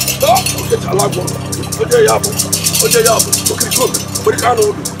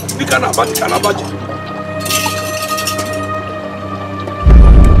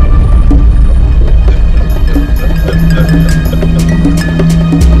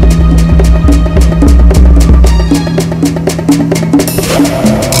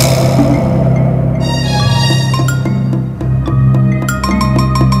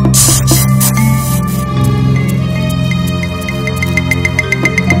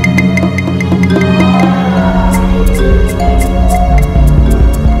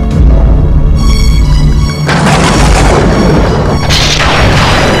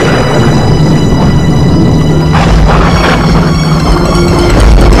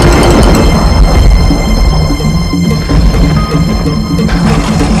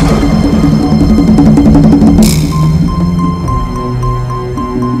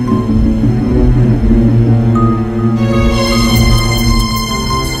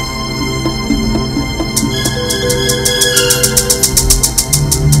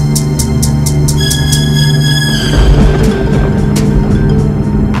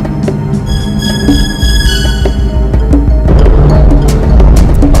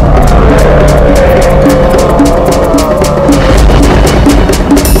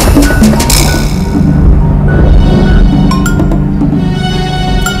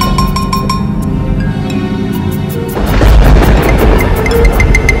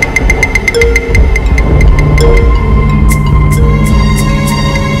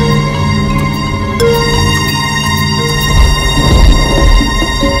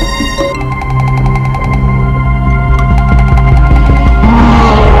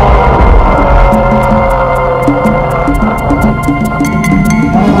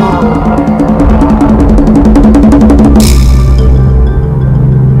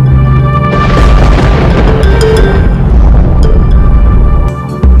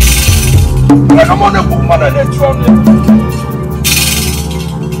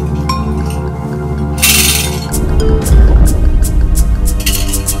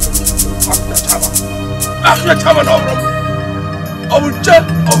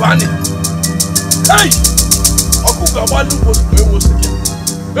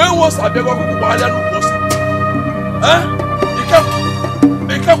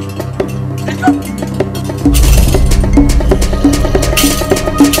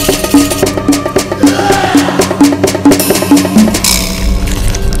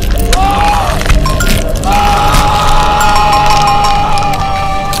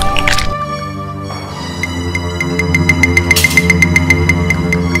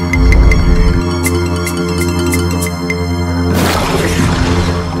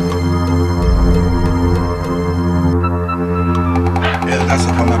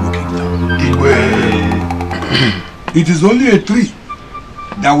 It is only a tree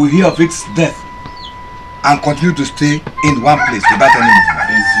that will hear of its death and continue to stay in one place without any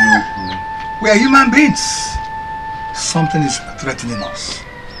movement. We are human beings. Something is threatening us.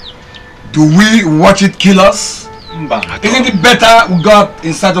 Do we watch it kill us? Isn't it better we got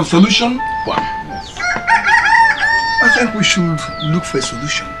in search of solution? I think we should look for a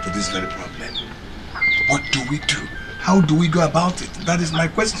solution to this very problem. What do we do? How do we go about it? That is my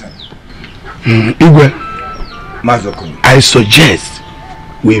question. Igwe, I suggest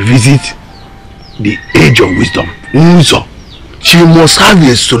we visit the age of wisdom. Nzo. She must have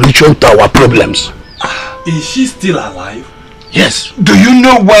a solution to our problems. Is she still alive? Yes. Do you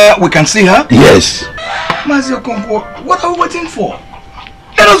know where we can see her? Yes. Maziokompo, what are we waiting for?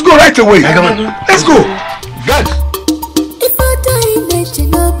 Let us go right away. Let's go. Guys.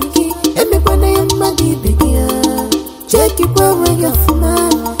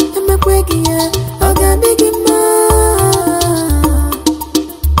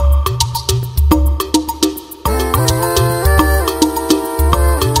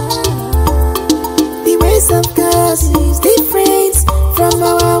 The ways of God is different from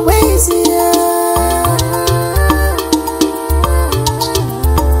our ways here.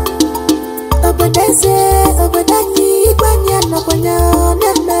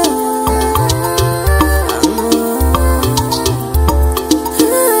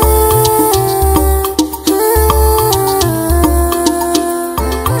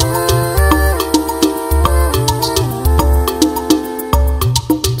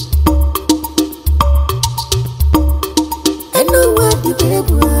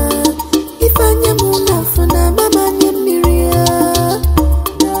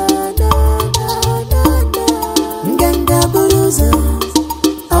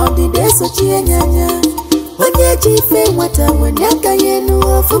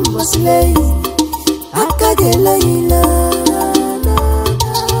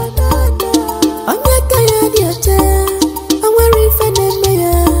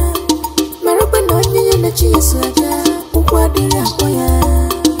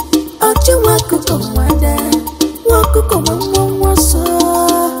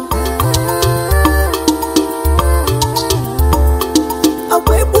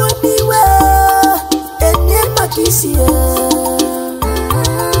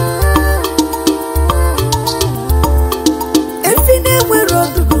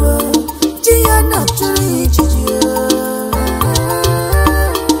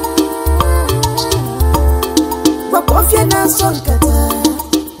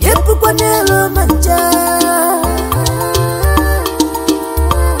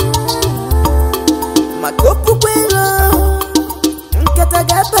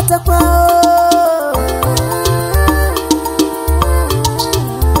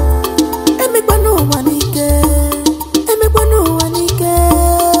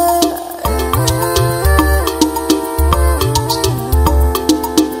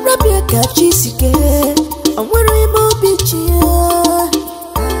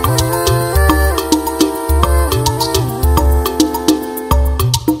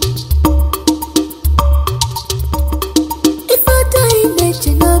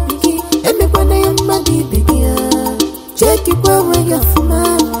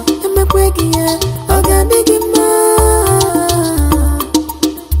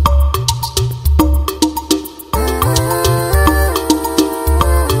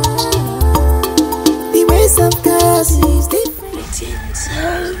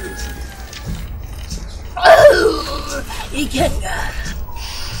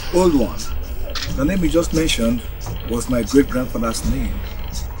 Old one, the name you just mentioned was my great-grandfather's name.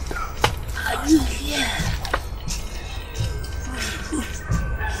 Are you here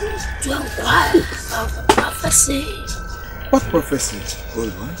to inquire about the prophecy? What prophecy,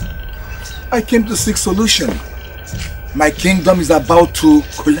 old one? I came to seek solution. My kingdom is about to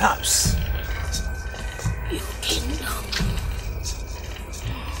collapse. Your kingdom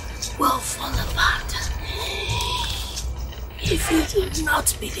will fall apart if you do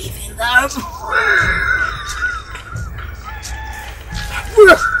not believe in them.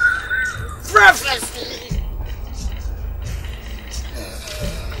 Prophecy.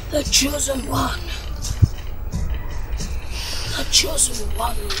 The chosen one. The chosen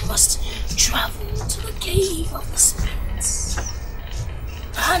one must travel to the cave of the spirits,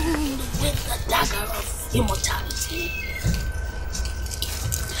 and with the dagger of immortality,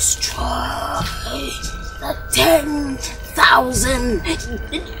 destroy the 10,000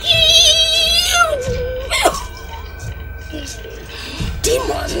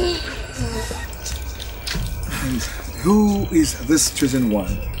 demon. And who is this chosen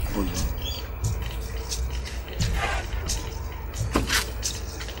one, old one?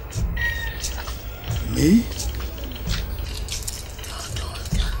 Me?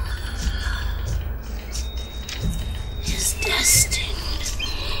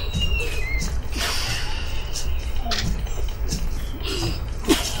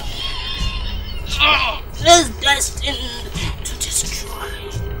 Is destined to destroy.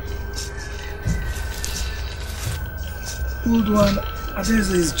 Old one,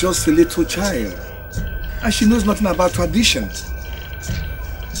 Adeza is just a little child, and she knows nothing about tradition.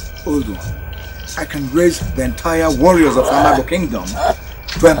 Old one, I can raise the entire warriors of Amago Kingdom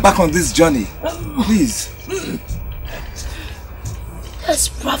to embark on this journey. Please. This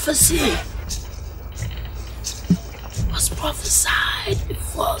prophecy was prophesied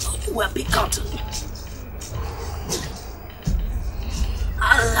before you were begotten.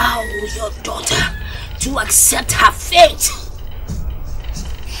 Allow your daughter to accept her fate.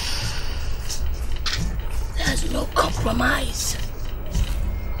 There's no compromise.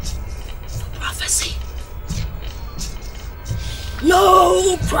 Prophecy.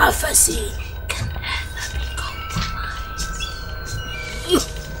 No prophecy can ever be compromised.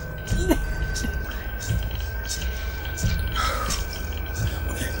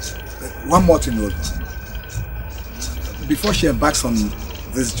 One more thing, old man. Before she embarks on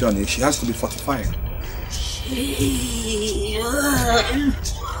this journey, she has to be fortified.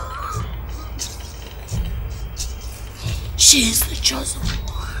 She is the chosen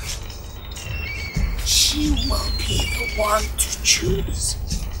one. She will be the one to choose.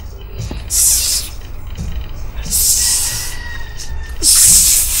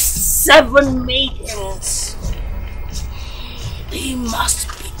 7 maidens. They must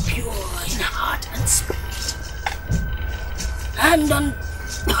be pure in heart and spirit, and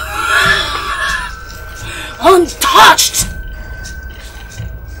untouched.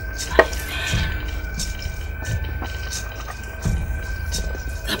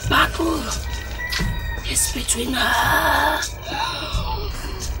 The battle is between her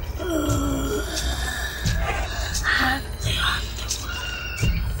and the underworld.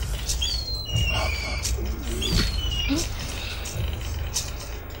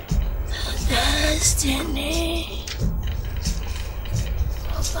 The destiny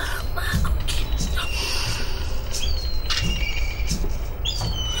of Amago Kingdom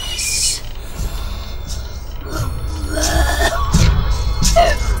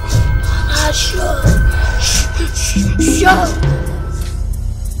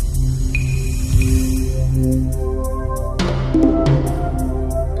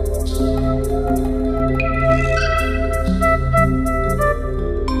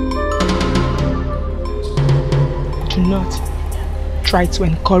try to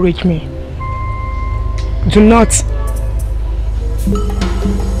encourage me. Do not.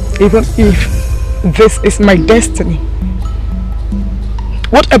 Even if this is my destiny.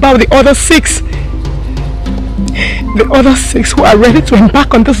 What about the other 6? The other 6 who are ready to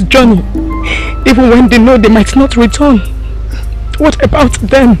embark on this journey, even when they know they might not return. What about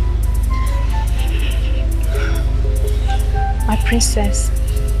them? My princess,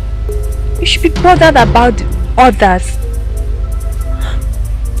 you should be bothered about the others.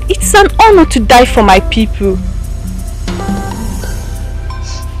 It's an honor to die for my people.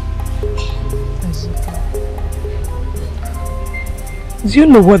 Do you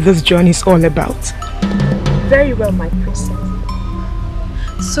know what this journey is all about? Very well, my princess.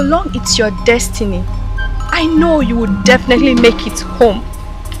 So long it's your destiny, I know you will definitely make it home.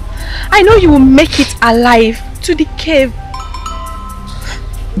 I know you will make it alive to the cave.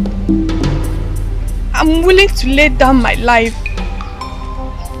 I'm willing to lay down my life.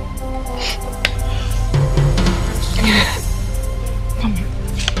 Come here.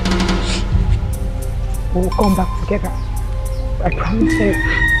 We will come back together. I promise you.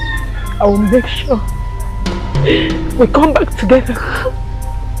 I will make sure we come back together.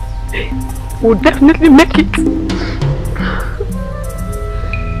 We'll definitely make it.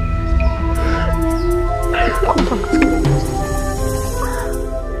 Come back together.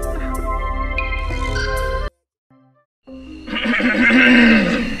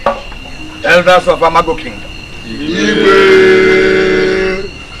 Elders of Amago Kingdom.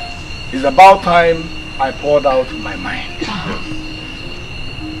 It's about time I poured out my mind.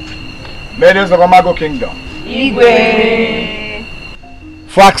 Maidens of Amago Kingdom.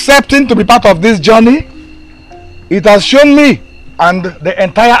 For accepting to be part of this journey, it has shown me and the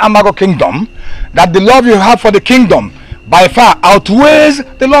entire Amago Kingdom that the love you have for the kingdom by far outweighs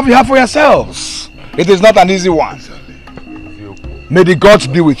the love you have for yourselves. It is not an easy one. May the gods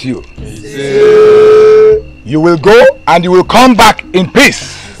be with you. You will go and you will come back in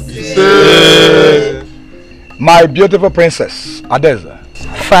peace. My beautiful princess, Adeza.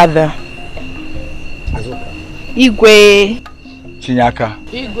 Father. Igwe. Chinyaka.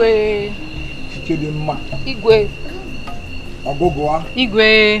 Igwe. Chidimma. Igwe. Ogogoa.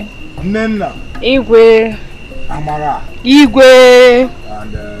 Igwe. Nena. Igwe. Amara. Igwe.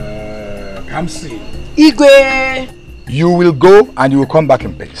 And Kamsi. Igwe. You will go and you will come back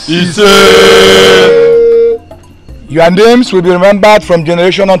in peace. Your names will be remembered from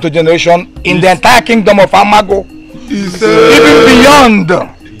generation unto generation in the entire kingdom of Amago. Even beyond.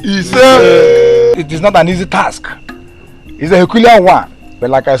 It is not an easy task. It's a Herculean one. But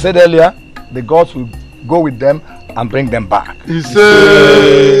like I said earlier, the gods will go with them and bring them back.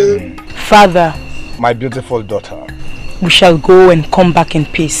 Father. My beautiful daughter. We shall go and come back in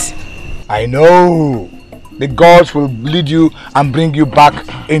peace. I know. The gods will lead you and bring you back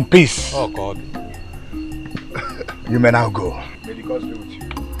in peace. Oh God. You may now go. May the gods be with you.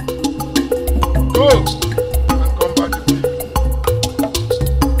 Go and come back in peace.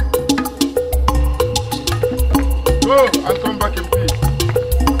 Go and come back in peace.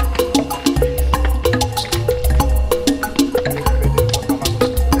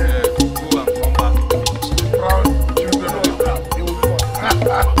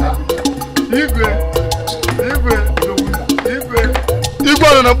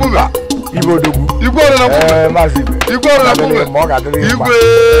 Igwe na buga. Igwe odogwu. Igwe na buga. Mazibe. Igwe na buga. Igwe.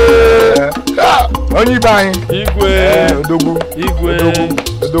 Onye ibe anyị. Igwe. Odogwu. Igwe.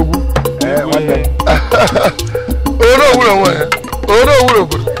 Odogwu. Nwanne. Oro wuro nwe. Oro wuro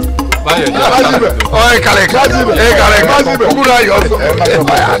buru. Mazibe. Oy kale. Mazibe. Kale. Mazibe. Ogura ayo so.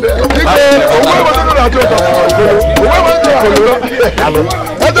 Igwe. Ogwe mo tunu na joto. Ogwe mo tunu na joto.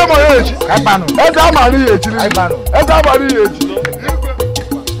 Ede mo yechi. Kaipanu. Ede amari yechi. Kaipanu. Ede amari yechi.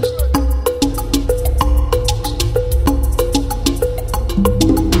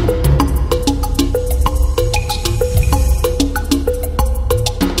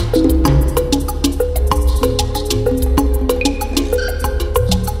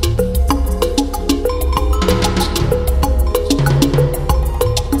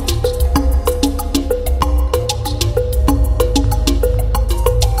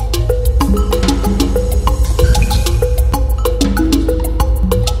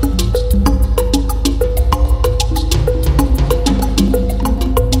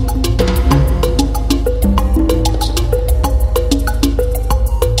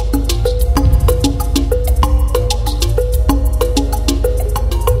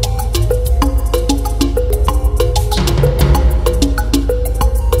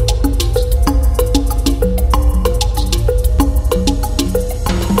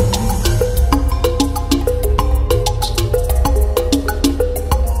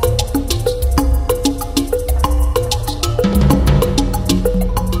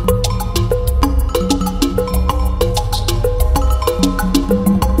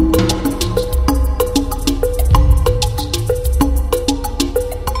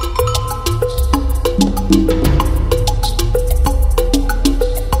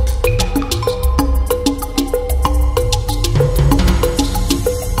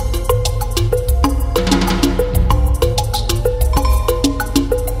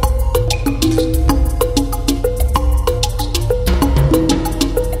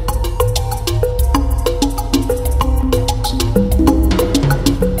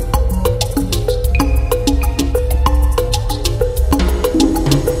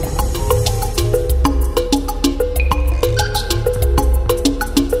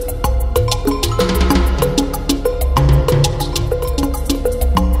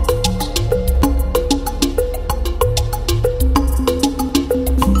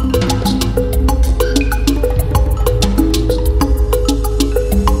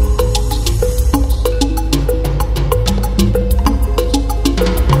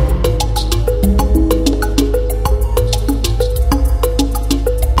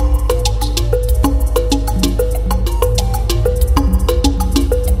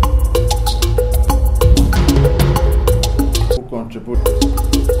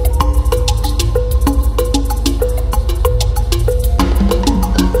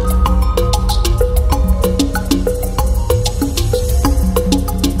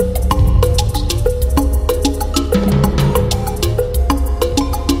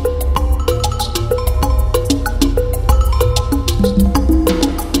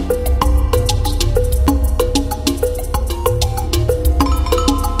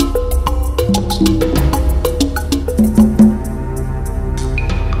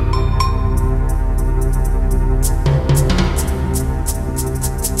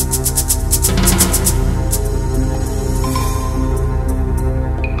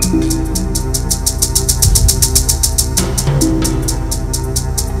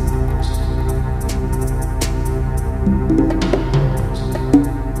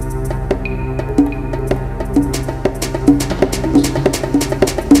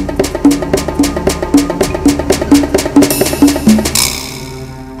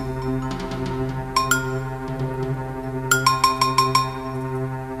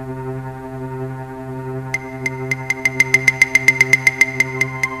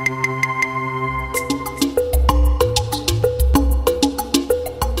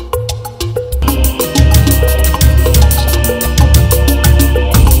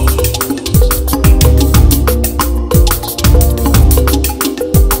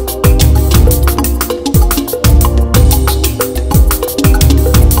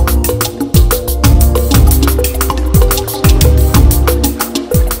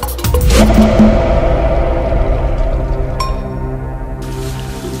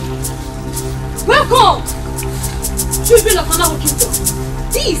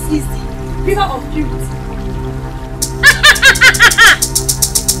 spirit.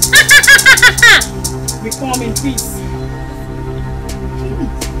 We come in peace. Please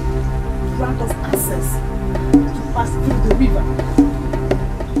grant us access to pass through the river.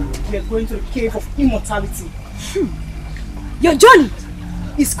 We are going to the cave of immortality. Your journey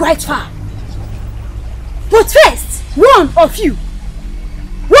is quite far. But first, one of you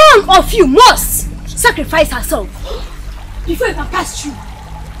must sacrifice herself before you can pass through.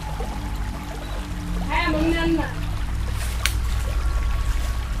 I am Onyenze.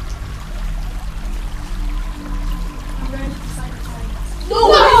 I'm ready to sacrifice. No!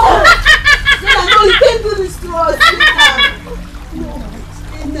 No, you can't do this to us.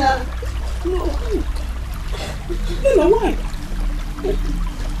 No, why?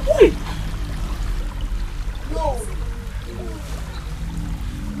 Why? No.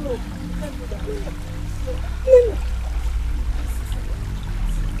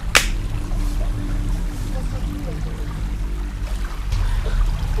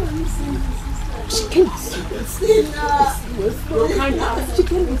 She can't see this. She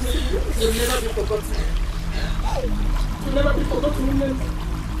can't be seen. You'll never be forgotten. You'll never be forgotten, remember.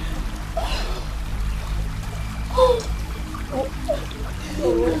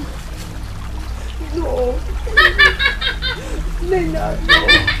 No. Nena, no.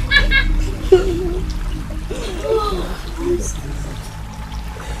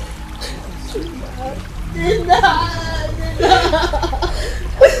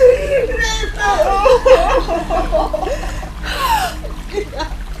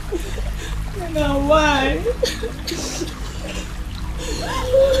 Nena, why?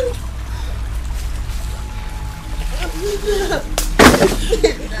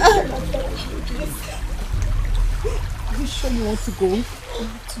 Are you sure you want to go? I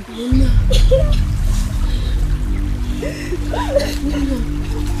want to go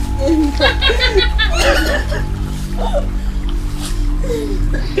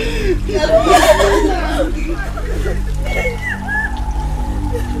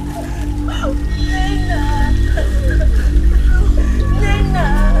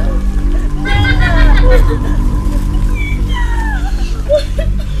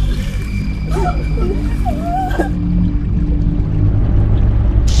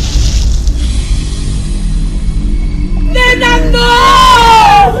Nena, no!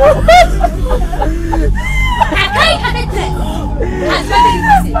 I can't have it there. I've read the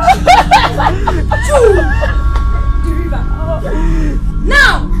message. To the river.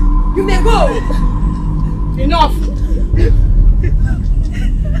 Now, you may go. Enough.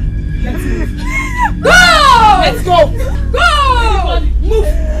 Let's move. Go!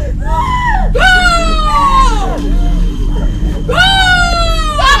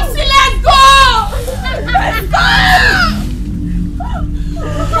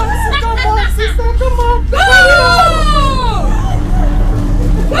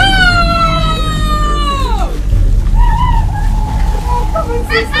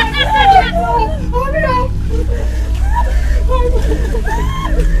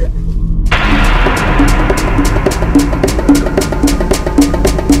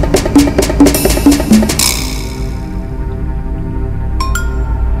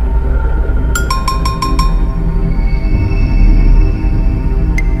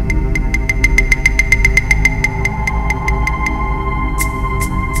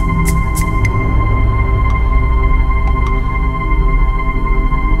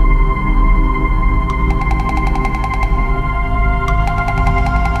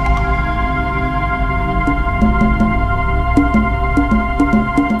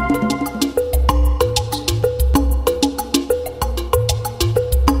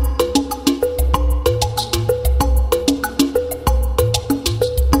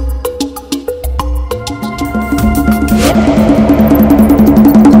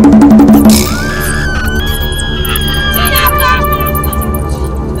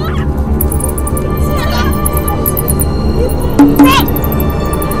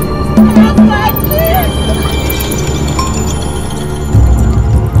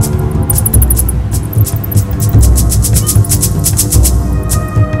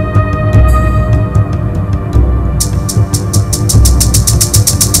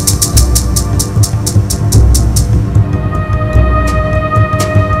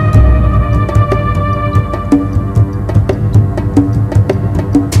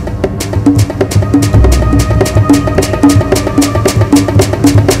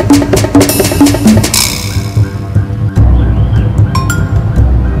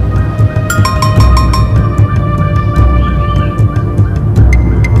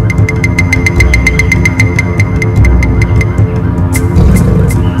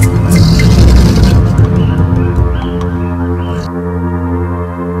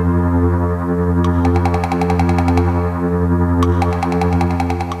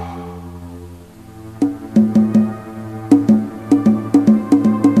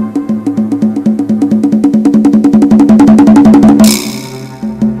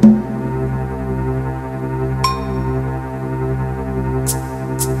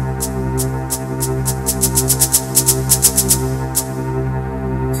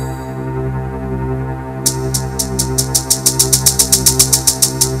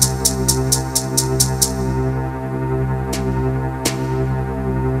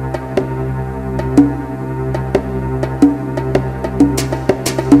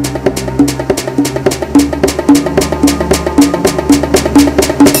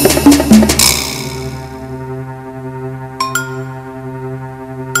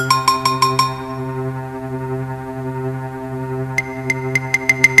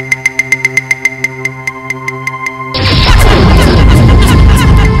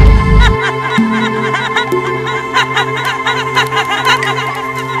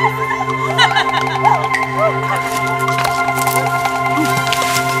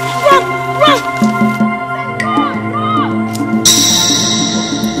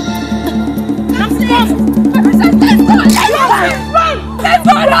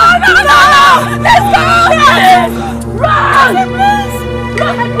 Let's go! Run!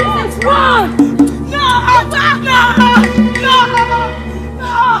 Run! Run! No! No!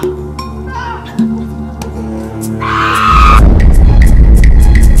 No!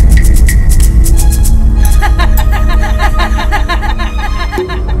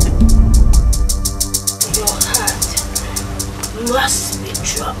 Your heart must be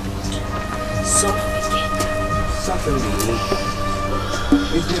troubled. So begin. Certainly.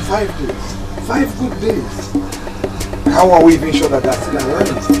 It's been 5 days. 5 good days. How are we even sure that that's still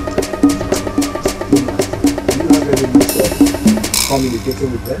alive? Do you have any means of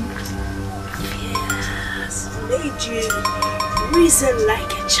communicating with them? Yes, made you reason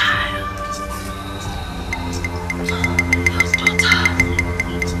like a child. Your daughter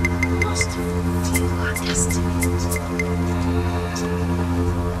must fulfill her destiny.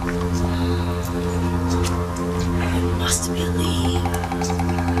 You must believe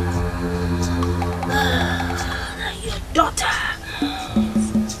that your daughter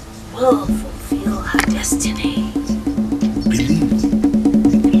will fulfill her destiny.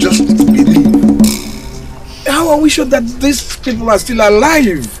 Just believe. How are we sure that these people are still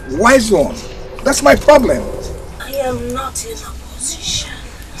alive? Wise one. That's my problem. I am not in a position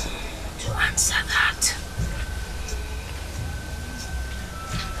to answer that.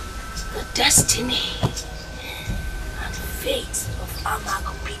 The destiny and fate of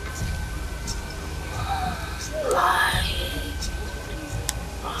Amago people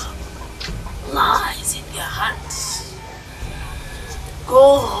lies in their hands.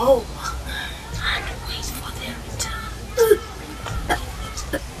 Go home and wait for their return.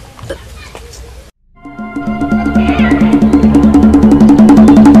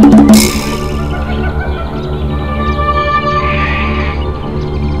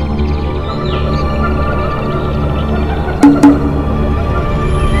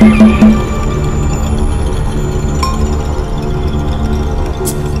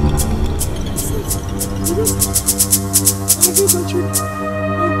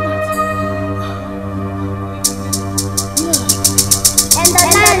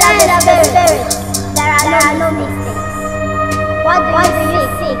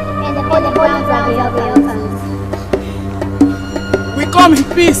 We come in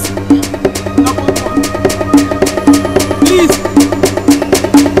peace. Please.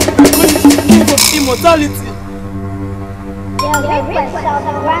 We are going to the cave of immortality. Your request shall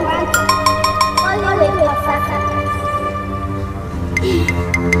be granted. Only wait for sacrifice.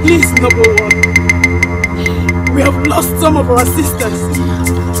 Please, noble one. We have lost some of our sisters.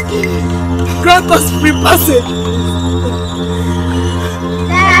 Grant us free passage.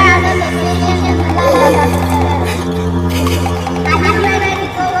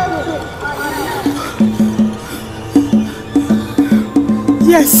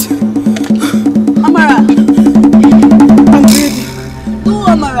 Yes. Amara. I'm ready. Who,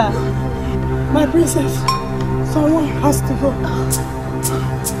 Amara? My princess. Someone has to go.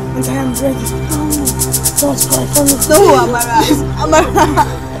 And I am ready. Don't cry for me. No, Amara. Amara.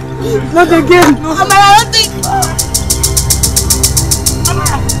 Not again. No. Amara, I don't think.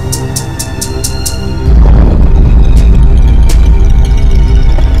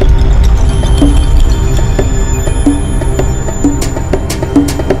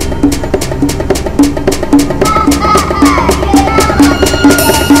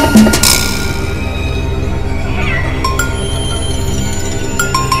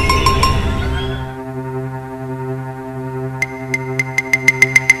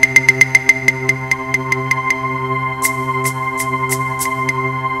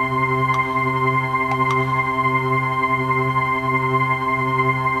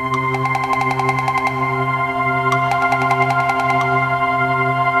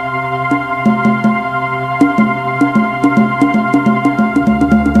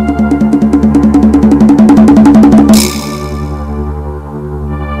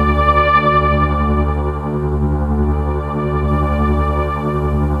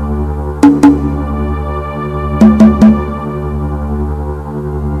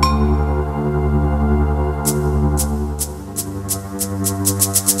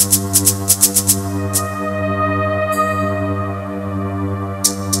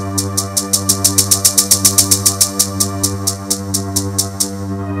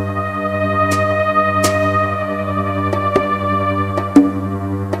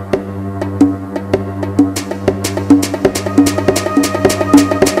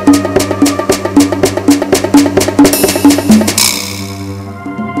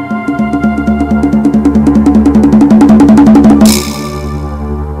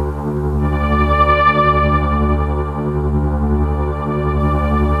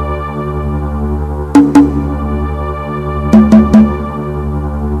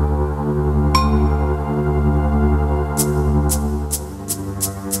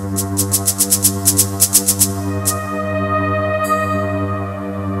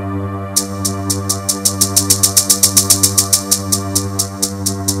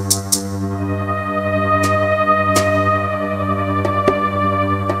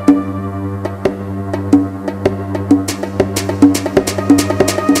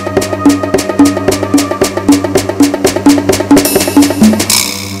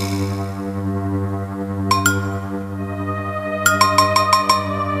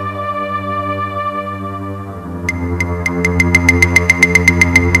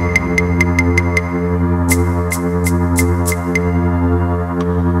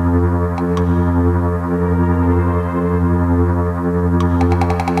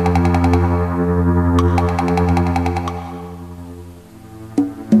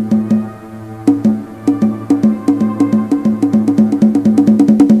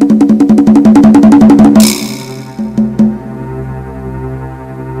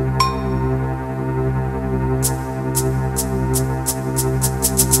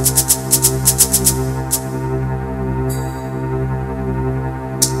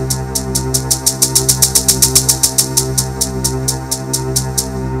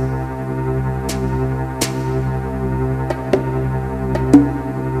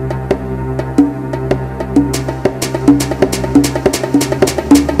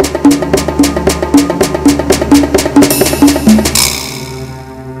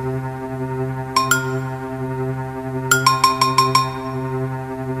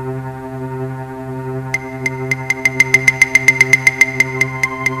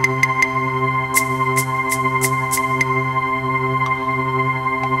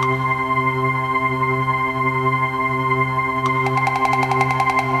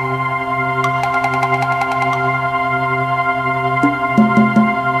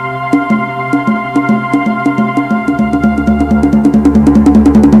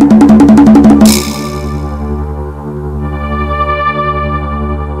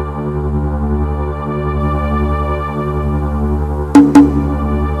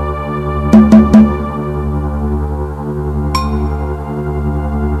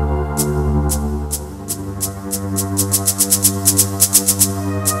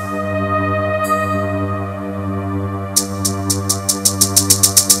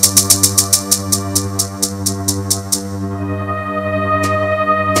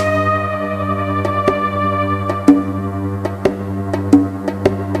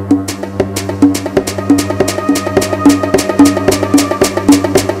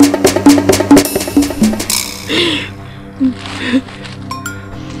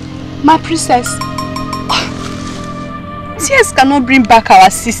 My princess, tears cannot bring back our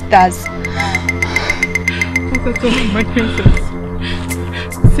sisters. My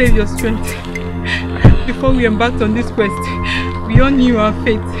princess, save your strength. Before we embarked on this quest, we all knew our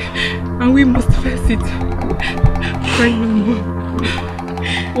fate, and we must face it. Cry no more.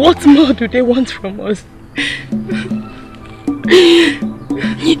 What more do they want from us?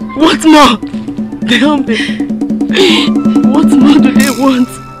 What more? Tell me. What more do they want?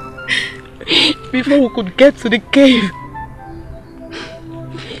 Before we could get to the cave.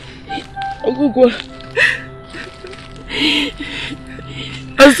 Ogugwa.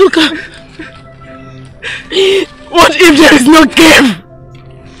 Asuka. What if there is no cave?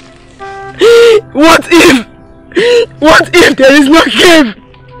 What if there is no cave?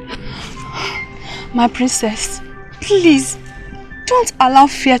 My princess, please, don't allow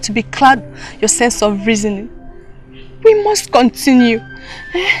fear to becloud your sense of reasoning. We must continue.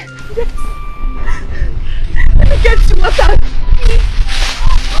 Let me get you water.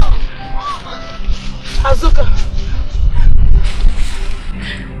 Asuka,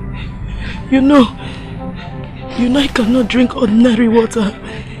 you know I cannot drink ordinary water.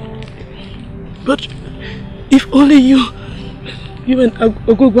 But if only you and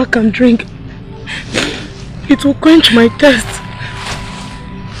Ogugwa can drink, it will quench my thirst.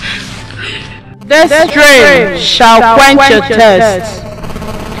 This stream shall quench your thirst,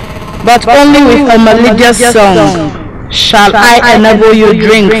 but only with a melodious song shall I enable you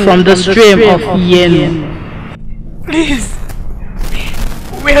drink from the stream of Yen. Please,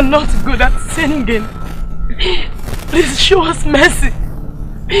 we are not good at singing. Please show us mercy.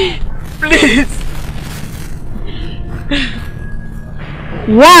 Please.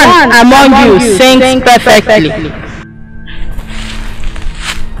 One among you sings perfectly.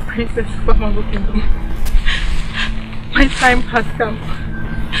 Princess of Amobi Kingdom, my time has come.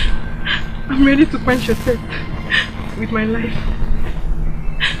 I'm ready to quench your thirst with my life.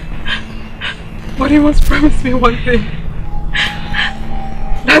 But you must promise me one thing.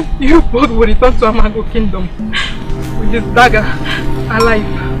 That you both will return to Amobi Kingdom with this dagger alive.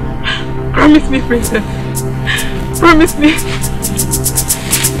 Promise me, princess. Promise me.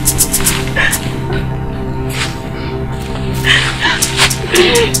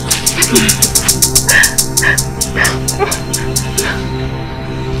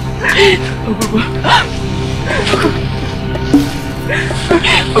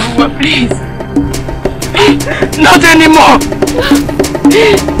 Ogugwa, please. Not anymore.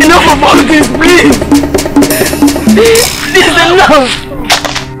 Enough of all this, please. Please, enough.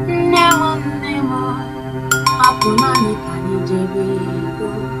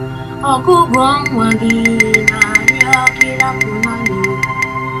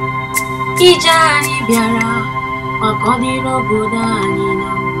 Ijani biara makodiro bodani na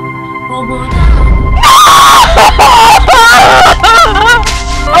oboda.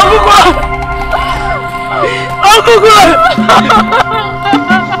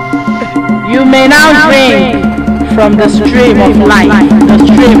 You may now drink from the stream of life, the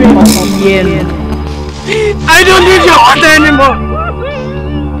stream of Yen. I don't need your water anymore.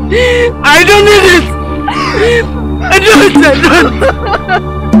 I don't need it. I don't.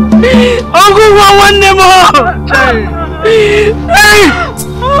 Ogugwa one more. Hey.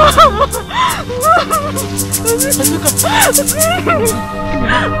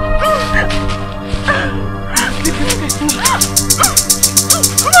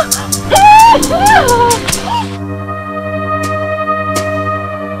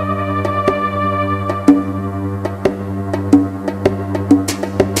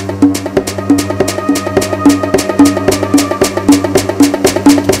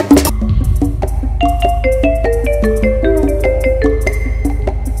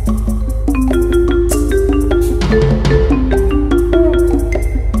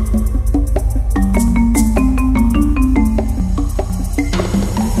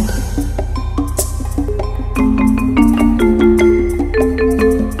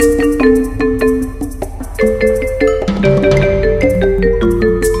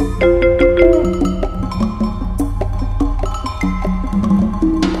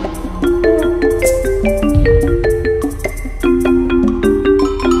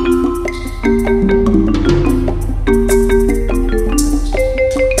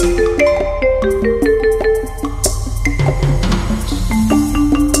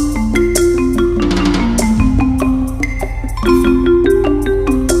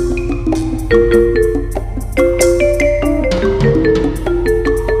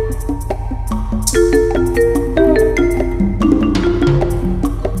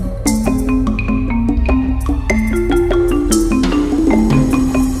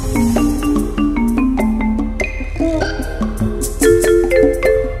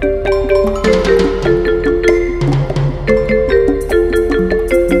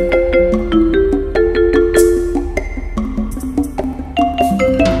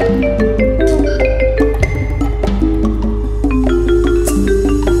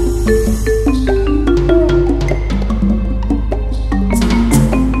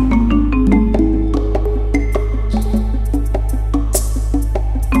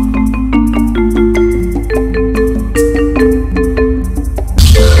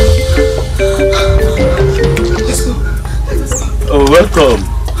 Welcome,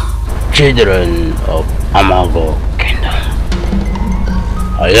 children of Amago Kingdom.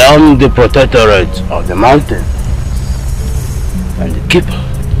 I am the protectorate of the mountain and the keeper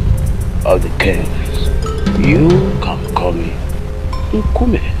of the caves. You can call me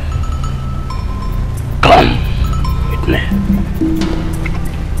Nkume. Come with me.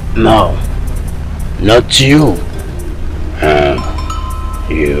 No, not you.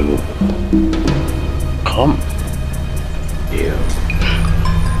 You. Come. You.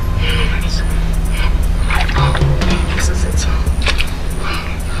 This is it.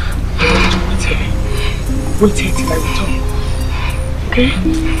 Wait till I return. Okay?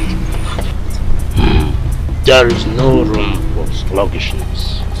 There is no room for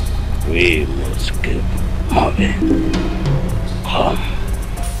sluggishness. We must keep moving. Come.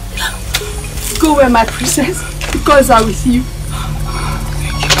 Go where my princess, because I'm with you.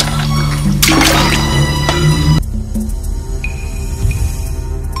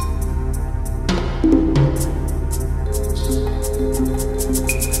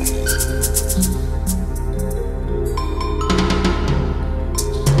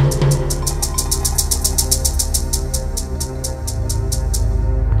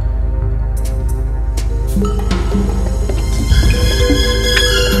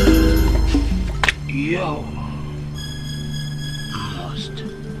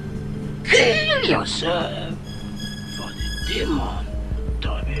 Yourself for the demon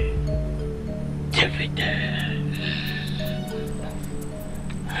to be defeated.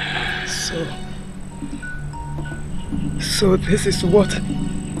 So this is what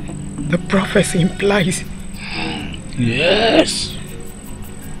the prophecy implies. Yes,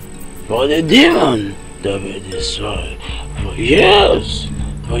 for the demon to be destroyed. For years,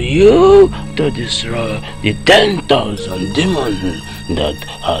 for you to destroy the 10,000 demons that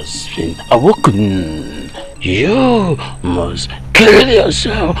has been awoken. You must kill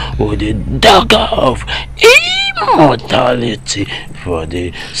yourself with the dagger of immortality for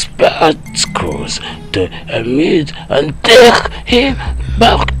the spirit scrolls to emit and take him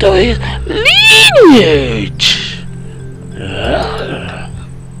back to his lineage.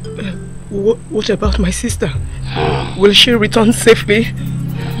 What about my sister? Will she return safely?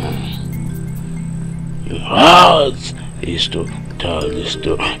 Your heart is to tell the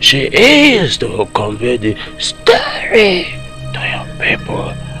story. She is to convey the story to your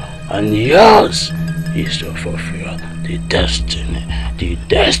people, and yours is to fulfill the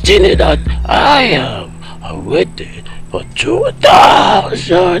destiny that I have awaited for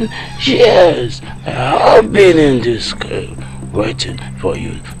 2,000 years. I have been in this cave waiting for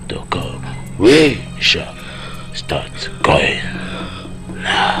you to come. We shall start going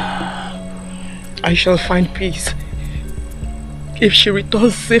now. I shall find peace if she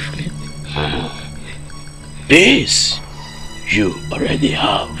returns safely. Peace you already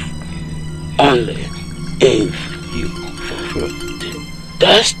have, only if you fulfill the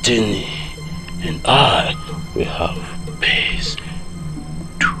destiny, and I will have peace.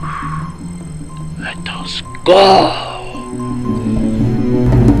 Let us go.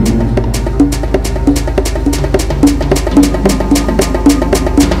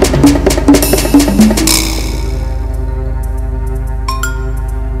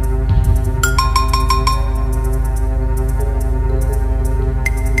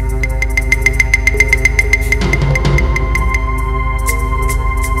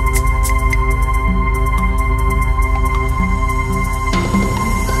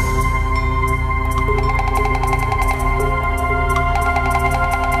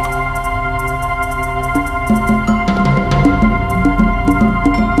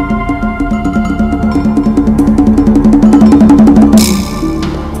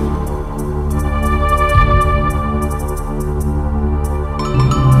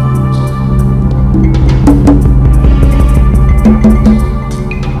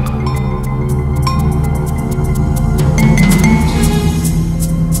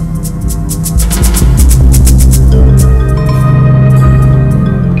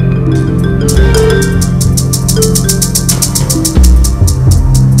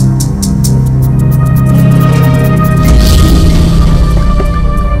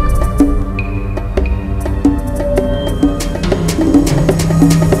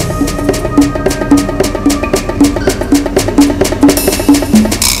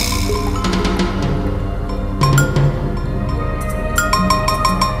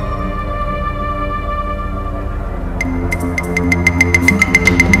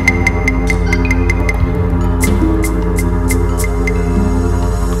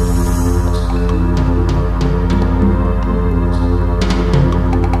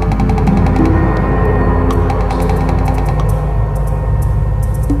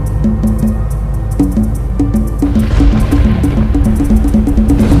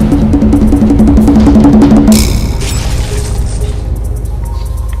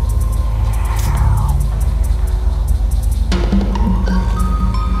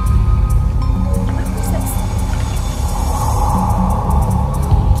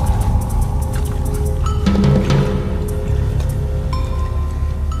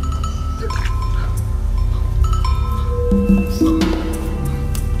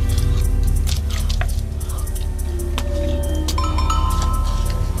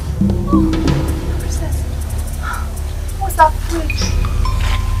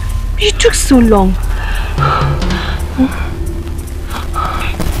 You took so long.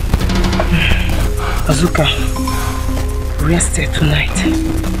 Azuka, rest here tonight.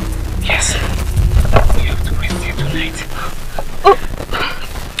 Yes. You have to rest here tonight. Oh,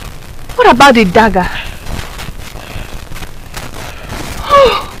 what about the dagger?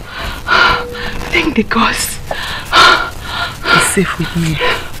 Oh, thank the gods. Be safe with me.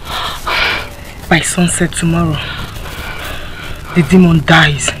 By sunset tomorrow, the demon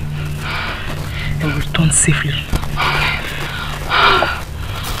dies and returns safely.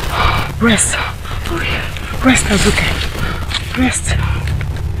 Rest. Rest, Azuka. Rest.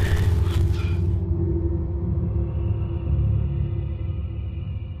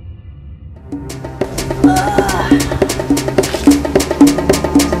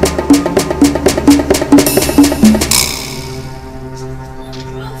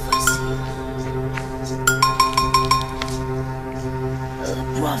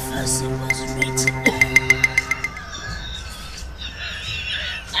 Prophecy was written.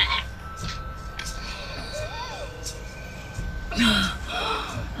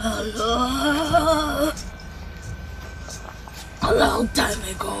 A long time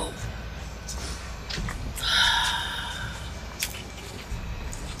ago.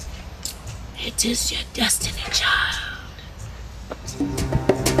 It is your destiny, child.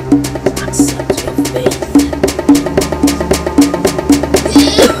 Accept your faith.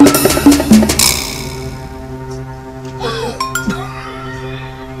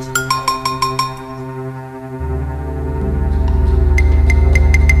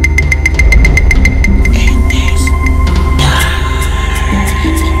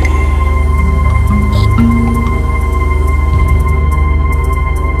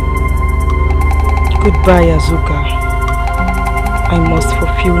 Goodbye, Azuka. I must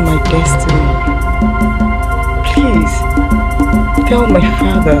fulfill my destiny. Please, tell my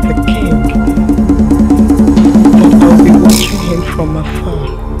father, the king, that I'll be watching him from afar.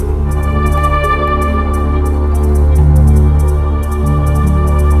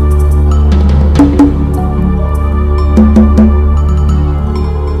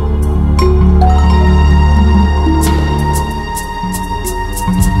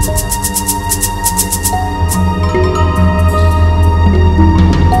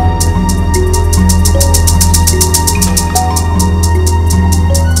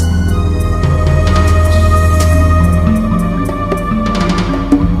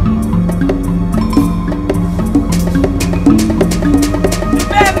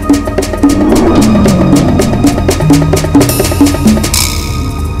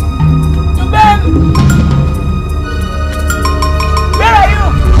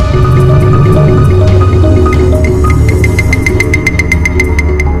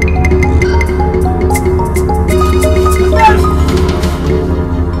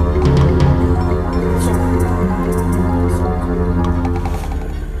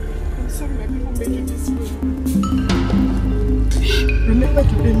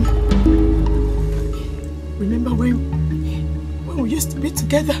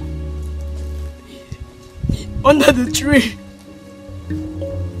 Under the tree.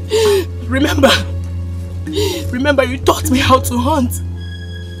 Remember you taught me how to hunt.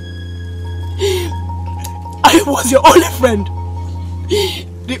 I was your only friend.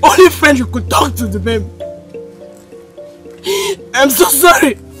 The only friend you could talk to, Dubem. I'm so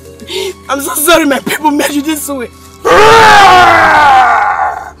sorry. I'm so sorry my people made you this way.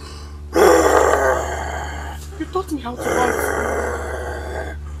 You taught me how to hunt.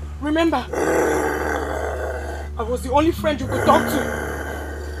 Remember, I was the only friend you could talk to.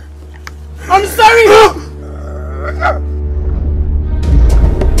 I'm sorry!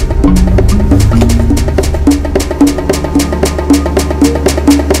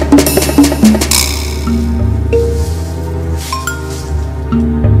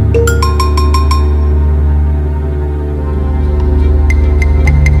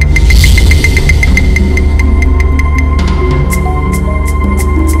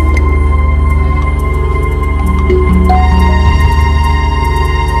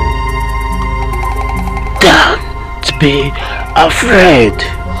 Be afraid.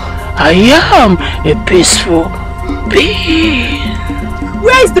 I am a peaceful being.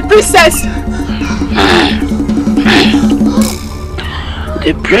 Where is the princess?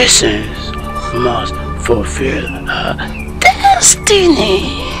 The princess must fulfill her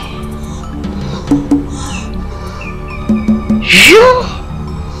destiny. You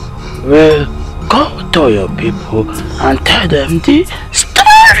will go to your people and tell them the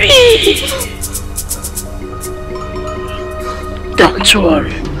story. Don't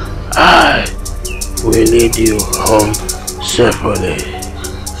worry, I will lead you home safely.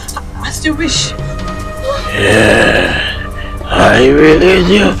 just your wish. Yeah, I really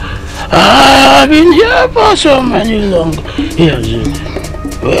do. I've been here for so many long years,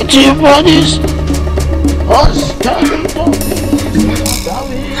 waiting for this. Us coming to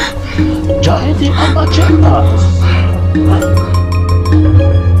join the upper chambers.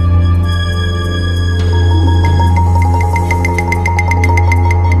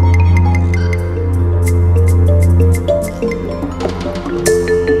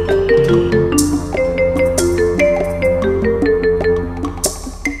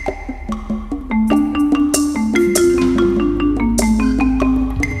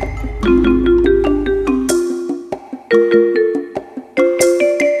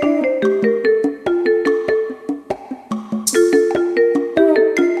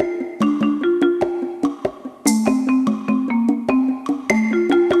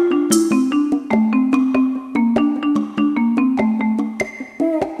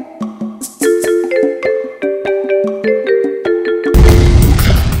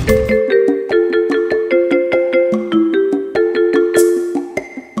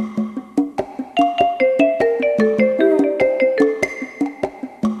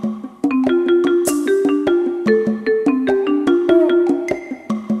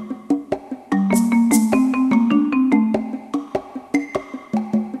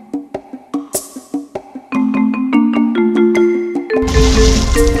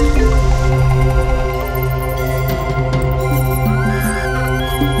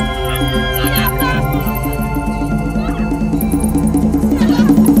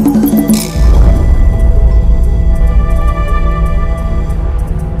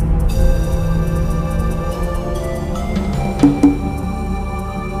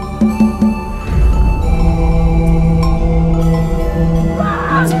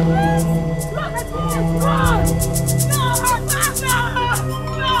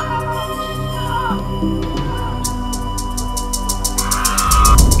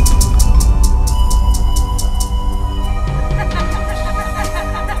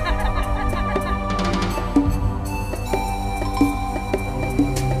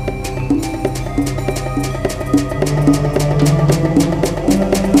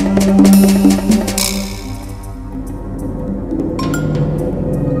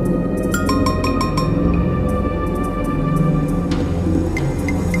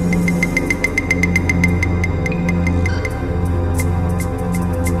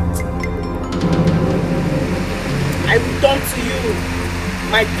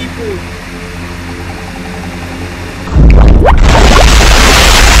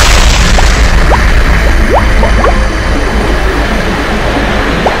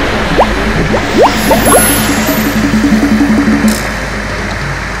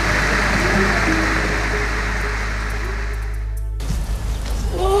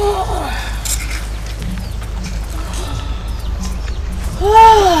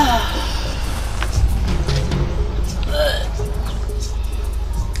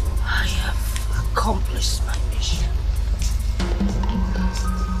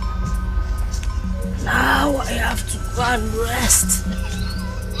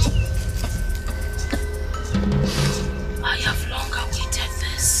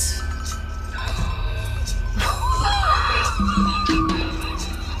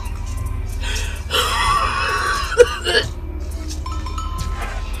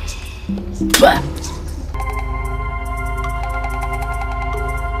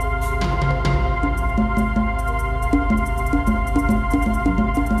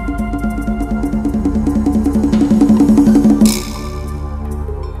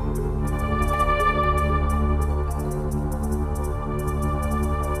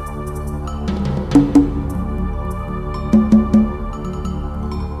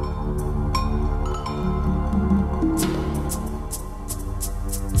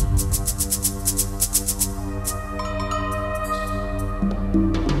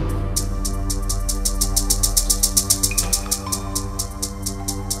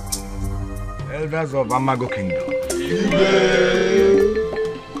 Of Amago Kingdom.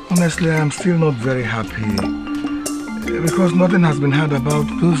 Honestly, I'm still not very happy because nothing has been heard about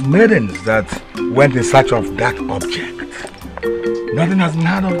those maidens that went in search of that object. Nothing has been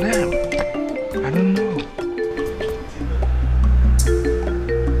heard of them. I don't know.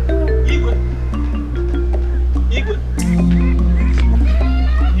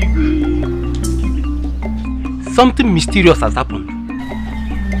 Something mysterious has happened.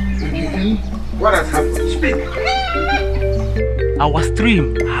 What has happened? Speak. Our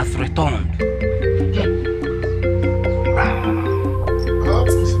stream has returned.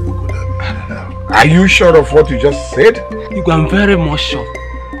 Are you sure of what you just said? I'm very much sure.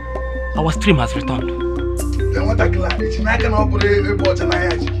 Our stream has returned.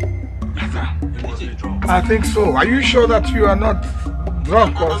 I think so. Are you sure that you are not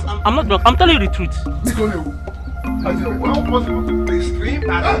drunk? I'm not drunk. I'm telling you the truth.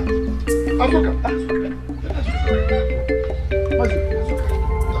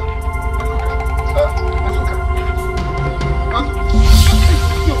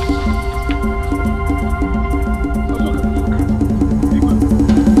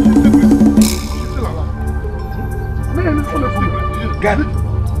 Got it.